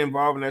to get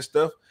involved in that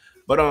stuff.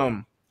 But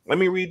let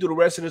me read through the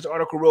rest of this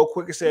article real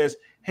quick. It says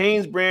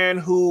Hanes brand,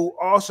 who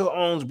also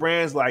owns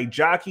brands like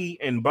Jockey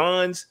and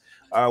Bonds,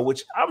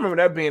 which I remember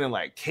that being in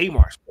like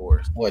Kmart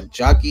stores. What,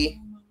 Jockey?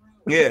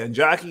 Yeah,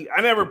 Jockey. I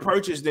never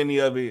purchased any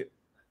of it.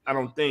 I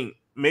don't think.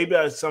 Maybe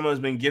someone's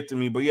been gifting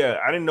me, but yeah,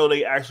 I didn't know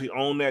they actually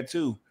own that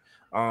too.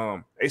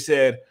 They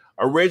said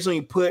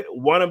originally put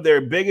one of their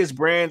biggest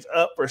brands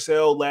up for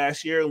sale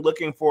last year,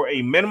 looking for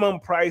a minimum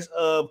price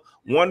of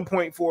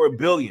 1.4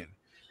 billion.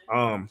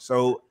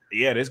 So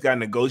yeah, this got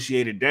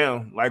negotiated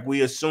down like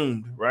we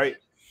assumed, right?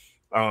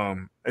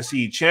 Let's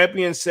see,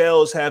 Champion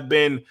sales have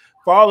been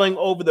falling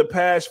over the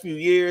past few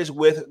years,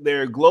 with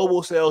their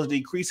global sales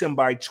decreasing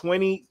by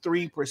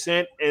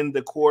 23% in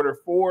the quarter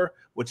four,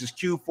 which is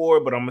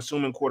Q4, but I'm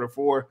assuming quarter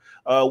four,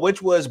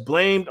 which was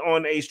blamed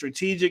on a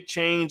strategic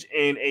change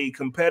in a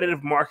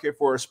competitive market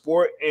for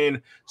sport and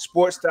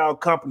sports style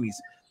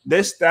companies.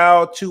 This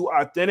style to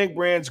Authentic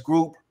Brands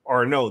Group,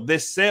 or no,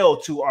 this sale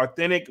to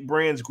Authentic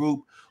Brands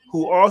Group,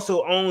 who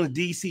also owns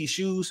DC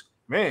Shoes.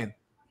 Man,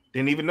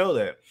 didn't even know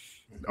that.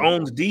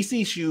 Owns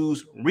DC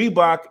Shoes,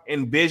 Reebok,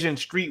 and Vision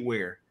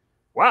Streetwear.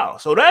 Wow,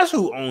 so that's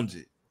who owns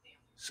it.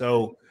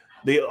 So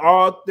the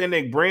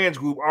Authentic Brands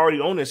Group already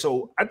own it.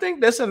 So I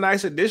think that's a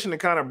nice addition to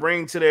kind of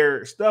bring to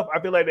their stuff. I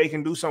feel like they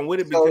can do something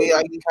with it. So yeah,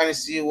 I can kind of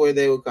see where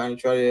they would kind of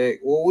try to.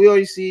 Well, we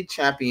already see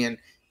Champion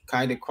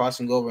kind of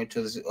crossing over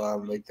into this,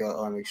 like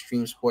the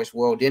extreme sports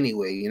world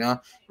anyway. You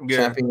know,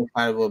 Champion is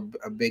kind of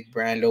a big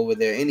brand over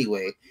there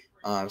anyway.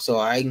 So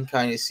I can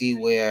kind of see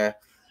where,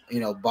 you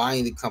know,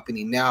 buying the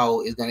company now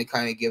is going to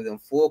kind of give them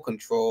full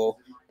control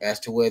as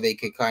to where they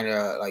could kind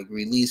of like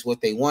release what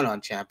they want on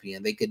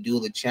Champion. They could do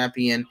the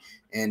Champion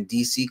and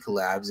DC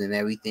collabs and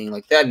everything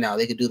like that. Now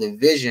they could do the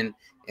Vision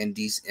and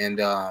DC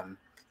and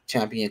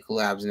Champion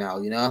collabs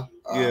now, you know.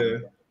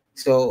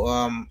 So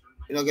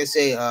you know, like I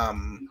say,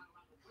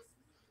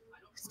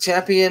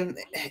 Champion,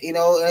 you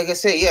know, like I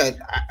say, yeah,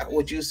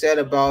 what you said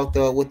about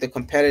with the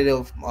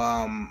competitive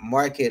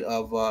market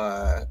of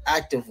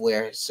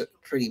activewear, so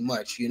pretty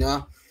much, you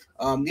know.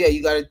 Yeah,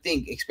 you got to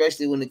think,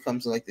 especially when it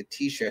comes to like the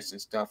t-shirts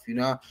and stuff, you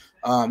know.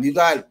 You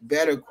got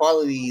better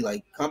quality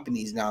like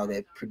companies now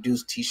that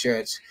produce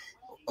t-shirts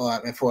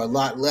and for a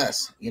lot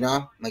less, you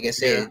know. Like I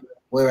said,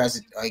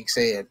 whereas like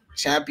say a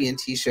Champion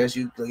t-shirts,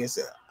 you, like I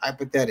said,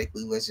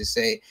 hypothetically, let's just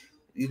say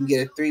you can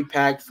get a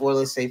 3-pack for,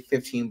 let's say,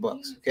 $15.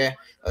 Okay,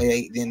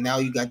 then now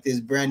you got this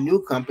brand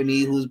new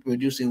company who's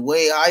producing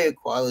way higher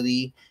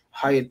quality,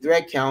 higher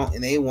thread count,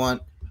 and they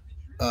want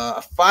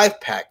a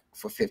 5-pack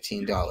for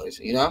 $15.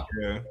 You know,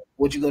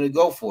 what you gonna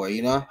go for?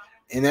 You know,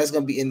 and that's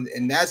gonna be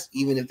and that's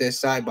even if they're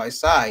side by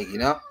side. You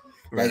know,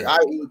 like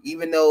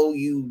even though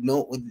you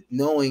know, with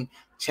knowing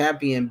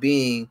Champion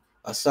being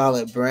a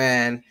solid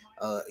brand,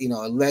 you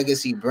know, a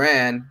legacy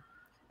brand,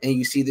 and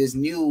you see this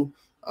new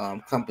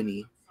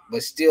company,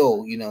 but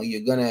still, you know,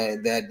 you're gonna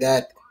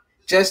that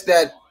just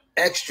that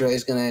extra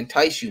is gonna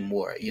entice you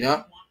more, you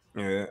know.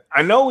 Yeah,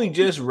 I know we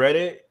just read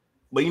it,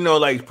 but you know,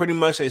 like pretty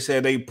much they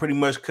said they pretty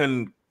much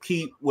couldn't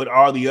keep with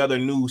all the other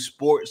new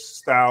sports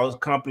styles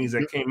companies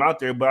that came out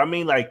there. But I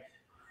mean, like,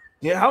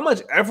 yeah, how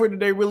much effort did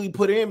they really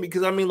put in?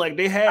 Because I mean, like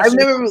they had. I've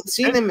never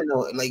seen them in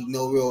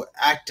no real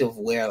active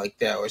wear like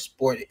that or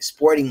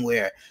sporting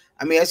wear.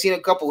 I mean, I've seen a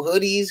couple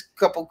hoodies,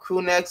 couple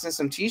crew necks, and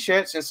some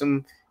t-shirts and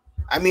some.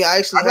 I mean, I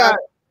actually got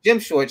gym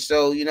shorts,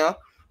 so you know.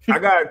 I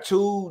got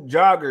two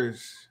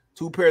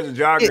pairs of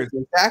joggers. Yeah,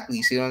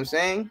 exactly. See what I'm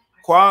saying?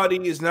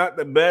 quality is not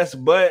the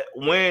best, but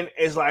when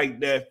it's like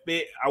that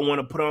fit, I want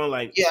to put on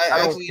like Yeah, I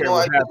don't actually, care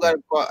what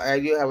happens. I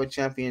do have a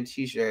champion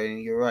T-shirt,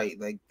 and you're right.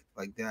 Like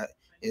that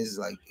is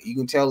like you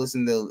can tell it's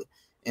in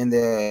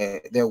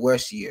their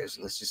worst years.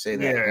 Let's just say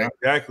that. You Yeah, know?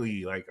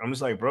 exactly. Like I'm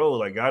just like, bro,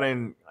 like I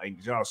didn't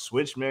like y'all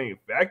switch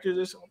manufacturers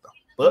or something.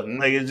 But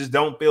like it just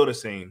don't feel the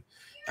same.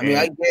 I mean,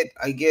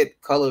 I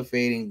get color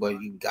fading,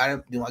 but you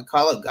gotta do my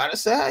color gotta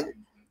sag,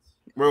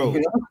 bro.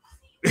 You know?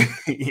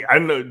 I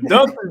know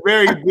Dunk is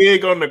very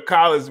big on the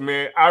collars,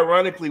 man.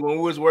 Ironically, when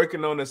we was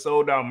working on the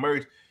sold out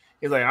merch,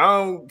 he's like, I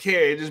don't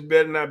care. It just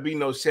better not be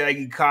no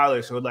shaggy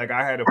collar. So like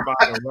I had to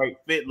find the right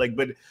fit. Like,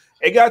 but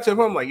it got to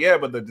him like, yeah,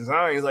 but the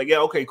design is like, yeah,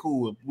 okay,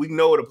 cool. We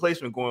know where the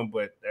placement going,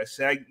 but that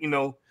shag,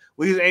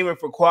 we just aiming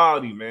for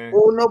quality, man.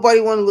 Well, nobody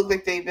want to look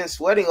like they've been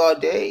sweating all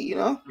day, you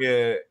know?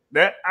 Yeah,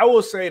 that I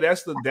will say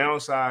that's the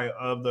downside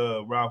of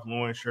the Ralph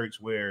Lauren shirts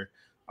where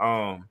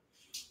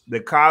the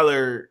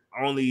collar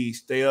only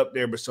stay up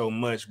there but so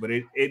much, but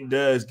it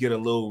does get a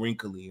little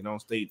wrinkly. It don't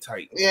stay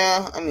tight.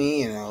 Yeah, I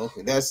mean,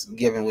 that's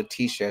given with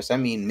T-shirts. I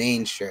mean,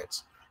 main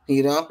shirts,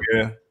 Yeah,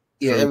 true.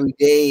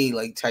 everyday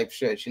like type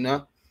shirts,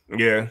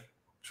 Yeah,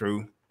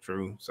 true.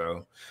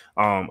 So,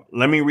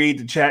 let me read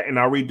the chat and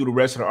I'll read through the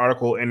rest of the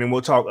article and then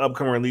we'll talk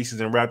upcoming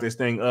releases and wrap this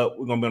thing up.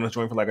 We're gonna be on this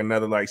joint for like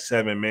another like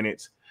 7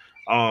 minutes.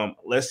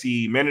 Let's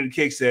see. Man of the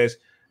Kick says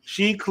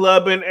she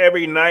clubbing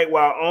every night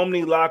while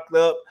Omni locked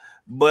up.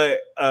 But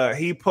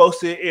he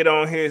posted it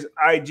on his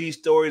IG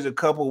stories a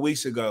couple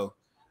weeks ago.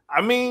 I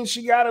mean,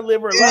 she got to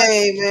live her life.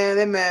 Hey, man,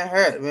 that man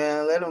hurt,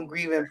 man. Let him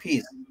grieve in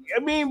peace.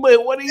 I mean,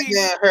 but what do you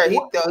expect?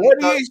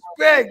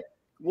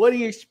 What do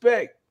you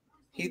expect?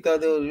 He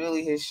thought that was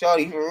really his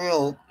shawty for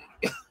real.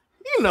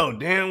 You know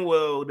damn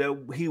well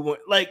that he went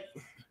like.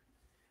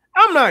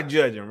 I'm not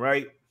judging,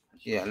 right?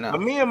 Yeah, no.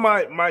 But me and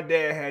my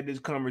dad had this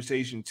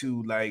conversation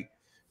too. Like,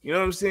 you know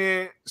what I'm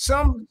saying?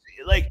 Some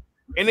like.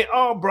 And it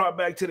all brought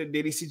back to the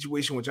Diddy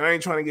situation, which I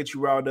ain't trying to get you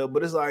riled up,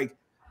 but it's like,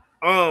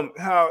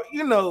 how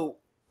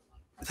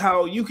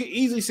you can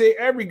easily say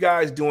every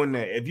guy's doing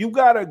that. If you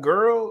got a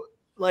girl,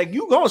 like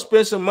you gonna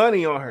spend some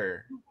money on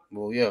her.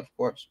 Well, yeah, of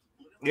course.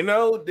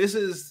 This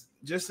is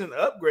just an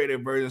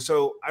upgraded version.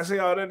 So I say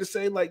all that to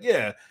say, like,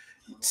 yeah,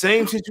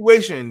 same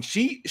situation.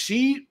 She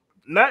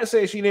not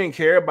say she didn't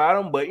care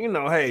about him, but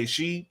hey,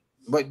 she.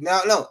 But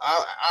no,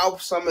 I'll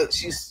sum it.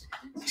 She's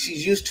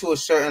used to a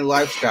certain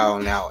lifestyle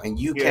now, and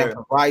you can't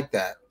provide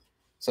that.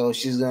 So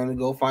she's gonna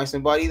go find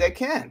somebody that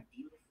can.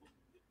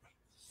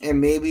 And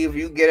maybe if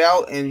you get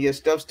out and your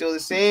stuff's still the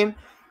same,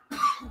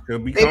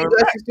 maybe you guys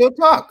can still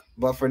talk.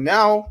 But for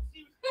now,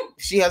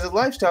 she has a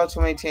lifestyle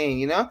to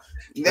maintain. That's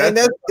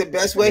the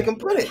best way I can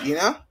put it.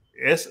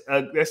 Yes,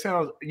 that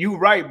sounds. You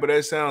right, but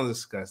that sounds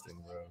disgusting,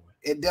 bro.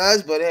 It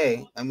does, but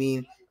hey, I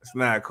mean, it's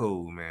not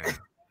cool, man.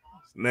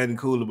 Nothing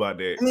cool about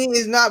that. I mean,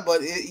 it's not,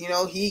 but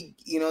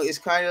it's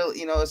kind of,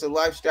 it's a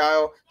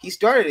lifestyle. He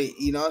started it,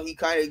 he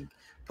kind of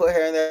put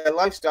her in that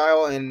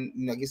lifestyle, and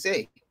like you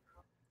say,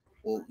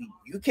 well,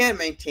 you can't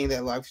maintain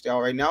that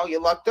lifestyle right now. You're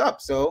locked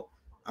up, so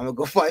I'm gonna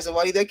go find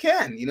somebody that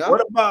can.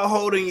 What about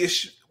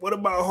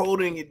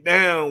holding it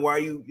down while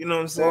you know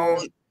what I'm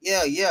saying?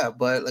 Well, yeah,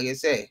 but like I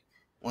say,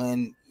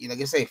 when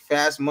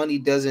fast money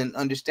doesn't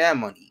understand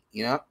money.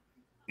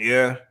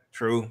 Yeah,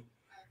 true.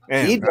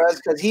 Man, he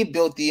does because he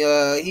built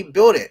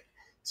it,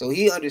 so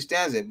he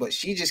understands it. But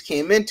she just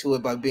came into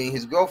it by being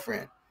his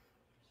girlfriend.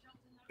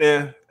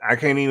 Yeah, I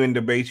can't even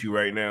debate you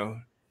right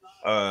now.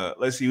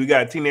 Let's see, we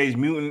got Teenage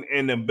Mutant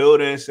in the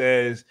building.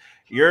 Says,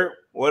 "Yerp,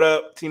 what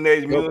up,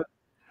 Teenage Mutant?"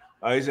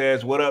 He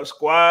says, "What up,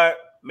 squad?"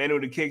 Man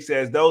with the Kick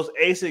says, "Those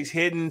Asics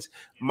hiddens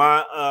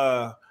my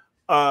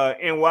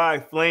NY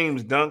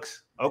Flames dunks."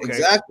 Okay,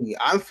 exactly.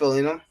 I'm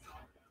feeling them.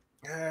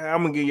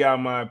 I'm gonna give y'all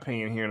my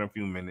opinion here in a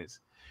few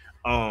minutes.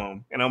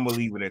 And I'm gonna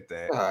leave it at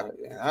that.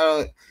 I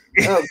don't.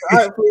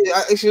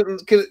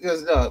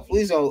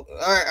 Please don't. All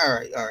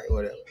right,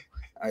 whatever.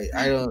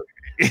 I don't.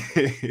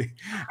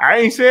 I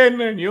ain't saying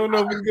nothing. You don't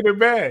know if it's good or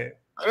bad.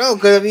 I know,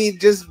 because I mean,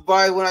 just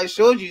by when I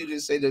showed you to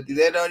say that,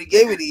 they already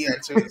gave me the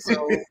answer.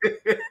 So,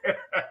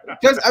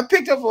 I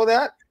picked up on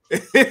that.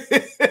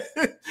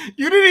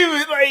 You didn't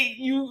even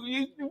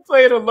you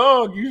played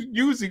along. You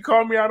usually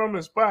call me out on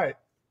the spot.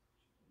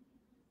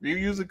 You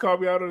usually call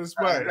me out on the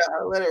spot.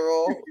 I let it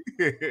roll.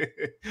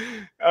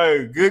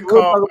 Good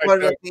call. We'll talk about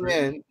it at the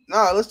end.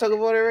 No, let's talk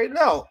about it right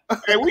now.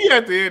 Hey, we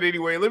at the end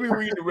anyway. Let me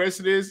read the rest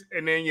of this,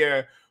 and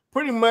then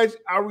pretty much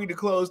I'll read the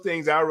close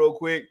things out real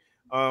quick.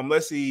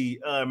 Let's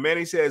see.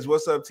 Manny says,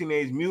 "What's up,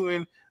 Teenage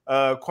Mutant?"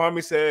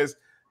 Kwame says,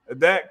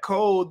 "That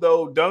cold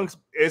though, dunks.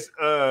 It's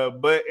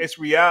but it's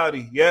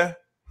reality." Yeah,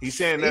 he's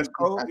saying that's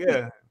cold.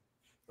 Yeah.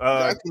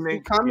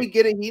 Kwame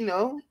get it. He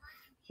know.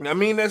 I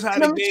mean, that's how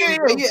the game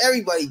goes.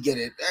 Everybody get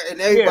it,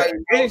 and everybody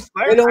knows.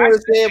 They don't want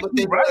to say it, but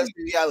they know it's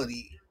the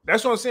reality.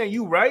 That's what I'm saying.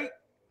 You right,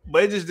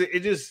 but it just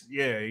it just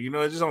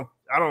don't.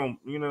 I don't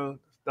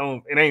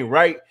don't. It ain't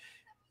right,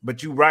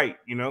 but you right.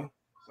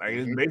 Like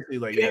it's basically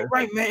like it ain't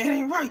right, man. It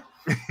ain't right.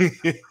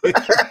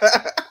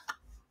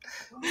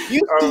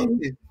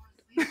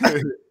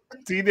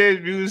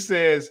 Teenage Mutant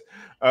says,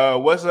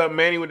 "What's up,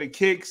 Manny with the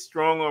kicks?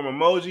 Strong arm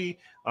emoji."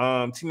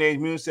 Teenage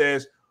Mutant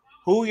says,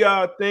 "Who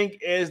y'all think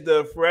is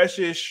the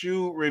freshest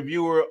shoe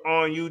reviewer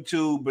on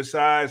YouTube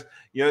besides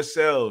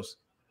yourselves?"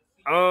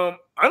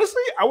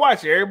 Honestly, I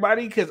watch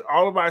everybody because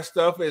all of our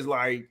stuff is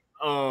like,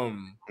 all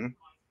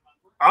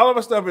of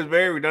our stuff is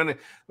very redundant.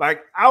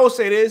 Like I will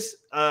say this,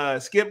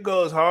 Skip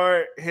Goes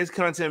Hard. His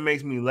content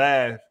makes me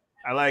laugh.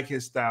 I like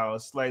his style.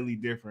 It's slightly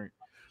different.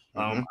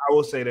 I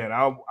will say that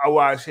I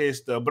watch his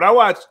stuff, but I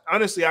watch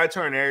honestly. I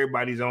turn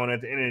everybody's on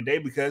at the end of the day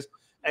because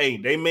hey,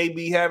 they may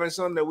be having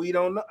something that we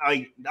don't know.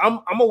 I'm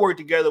gonna work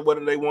together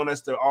whether they want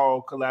us to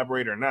all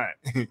collaborate or not.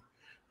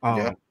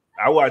 Yeah.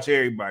 I watch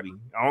everybody.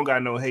 I don't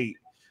got no hate.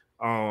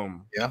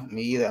 Yeah,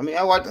 me either. I mean,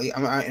 I watch,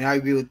 and I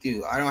agree with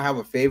you. I don't have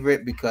a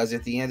favorite because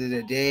at the end of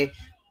the day,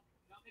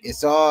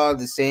 it's all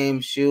the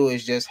same shoe.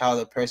 It's just how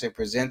the person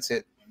presents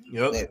it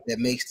Yep. that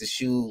makes the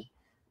shoe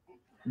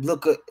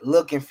look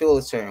and feel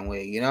a certain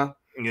way. You know.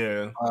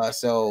 Yeah.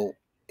 So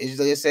it's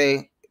like I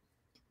say,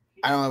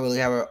 I don't really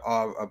have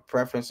a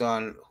preference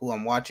on who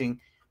I'm watching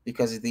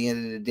because at the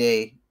end of the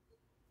day,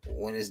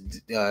 when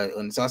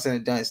it's all said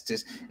and done,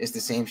 it's the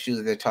same shoe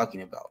that they're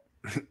talking about.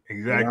 Exactly.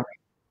 You know?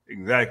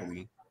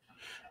 Exactly.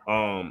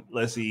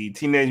 Let's see.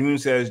 Teenage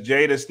Mutant says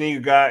Jay the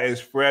sneaker guy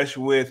is fresh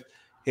with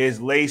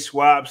his lace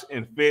swaps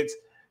and fits.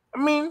 I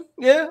mean,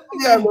 yeah,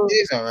 Yeah,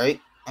 it's all right.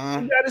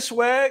 he got the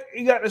swag.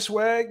 He got the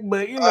swag,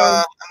 but you know,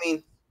 I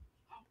mean,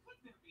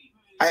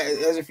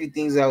 there's a few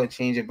things I would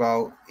change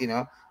about,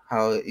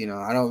 how,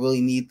 I don't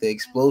really need the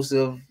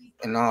explosive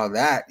and all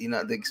that,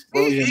 the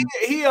explosion.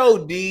 he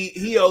OD on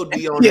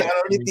Yeah, that. I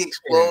don't need the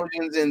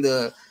explosions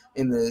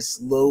and the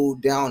slow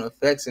down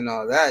effects and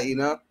all that,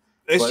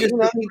 It's but just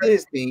he did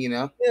his thing,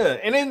 yeah,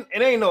 and then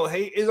it ain't no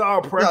hate. It's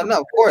all preference. No,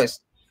 of course.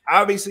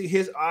 Obviously,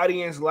 his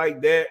audience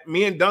like that.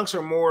 Me and Dunks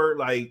are more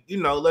like,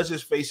 let's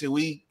just face it.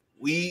 We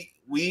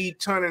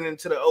turning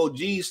into the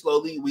OG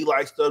slowly. We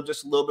like stuff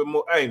just a little bit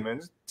more. Hey man,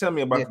 just tell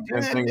me about the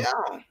turn damn thing.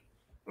 down.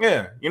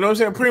 Yeah, you know what I'm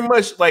saying? Pretty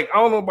much like I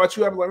don't know about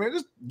you. I'm like, man,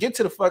 just get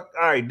to the fuck.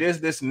 All right,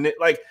 this and it.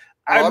 Like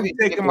I'll be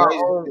taking my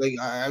own. Like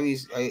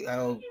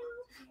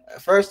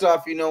first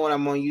off, when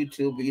I'm on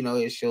YouTube,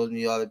 it shows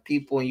me all the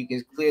people, and you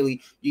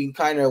can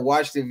kind of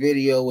watch the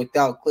video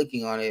without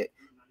clicking on it.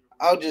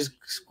 I'll just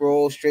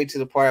scroll straight to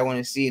the part I want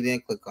to see and then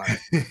click on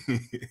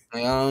it.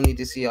 I don't need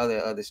to see all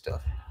that other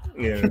stuff.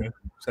 Yeah.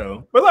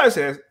 So, but like I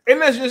said,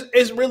 and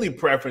it's really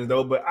preference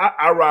though. But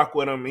I rock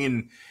with him,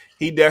 and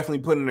he definitely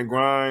put in the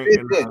grind.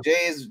 It's good.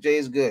 Jay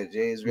is good.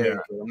 Jay is very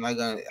good. I'm not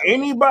gonna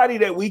anybody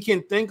that we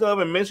can think of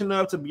and mention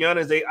of. To be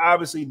honest, they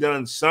obviously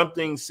done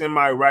something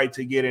semi right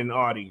to get an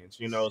audience.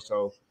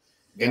 So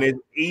and it's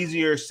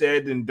easier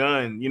said than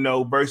done.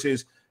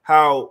 Versus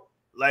how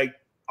like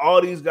all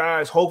these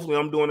guys. Hopefully,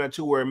 I'm doing that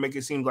too, where it make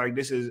it seem like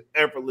this is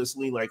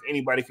effortlessly like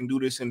anybody can do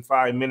this in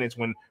 5 minutes.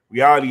 When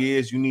reality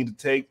is, you need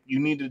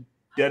to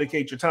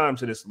dedicate your time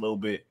to this a little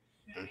bit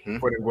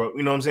for the growth.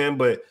 You know what I'm saying?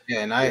 But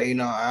yeah, and I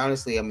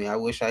honestly, I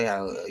wish I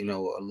had a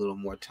little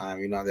more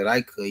time. That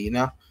I could.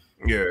 Yeah.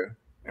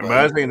 And but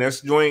I think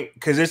that's joint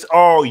because it's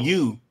all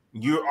you.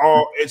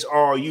 It's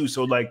all you.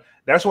 So like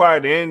that's why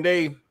at the end of the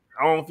day,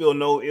 I don't feel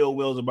no ill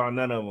wills about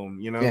none of them.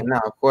 Yeah,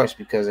 no, of course,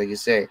 because like you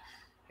say,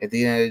 at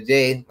the end of the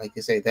day, like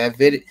you say,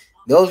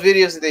 those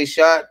videos that they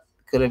shot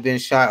could have been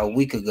shot a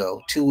week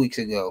ago, 2 weeks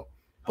ago.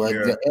 But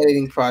the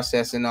editing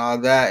process and all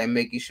that and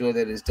making sure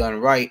that it's done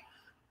right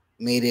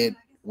made it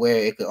where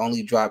it could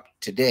only drop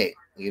today,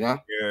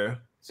 Yeah.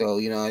 So,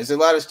 there's a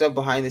lot of stuff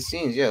behind the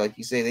scenes. Yeah, like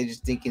you say, they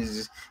just think it's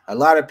just a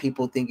lot of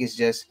people think it's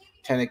just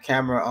turn the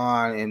camera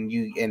on and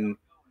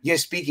you're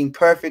speaking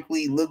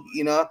perfectly. Look,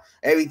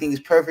 everything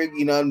is perfect,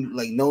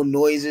 like no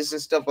noises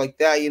and stuff like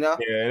that, Yeah,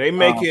 they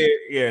make it.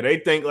 Yeah, they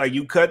think like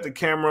you cut the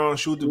camera on,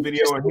 shoot the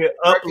video, and hit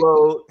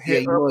upload,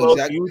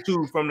 exactly.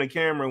 YouTube from the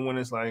camera when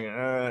it's like,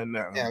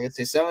 no. Yeah, I would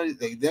say some of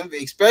them,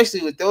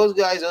 especially with those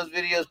guys, those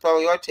videos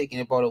probably are taking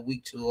about a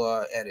week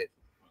to edit.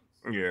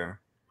 Yeah.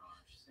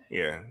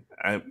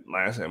 Like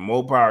I said,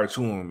 more power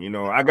to them.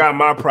 I got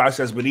my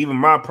process, but even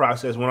my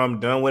process, when I'm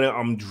done with it,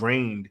 I'm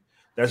drained.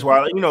 That's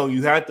why,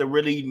 you have to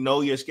really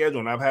know your schedule.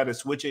 And I've had to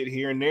switch it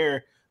here and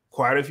there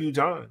quite a few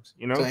times,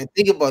 So, and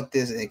think about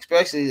this,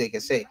 especially, like I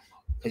say,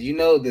 because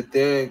that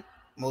they're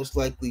most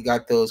likely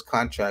got those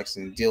contracts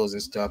and deals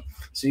and stuff.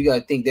 So you got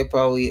to think they're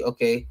probably,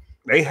 okay.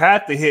 They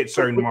have to hit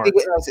certain marks.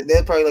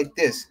 They're probably like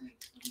this.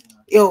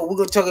 Yo, we're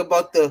going to talk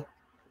about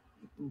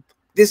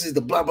this is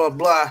the blah, blah,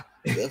 blah.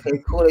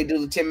 Okay, cool. They do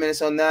the 10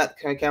 minutes on that.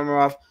 Turn the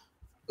camera off.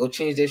 Go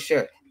change their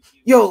shirt.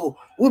 Yo,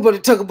 we're about to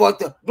talk about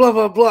the blah,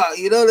 blah, blah.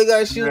 They got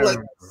to shoot like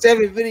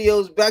 7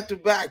 videos back to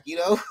back,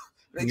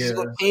 They just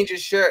go change your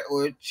shirt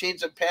or change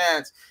their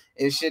pants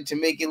and shit to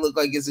make it look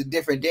like it's a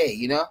different day,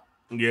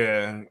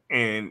 Yeah,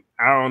 and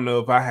I don't know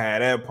if I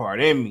had that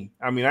part in me.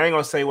 I mean, I ain't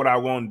going to say what I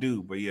won't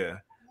do, but yeah.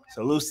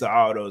 Salute to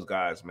all those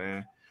guys,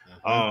 man.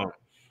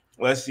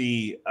 Let's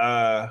see.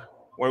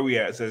 Where we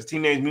at? It says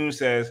Teenage Mutant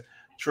says,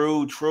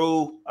 True.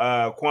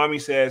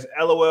 Kwame says,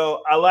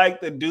 LOL. I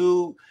like the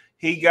dude.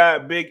 He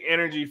got big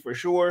energy for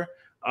sure.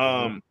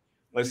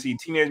 Let's see.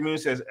 Teenage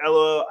Mutant says,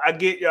 "LOL, I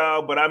get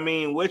y'all, but I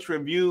mean, which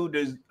review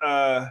does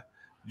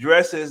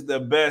dresses the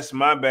best?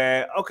 My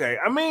bad. Okay,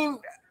 I mean,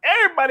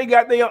 everybody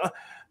got their own.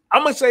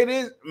 I'm gonna say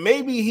this.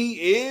 Maybe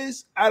he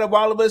is out of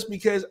all of us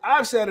because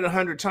I've said it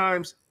 100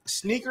 times.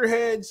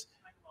 Sneakerheads,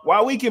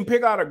 while we can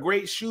pick out a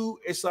great shoe,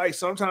 it's like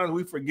sometimes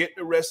we forget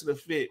the rest of the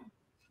fit,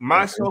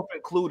 myself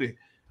included.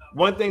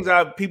 One thing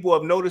people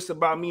have noticed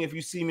about me, if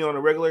you see me on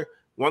a regular,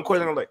 one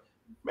question I'm like,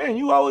 man,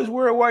 you always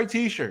wear a white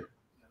t-shirt.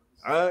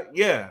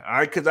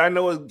 Because I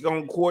know it's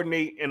gonna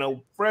coordinate in a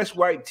fresh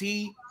white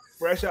tee,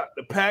 fresh out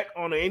the pack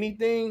on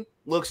anything,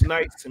 looks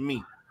nice to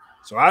me.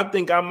 So I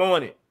think I'm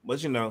on it.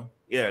 But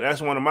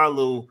that's one of my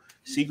little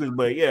secrets.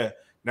 But yeah,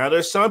 now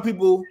there's some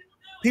people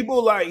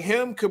like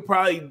him could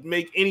probably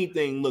make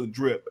anything look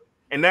drip,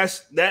 and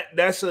that's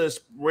a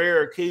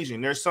rare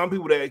occasion. There's some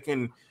people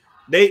that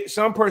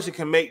some person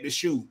can make the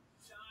shoe,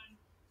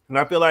 and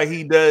I feel like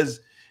he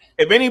does.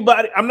 If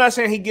anybody, I'm not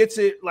saying he gets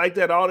it like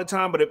that all the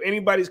time, but if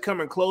anybody's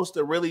coming close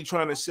to really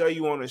trying to sell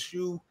you on a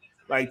shoe,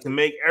 like to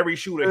make every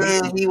shoe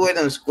that he wear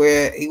them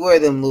square, he wear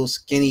them little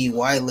skinny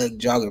wide leg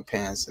jogger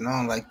pants, and I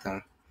don't like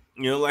them.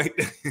 You know, like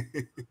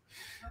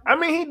I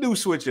mean, he do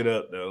switch it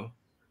up though,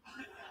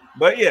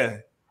 but yeah,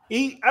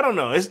 I don't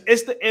know.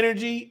 It's the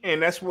energy,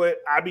 and that's what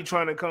I be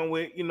trying to come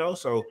with,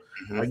 So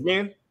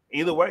again,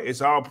 either way,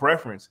 it's all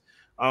preference.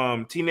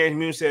 Teenage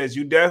Mutant says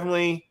you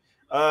definitely.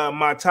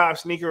 My top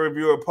sneaker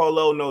reviewer,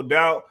 Polo, no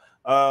doubt.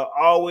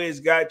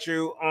 Always got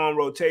you on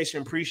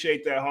rotation.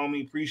 Appreciate that,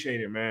 homie. Appreciate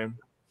it, man.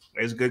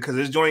 It's good because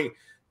this joint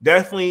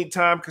definitely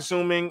time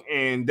consuming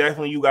and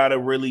definitely you got to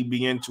really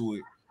be into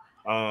it.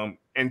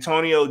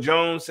 Antonio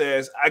Jones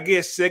says, I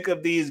get sick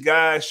of these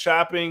guys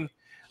shopping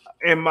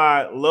in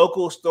my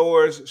local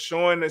stores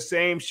showing the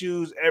same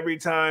shoes every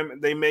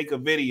time they make a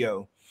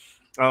video.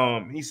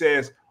 He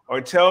says,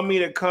 or tell me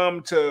to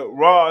come to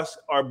Ross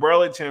or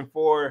Burlington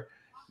for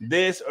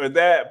this or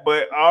that,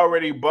 but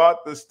already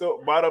bought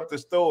up the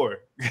store.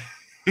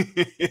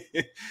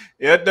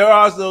 Yeah, there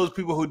are those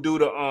people who do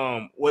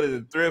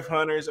the thrift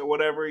hunters or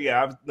whatever.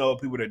 Yeah, I know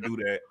people that do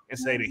that and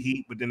say the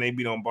heat, but then they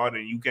be on bought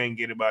it and you can't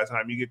get it by the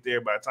time you get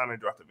there. By the time they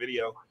drop the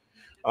video,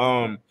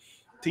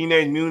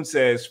 Teenage Mutant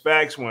says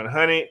facts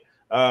 100.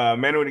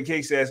 Manuel the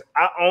Cake says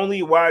I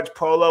only watch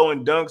Polo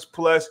and Dunks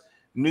plus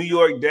New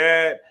York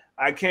Dad.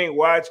 I can't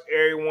watch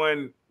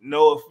everyone.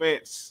 No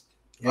offense.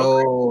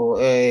 Oh,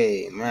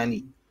 hey,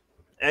 Manny.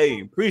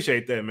 Hey,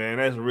 appreciate that, man.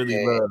 That's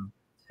really love.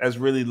 That's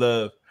really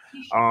love.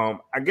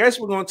 I guess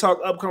we're going to talk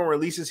upcoming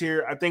releases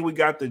here. I think we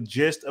got the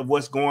gist of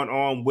what's going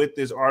on with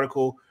this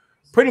article.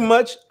 Pretty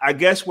much, I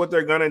guess what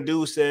they're going to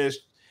do says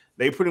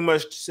they pretty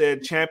much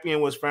said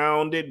Champion was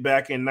founded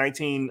back in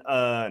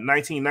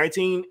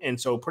 1919. And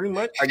so pretty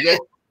much, I guess,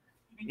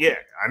 yeah,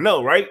 I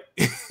know, right?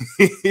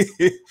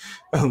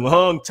 A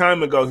long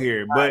time ago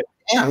here. But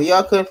damn,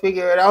 y'all couldn't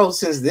figure it out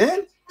since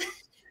then?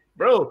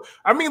 Bro,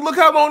 I mean, look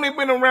how long they've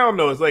been around,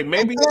 though. It's like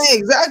maybe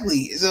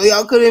exactly. So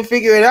y'all couldn't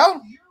figure it out.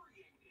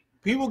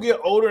 People get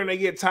older and they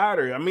get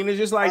tired. I mean, it's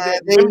just like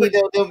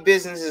them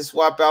businesses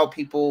swap out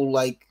people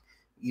like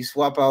you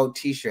swap out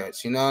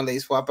T-shirts. They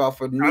swap out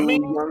for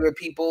younger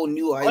people,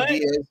 new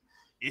ideas.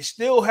 It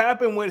still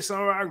happened with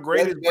some of our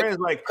greatest brands,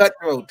 like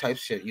cutthroat type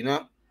shit.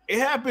 It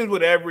happens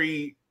with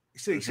every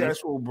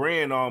successful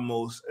brand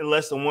almost,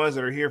 unless the ones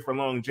that are here for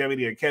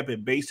longevity are kept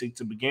it basic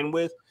to begin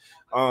with.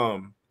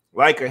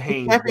 Like a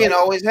Hanes. Champion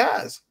always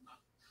has.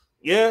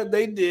 Yeah,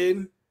 they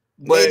did.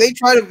 But they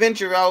try to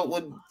venture out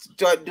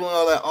start doing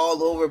all that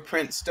all over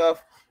print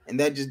stuff, and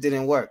that just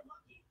didn't work.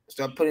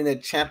 Start putting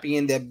that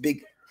Champion, that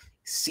big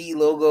C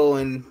logo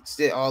and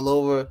sit all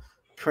over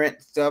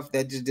print stuff,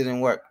 that just didn't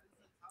work.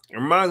 It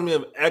reminds me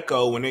of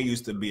Echo when they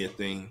used to be a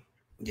thing.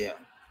 Yeah.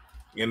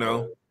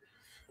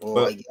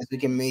 But I guess we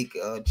can make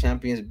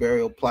Champion's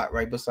burial plot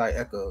right beside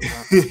Echo.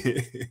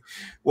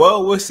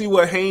 Well, we'll see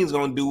what Hanes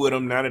gonna do with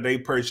them now that they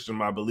purchased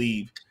them, I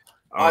believe.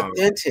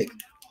 Authentic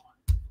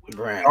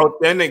brand.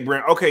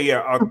 Okay,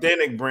 yeah,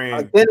 Authentic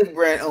brand. Authentic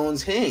brand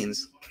owns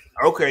Hanes.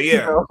 Okay,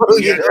 yeah.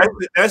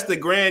 That's the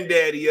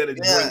granddaddy of the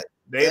drink.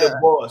 They the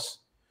boss.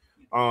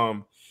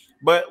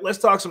 But let's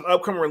talk some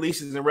upcoming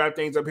releases and wrap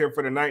things up here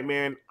for the night,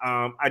 man.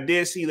 I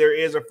did see there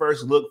is a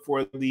first look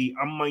for the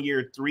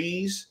Year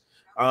 3s.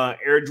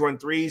 Air Jordan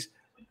 3s.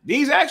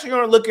 These actually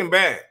aren't looking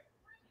bad.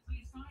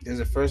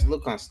 There's a first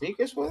look on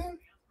sneakers for them?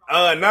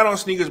 Not on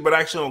sneakers, but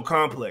actually on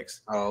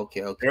Complex. Oh,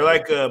 okay. They're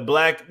like a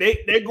black.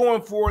 They're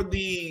going for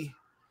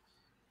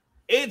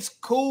it's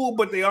cool,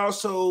 but they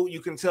also,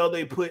 you can tell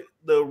they put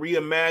the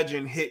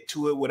Reimagine hit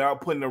to it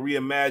without putting the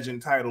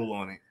Reimagine title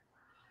on it.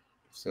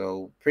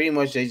 So pretty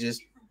much they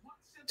just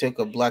took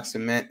a black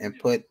cement and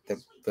put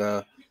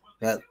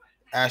that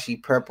ashy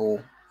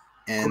purple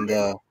and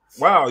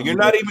wow, you're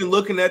not even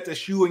looking at the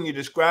shoe and you're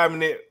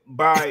describing it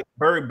by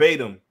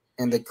verbatim.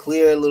 And the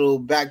clear little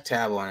back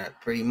tab on it,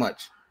 pretty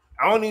much.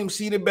 I don't even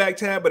see the back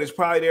tab, but it's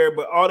probably there.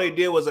 But all they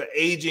did was an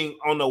aging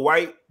on the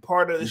white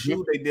part of the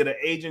shoe. They did an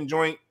aging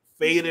joint,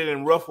 faded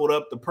and ruffled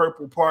up the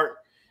purple part.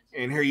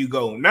 And here you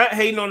go. Not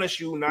hating on the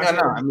shoe. No.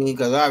 I mean,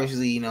 because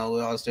obviously,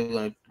 we're all still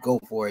going to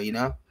go for it,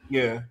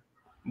 Yeah.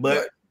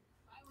 But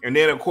and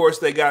then of course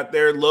they got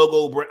their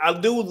logo. I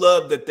do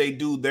love that they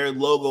do their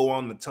logo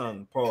on the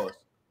tongue. Pause.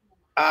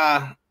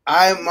 I'm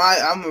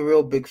a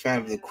real big fan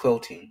of the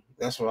quilting.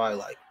 That's what I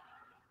like.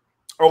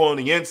 Oh, on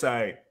the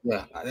inside.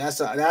 Yeah,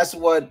 that's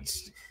what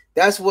sells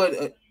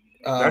it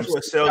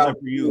for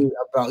you.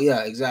 About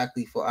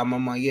exactly for I'm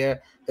on my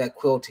that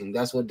quilting.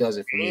 That's what does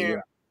it for me.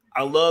 Yeah.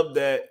 I love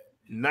that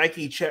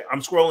Nike check.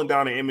 I'm scrolling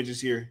down the images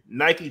here.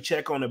 Nike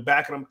check on the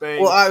back of them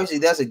things. Well, obviously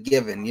that's a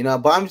given,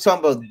 but I'm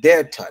talking about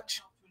their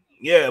touch.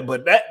 Yeah,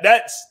 but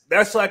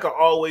that's like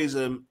always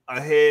a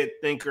head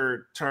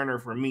thinker turner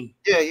for me.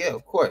 Yeah,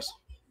 of course.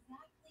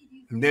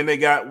 And then they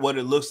got what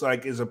it looks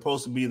like is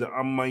supposed to be the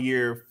my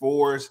year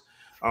 4s.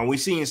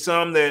 We've seen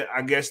some that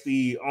I guess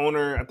the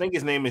owner, I think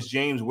his name is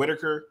James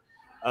Whitaker,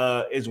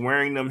 is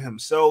wearing them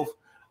himself.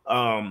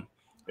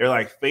 They're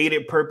like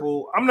faded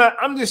purple.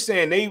 I'm just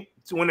saying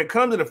when it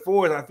comes to the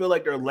 4s, I feel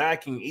like they're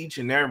lacking each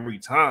and every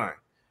time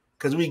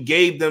because we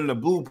gave them the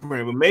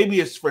blueprint, but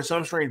maybe it's for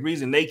some strange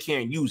reason they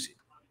can't use it.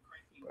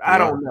 I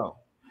don't know.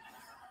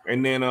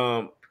 And then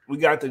we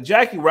got the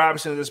Jackie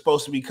Robinson that's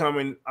supposed to be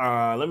coming.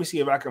 Let me see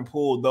if I can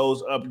pull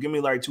those up. Give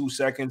me like 2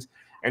 seconds.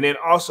 And then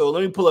also,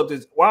 let me pull up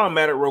this while I'm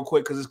at it real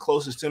quick because it's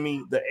closest to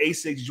me. The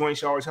A6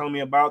 joints y'all were telling me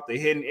about, the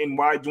hidden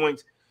NY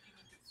joints.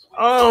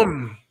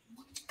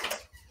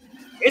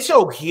 It's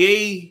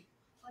okay.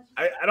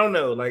 I don't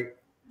know. Like,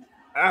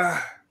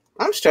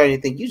 I'm starting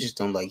to think you just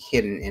don't like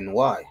hidden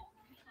NY.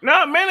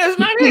 No, man, that's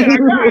not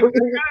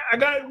it. I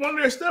got one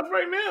of their stuff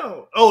right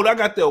now. Oh, I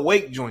got the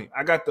Awake joint.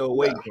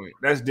 Joint.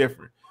 That's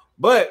different.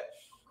 But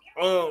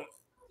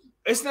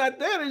it's not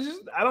that. It's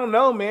just I don't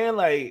know, man.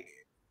 Like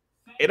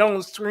it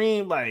don't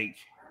scream like.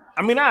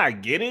 I mean, I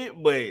get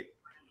it, but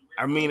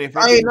I mean, if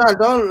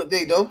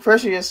don't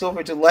pressure yourself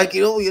into like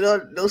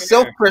don't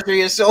self pressure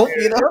yourself.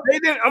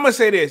 I'm gonna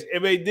say this: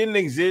 if they didn't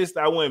exist,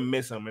 I wouldn't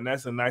miss them, and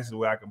that's the nicest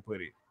way I can put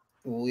it.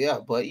 Well, yeah,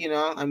 but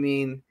I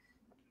mean.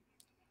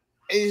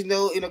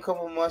 In a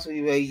couple of months,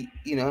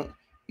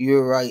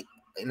 you're right,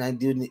 and I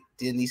did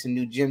need some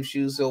new gym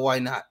shoes, so why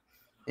not?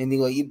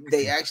 Anyway,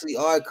 they actually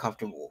are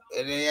comfortable,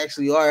 and they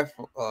actually are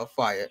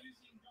fire.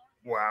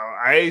 Wow,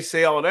 I ain't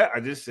say all that. I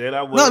just said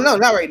I would. No,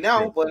 not right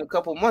now, but in a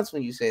couple of months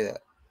when you say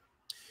that.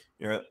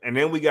 Yeah, and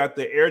then we got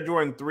the Air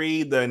Jordan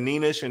 3, the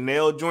Nina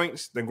Chanel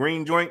joints, the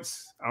green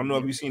joints. I don't know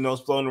if you've seen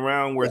those floating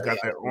around where it's got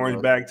that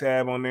orange back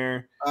tab on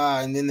there.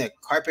 And then the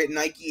carpet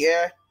Nike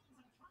Air.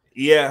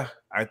 Yeah,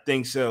 I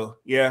think so.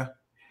 Yeah.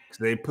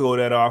 So they pulled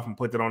that off and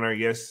put that on there.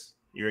 Yes,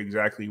 you're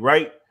exactly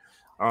right.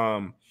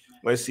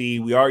 Let's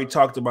see. We already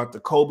talked about the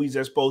Kobe's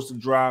that's supposed to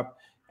drop.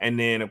 And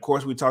then, of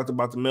course, we talked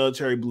about the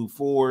military blue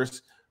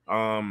 4s.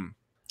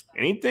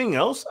 Anything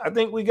else I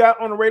think we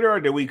got on the radar, or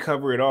did we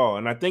cover it all?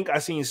 And I think I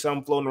seen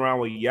some floating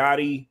around with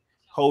Yachty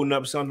holding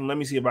up something. Let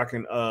me see if I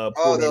can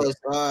pull those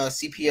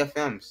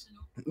CPFMs.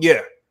 Yeah.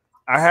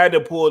 I had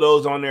to pull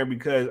those on there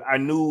because I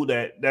knew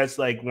that's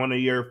like one of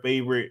your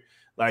favorite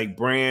like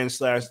brand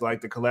 / like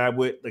the collab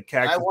with the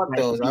Cactus. I want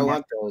those. I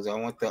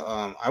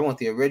want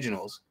the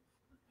originals.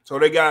 So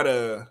they got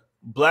a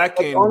black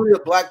and only the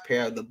black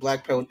pair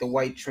with the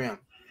white trim.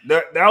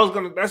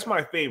 That's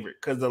my favorite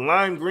because the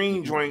lime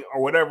green joint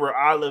or whatever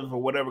olive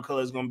or whatever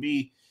color is gonna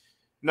be,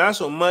 not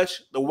so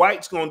much. The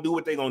white's gonna do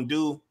what they're gonna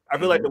do. I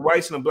feel like the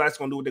whites and the blacks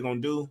gonna do what they're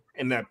gonna do.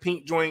 And that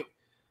pink joint,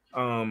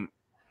 and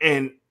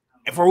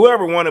for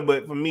whoever wanted,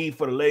 but for me,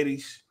 for the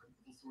ladies,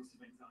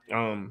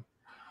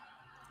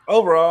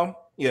 overall.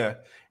 Yeah,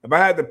 if I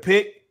had to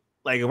pick,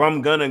 like if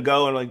I'm gonna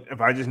go and like if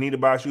I just need to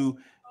buy a shoe,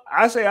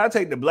 I say I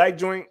take the black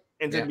joint.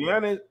 And to be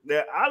honest,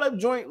 the olive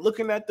joint,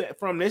 looking at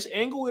from this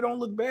angle, it don't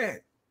look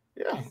bad.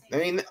 Yeah, I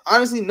mean,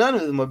 honestly, none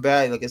of them are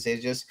bad. Like I said,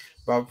 it's just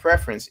about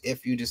preference.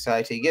 If you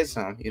decide to get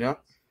some,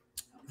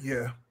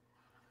 Yeah,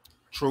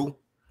 true.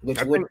 These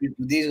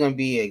are gonna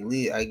be at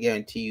least, I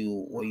guarantee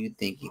you. What are you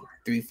thinking?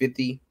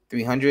 350,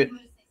 300?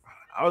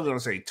 I was gonna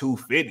say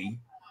 250.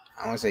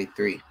 I want to say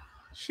 3.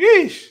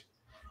 Sheesh.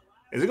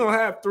 Is it gonna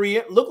have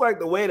 3M? Look like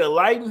the way the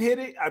lighting hit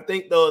it. I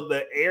think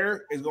the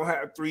air is gonna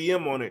have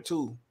 3M on it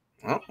too.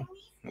 Oh,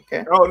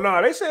 okay. Oh no,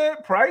 they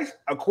said price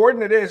according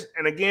to this,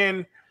 and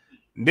again,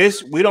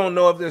 this we don't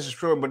know if this is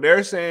true, but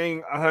they're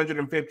saying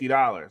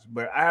 $150.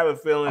 But I have a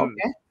feeling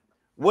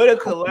with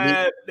a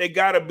collab, they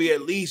gotta be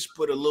at least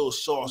put a little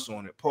sauce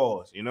on it.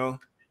 Pause.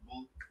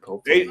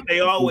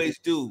 They always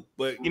do,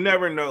 but you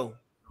never know.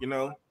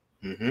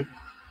 Mm-hmm.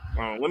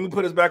 Let me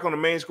put us back on the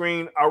main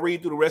screen. I'll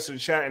read through the rest of the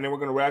chat, and then we're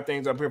going to wrap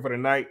things up here for the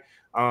night.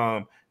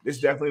 This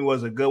definitely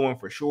was a good one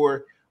for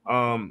sure.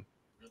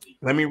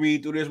 Let me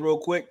read through this real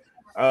quick.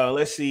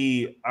 Let's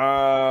see.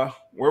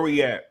 Where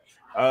we at?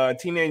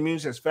 Teenage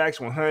Mutant says Facts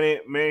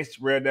 100. Man,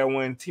 read that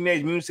one.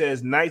 Teenage Mutant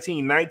says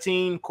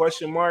 1919 ?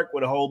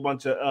 With a whole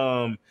bunch of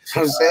I'm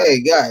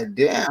saying, God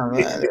damn,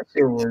 man, that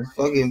shit was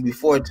fucking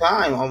before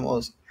time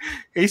almost.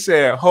 He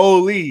said,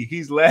 "Holy,"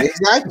 he's laughing.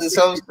 Exactly,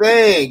 so I'm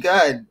saying,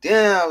 God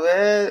damn,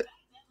 man.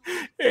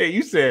 Hey,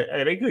 you said,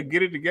 hey, they could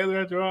get it together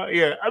after all.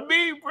 Yeah, I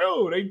mean,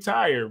 bro, they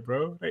tired,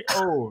 bro. They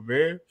old,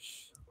 man.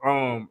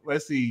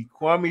 Let's see.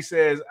 Kwame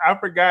says, I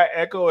forgot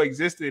Echo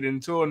existed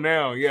until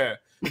now. Yeah.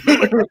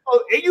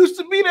 It used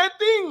to be that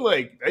thing.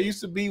 Like that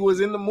used to be was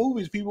in the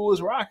movies. People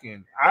was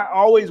rocking. I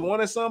always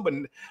wanted some, but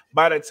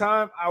by the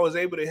time I was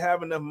able to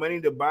have enough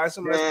money to buy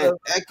some of that stuff,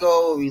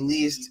 Echo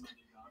released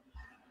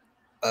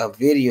a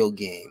video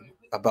game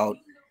about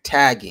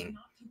tagging.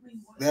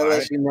 That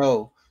lets you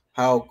know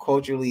how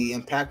culturally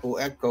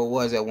impactful Echo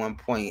was at one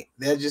point.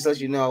 That just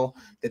lets you know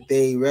that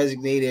they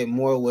resonated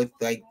more with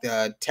like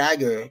the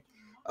tagger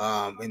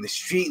and the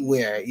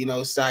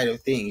streetwear, side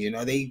of things.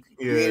 They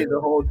created a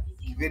whole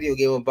video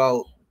game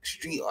about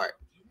street art.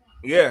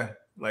 Yeah,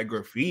 like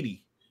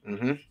graffiti.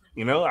 I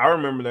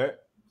remember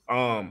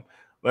that.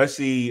 Let's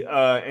see.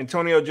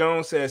 Antonio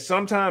Jones says,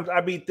 sometimes I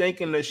be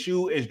thinking the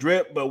shoe is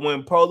drip, but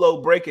when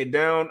Polo break it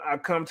down, I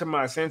come to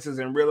my senses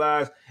and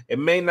realize it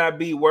may not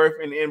be worth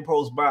an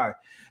impulse buy.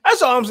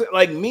 That's all I'm saying.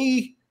 Like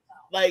me,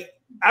 like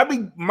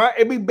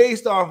it be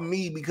based off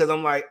me because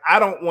I'm like, I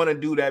don't want to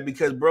do that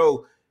because,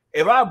 bro,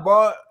 if I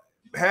bought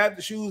half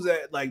the shoes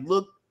that like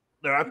look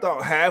that I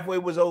thought halfway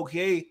was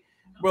okay,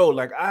 bro,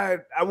 like I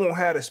won't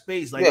have the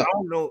space. Like I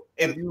don't know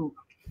if you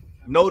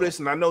notice,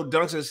 and I know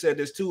Duncan said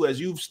this too, as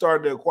you've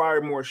started to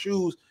acquire more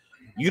shoes,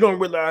 you don't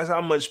realize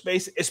how much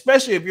space,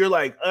 especially if you're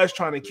like us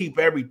trying to keep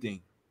everything.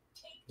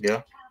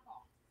 Yeah.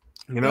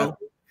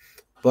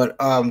 But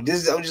I'm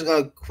just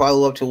gonna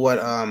follow up to what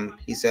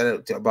he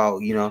said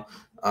about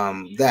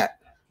that.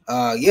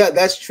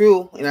 That's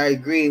true, and I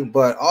agree.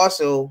 But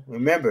also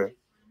remember,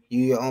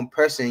 you're your own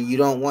person. You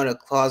don't want a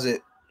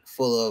closet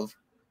full of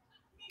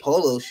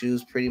polo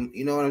shoes.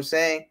 You know what I'm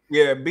saying?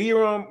 Yeah, be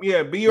your own.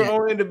 Yeah, be your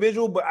own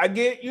individual. But I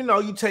get, you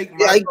take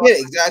my. I get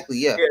it, exactly.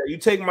 Yeah, you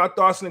take my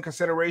thoughts into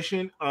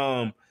consideration.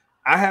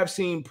 I have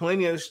seen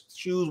plenty of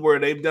shoes where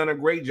they've done a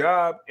great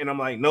job, and I'm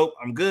like, nope,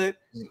 I'm good.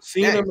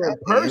 Seeing them in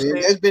person,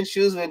 there's been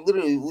shoes where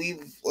literally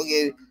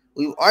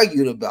we've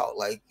argued about,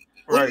 like,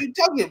 what are you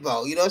talking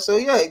about? So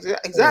yeah,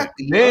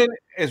 exactly. Then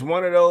it's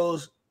one of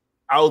those.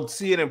 I'll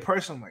see it in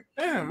person. I'm like,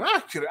 damn,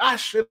 I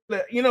should,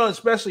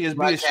 especially as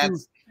be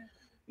shoes.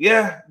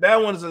 Yeah,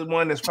 that one's the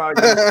one that's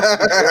probably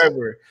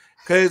forever.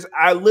 Because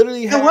I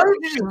literally have. Why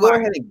don't you just go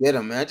ahead and get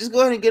them, man? Just go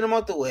ahead and get them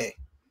out the way.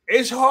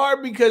 It's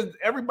hard because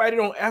everybody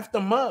don't F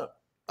them up.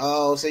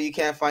 Oh, so you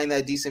can't find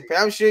that decent pair.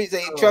 I'm sure you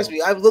say, trust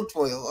me, I've looked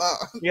for you.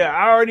 Yeah,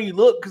 I already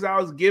looked because I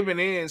was giving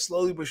in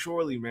slowly but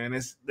surely, man.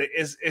 It's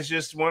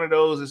just one of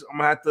those.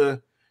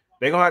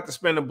 They're gonna have to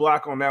spend a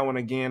block on that one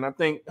again. I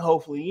think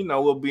hopefully,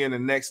 we'll be in the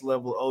next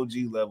level, OG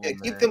level. Yeah,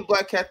 keep them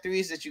Black Cat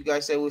 3s that you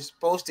guys said we're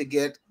supposed to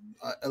get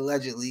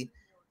allegedly,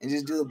 and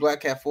just do the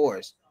Black Cat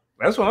 4s.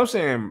 That's what I'm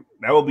saying.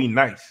 That would be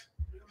nice.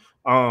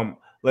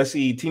 Let's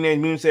see. Teenage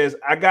Mutant says,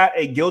 I got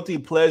a guilty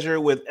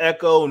pleasure with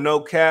Echo, no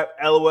cap,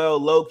 LOL,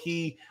 low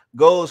key,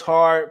 goes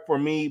hard for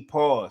me,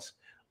 pause.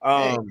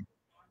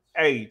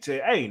 Hey,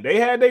 they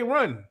had their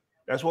run.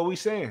 That's what we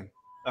saying.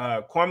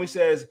 Kwame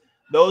says,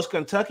 those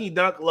Kentucky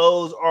Dunk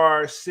lows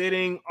are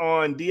sitting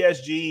on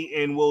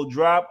DSG and will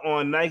drop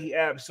on Nike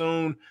app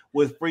soon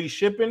with free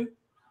shipping.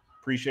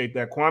 Appreciate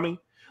that, Kwame.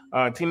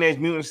 Teenage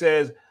Mutant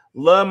says,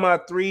 love my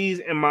threes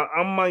and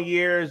my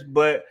years,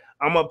 but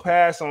I'm gonna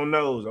pass on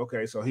those.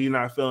 Okay, so he's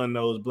not feeling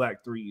those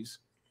black threes.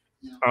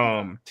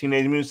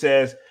 Teenage Mutant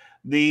says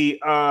the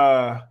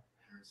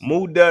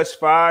Mood Dust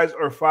 5s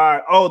or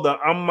 5. Oh, the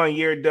my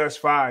year Dust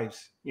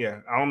 5s. Yeah,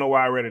 I don't know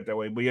why I read it that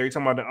way, but yeah, you're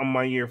talking about the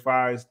my year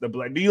 5s. The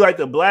black. Do you like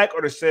the black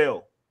or the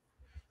sail?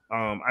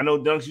 I know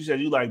Dunks, you said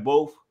you like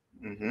both.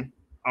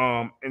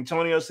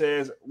 Antonio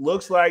says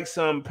looks like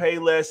some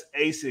Payless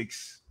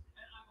Asics.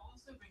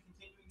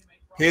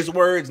 His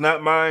words,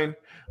 not mine.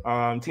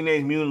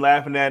 Teenage Mutant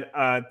laughing at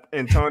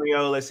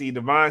Antonio. Let's see.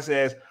 Devon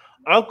says,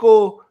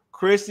 Uncle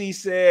Chrissy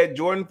said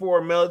Jordan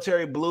 4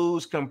 military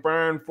blues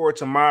confirmed for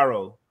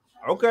tomorrow.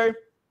 Okay.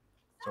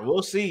 So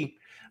we'll see.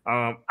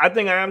 I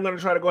think I am going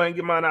to try to go ahead and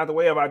get mine out of the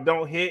way. If I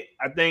don't hit,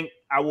 I think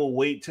I will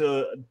wait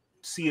to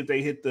see if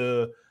they hit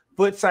the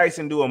foot sites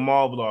and do a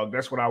mall vlog.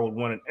 That's what I would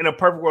want. In a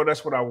perfect world,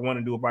 that's what I would want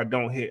to do if I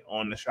don't hit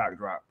on the shock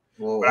drop.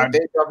 Well, if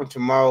they're dropping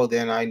tomorrow,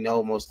 then I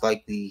know most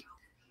likely.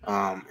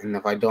 And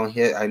if I don't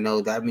hit, I know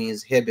that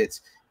means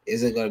Hibbits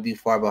isn't going to be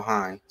far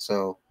behind.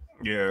 So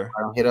yeah, if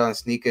I don't hit on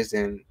sneakers,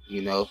 then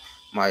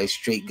my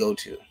straight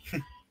go-to.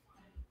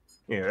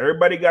 Yeah,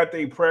 everybody got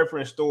their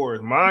preference stores.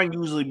 Mine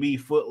usually be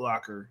Foot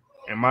Locker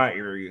in my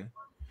area.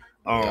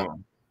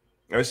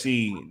 Let's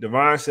see.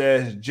 Devon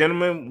says,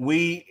 gentlemen,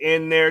 we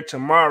in there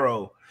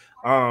tomorrow.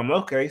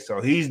 Okay,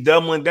 so he's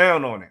doubling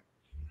down on it.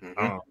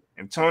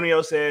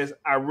 Antonio says,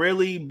 I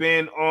really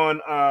been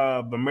on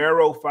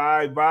Vomero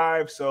 5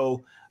 vibe,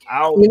 so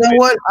you know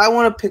what? I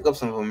want to pick up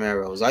some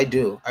Vomeros. I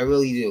do. I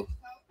really do.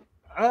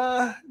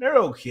 They're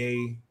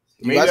okay.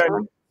 Maybe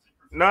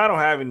no, I don't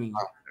have any.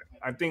 Oh.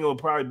 I think it'll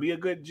probably be a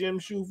good gym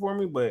shoe for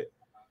me, but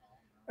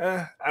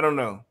I don't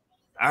know.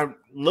 I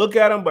look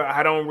at them, but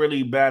I don't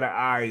really bat an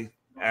eye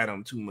at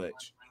them too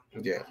much.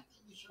 Yeah.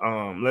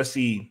 Let's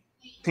see.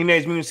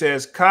 Teenage Mutant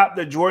says, cop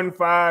the Jordan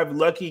 5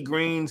 Lucky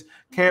Greens.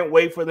 Can't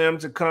wait for them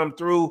to come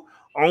through.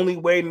 Only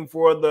waiting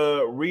for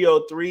the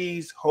Rio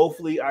 3s.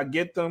 Hopefully I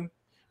get them.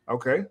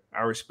 Okay,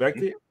 I respect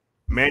it.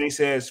 Manny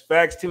says,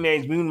 facts,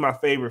 Teenage Mutant, my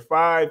favorite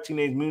 5.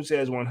 Teenage Mutant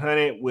says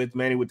 100 with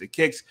Manny with the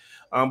kicks.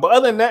 But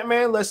other than that,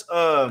 man, let's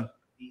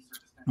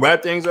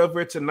wrap things up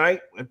for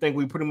tonight. I think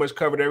we pretty much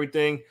covered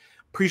everything.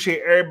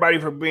 Appreciate everybody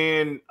for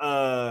being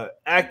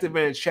active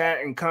in the chat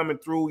and coming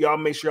through. Y'all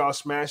make sure y'all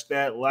smash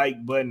that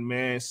like button,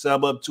 man.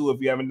 Sub up too if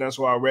you haven't done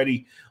so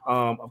already.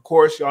 Of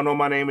course, y'all know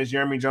my name is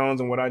Jeremy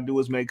Jones, and what I do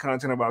is make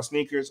content about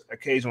sneakers,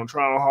 occasional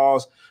Toronto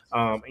hauls.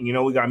 And you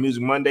know, we got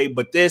Music Monday,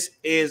 but this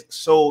is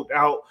sold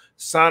out.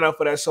 Sign up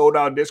for that sold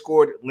out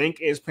Discord.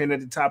 Link is pinned at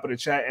the top of the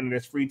chat, and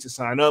it's free to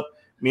sign up.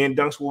 Me and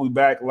Dunks will be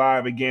back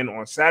live again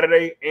on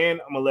Saturday,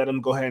 and I'm gonna let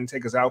him go ahead and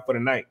take us out for the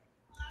night.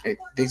 Hey,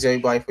 thanks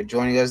everybody for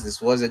joining us.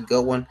 This was a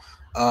good one.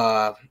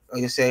 Like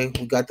I say,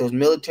 we got those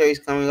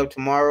militaries coming up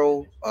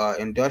tomorrow,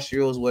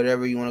 industrials,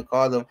 whatever you want to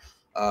call them.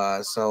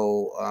 Like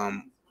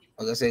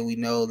I say, we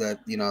know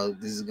that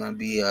this is gonna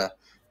be a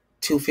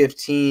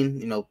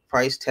 $215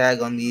 price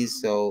tag on these.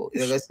 So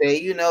like I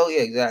say, yeah,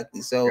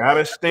 exactly. So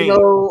Gotta stink.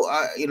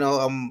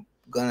 I'm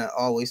gonna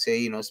always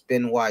say,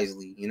 spend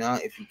wisely.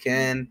 If you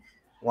can,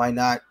 why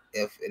not?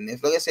 If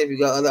like I say, if you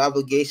got other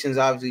obligations,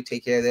 obviously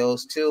take care of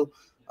those too.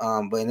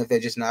 But if they're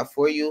just not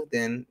for you,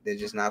 then they're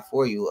just not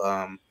for you.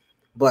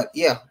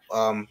 If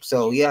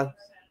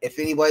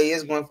anybody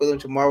is going for them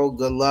tomorrow,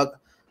 good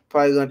luck.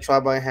 Probably gonna try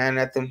my hand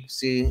at them,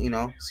 see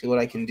what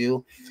I can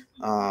do.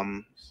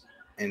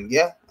 Like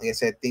I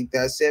said, I think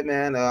that's it,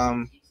 man.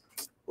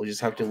 We'll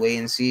just have to wait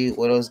and see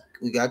what else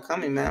we got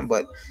coming, man.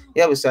 But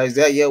yeah, besides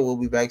that, we'll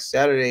be back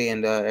Saturday,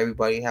 and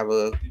everybody have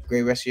a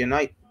great rest of your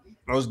night.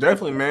 Most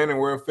definitely, man. And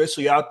we're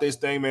officially out this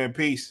thing, man.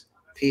 Peace.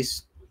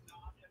 Peace.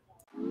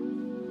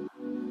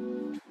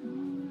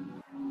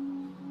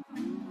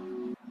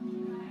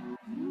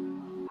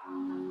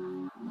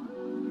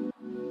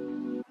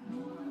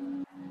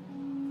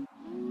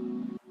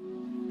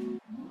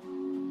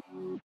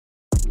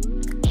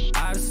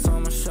 I just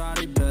told my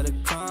shawty better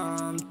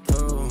come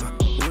through.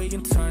 We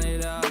can turn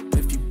it up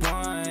if you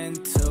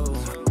want to.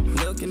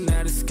 Looking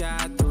at the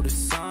sky through the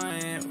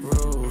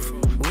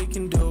sunroof. We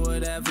can do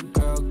whatever,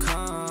 girl,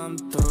 come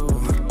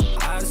through.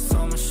 I just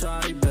told my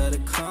shawty better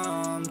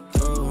come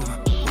through.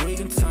 We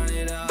can turn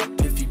it up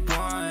if you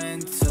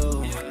want to.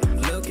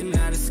 Looking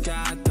at the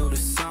sky through the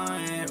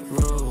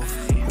sunroof.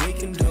 We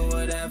can do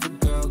whatever,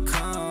 girl,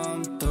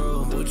 come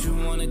through. Would you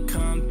wanna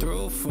come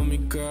through for me,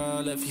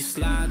 girl? If you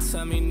slide,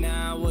 tell me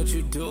now what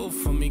you do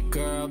for me,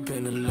 girl.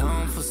 Been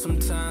alone for some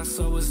time,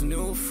 so it's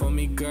new for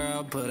me,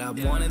 girl. But I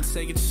wanna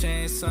take a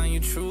chance on you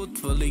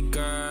truthfully,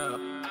 girl.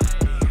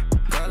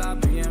 Girl, I'll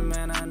be a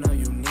man, I know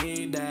you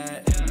need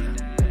that.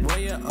 Where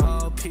your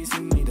old piece,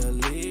 you need to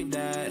leave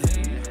that.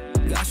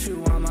 Got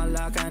you on my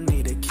lock, I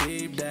need to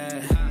keep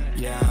that.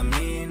 Yeah, I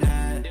mean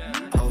that.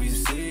 Oh, you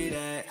see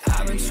that?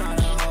 I've been trying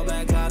to hold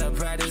back, gotta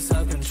practice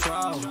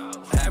self-control.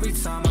 Every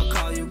time I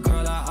call you,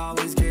 girl, I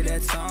always get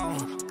that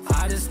tone.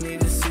 I just need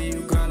to see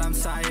you, girl, I'm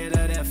tired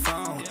of that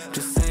phone.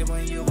 Just say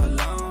when you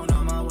alone,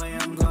 on my way,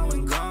 I'm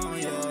going gone,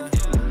 yeah.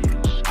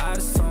 I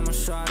just told my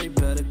shawty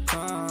better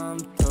come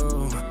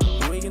through.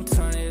 We can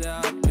turn it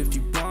up if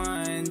you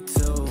want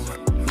to.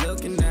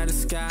 Looking at the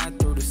sky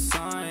through the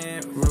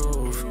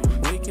sunroof.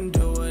 We can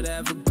do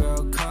whatever,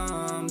 girl,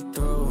 come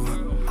through.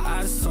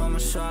 I just told my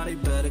shawty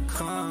better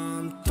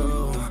come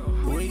through.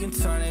 We can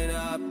turn it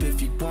up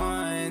if you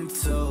want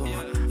to.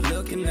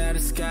 Looking at the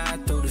sky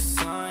through the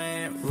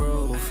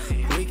sunroof.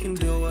 We can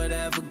do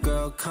whatever,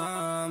 girl,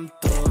 come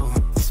through.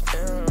 It's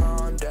been a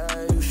long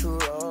day, you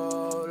should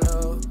roll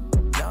up.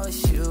 Now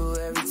it's you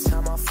every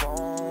time my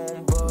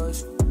phone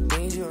buzz.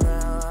 Need you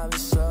around, I've been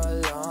so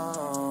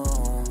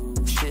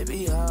alone. Shit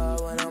be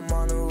hard when I'm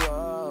on the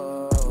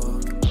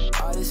road.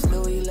 All this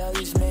Louis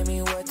luggage made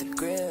me wet the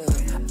grill.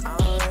 I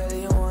don't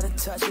really wanna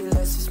touch it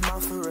unless it's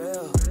mine for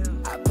real.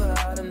 I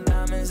put all them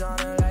diamonds on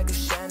her like a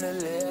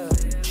chandelier.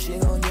 She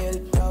gon' get a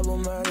double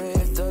murder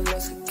if the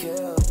looks could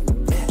kill.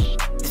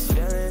 These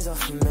feelings are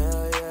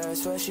familiar,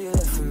 swear she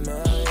look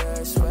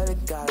familiar. Swear to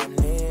God I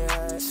need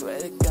her, swear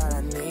to God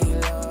I need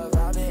love.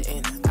 I've been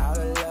in and out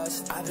of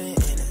lust, I've been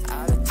in and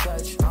out of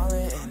touch. I've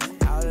been in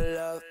and out of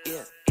love,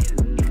 yeah.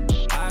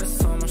 I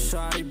just told my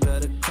shawty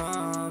better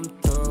come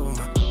through.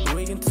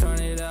 We can turn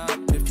it up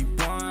if you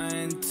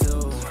want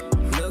to.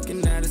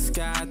 Looking at the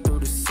sky through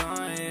the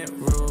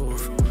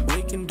sunroof.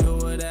 We can do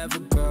whatever,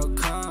 girl,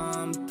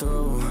 come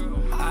through.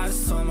 I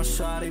just told my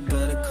shawty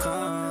better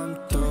come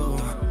through.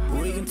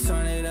 We can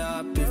turn it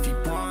up if you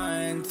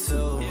want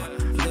to.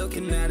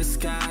 Looking at the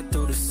sky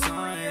through the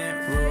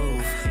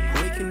sunroof.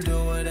 We can do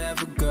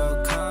whatever,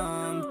 girl,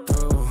 come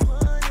through.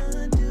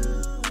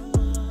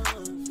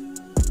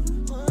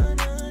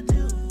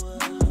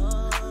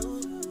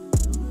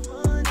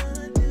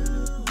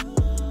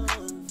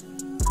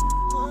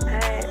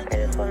 Hi, I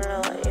just wanted to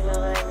let you know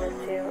that I miss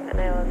you and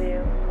I love you.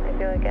 I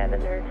feel like I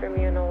haven't heard from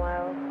you in a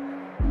while.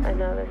 I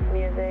know this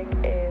music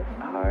is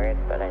hard,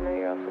 but I know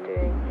you're also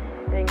doing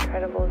an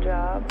incredible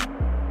job.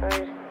 I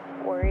just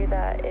worry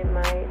that it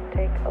might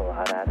take a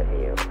lot out of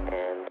you,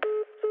 and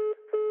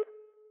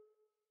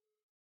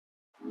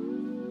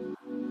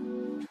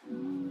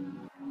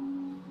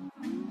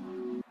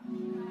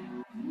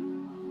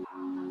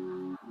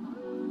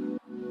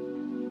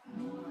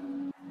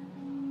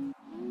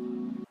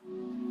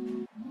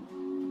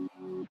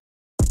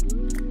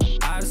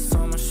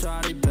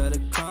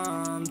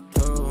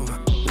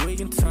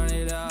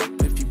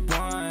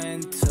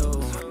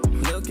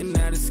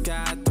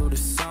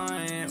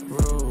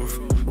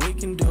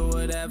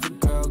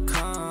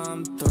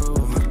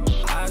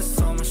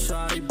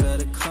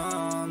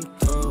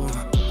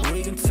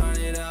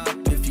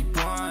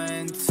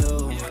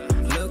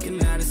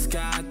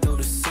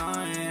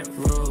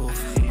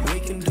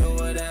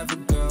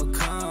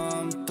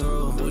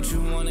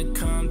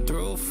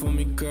for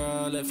me,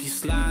 girl? If you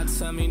slide,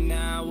 tell me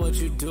now what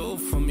you do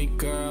for me,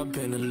 girl.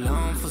 Been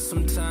alone for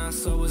some time,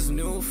 so it's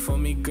new for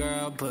me,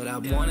 girl. But I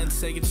wanna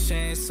take a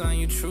chance on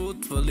you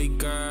truthfully,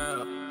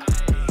 girl.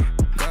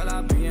 Girl,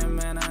 I'll be a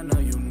man, I know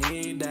you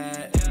need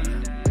that.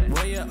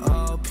 Where your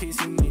old piece,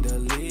 you need to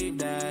leave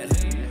that.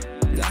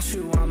 Got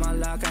you on my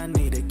lock, I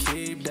need to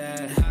keep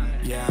that.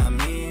 Yeah, I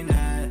mean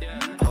that.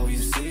 Oh, you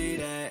see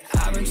that?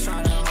 I've been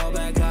trying to hold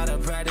back, gotta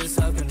practice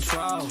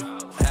self-control.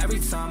 Every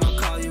time I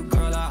call you,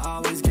 girl, I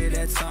always get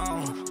that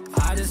tone.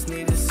 I just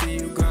need to see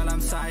you, girl,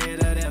 I'm tired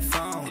of that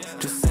phone.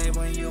 Just say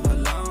when you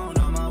alone,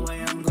 on my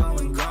way, I'm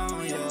going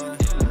gone, yeah.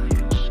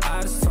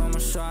 I just told my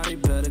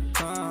shawty better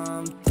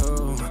come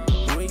through.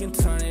 We can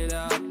turn it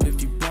up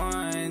if you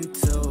want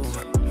to.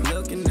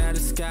 Looking at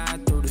the sky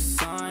through the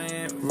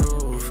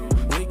sunroof.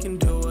 We can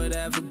do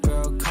whatever,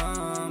 girl,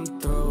 come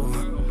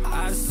through.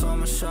 I just told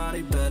my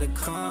shawty better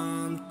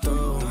come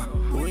through.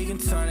 We can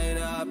turn it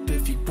up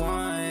if you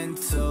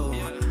want to.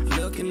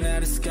 Looking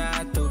at the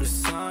sky through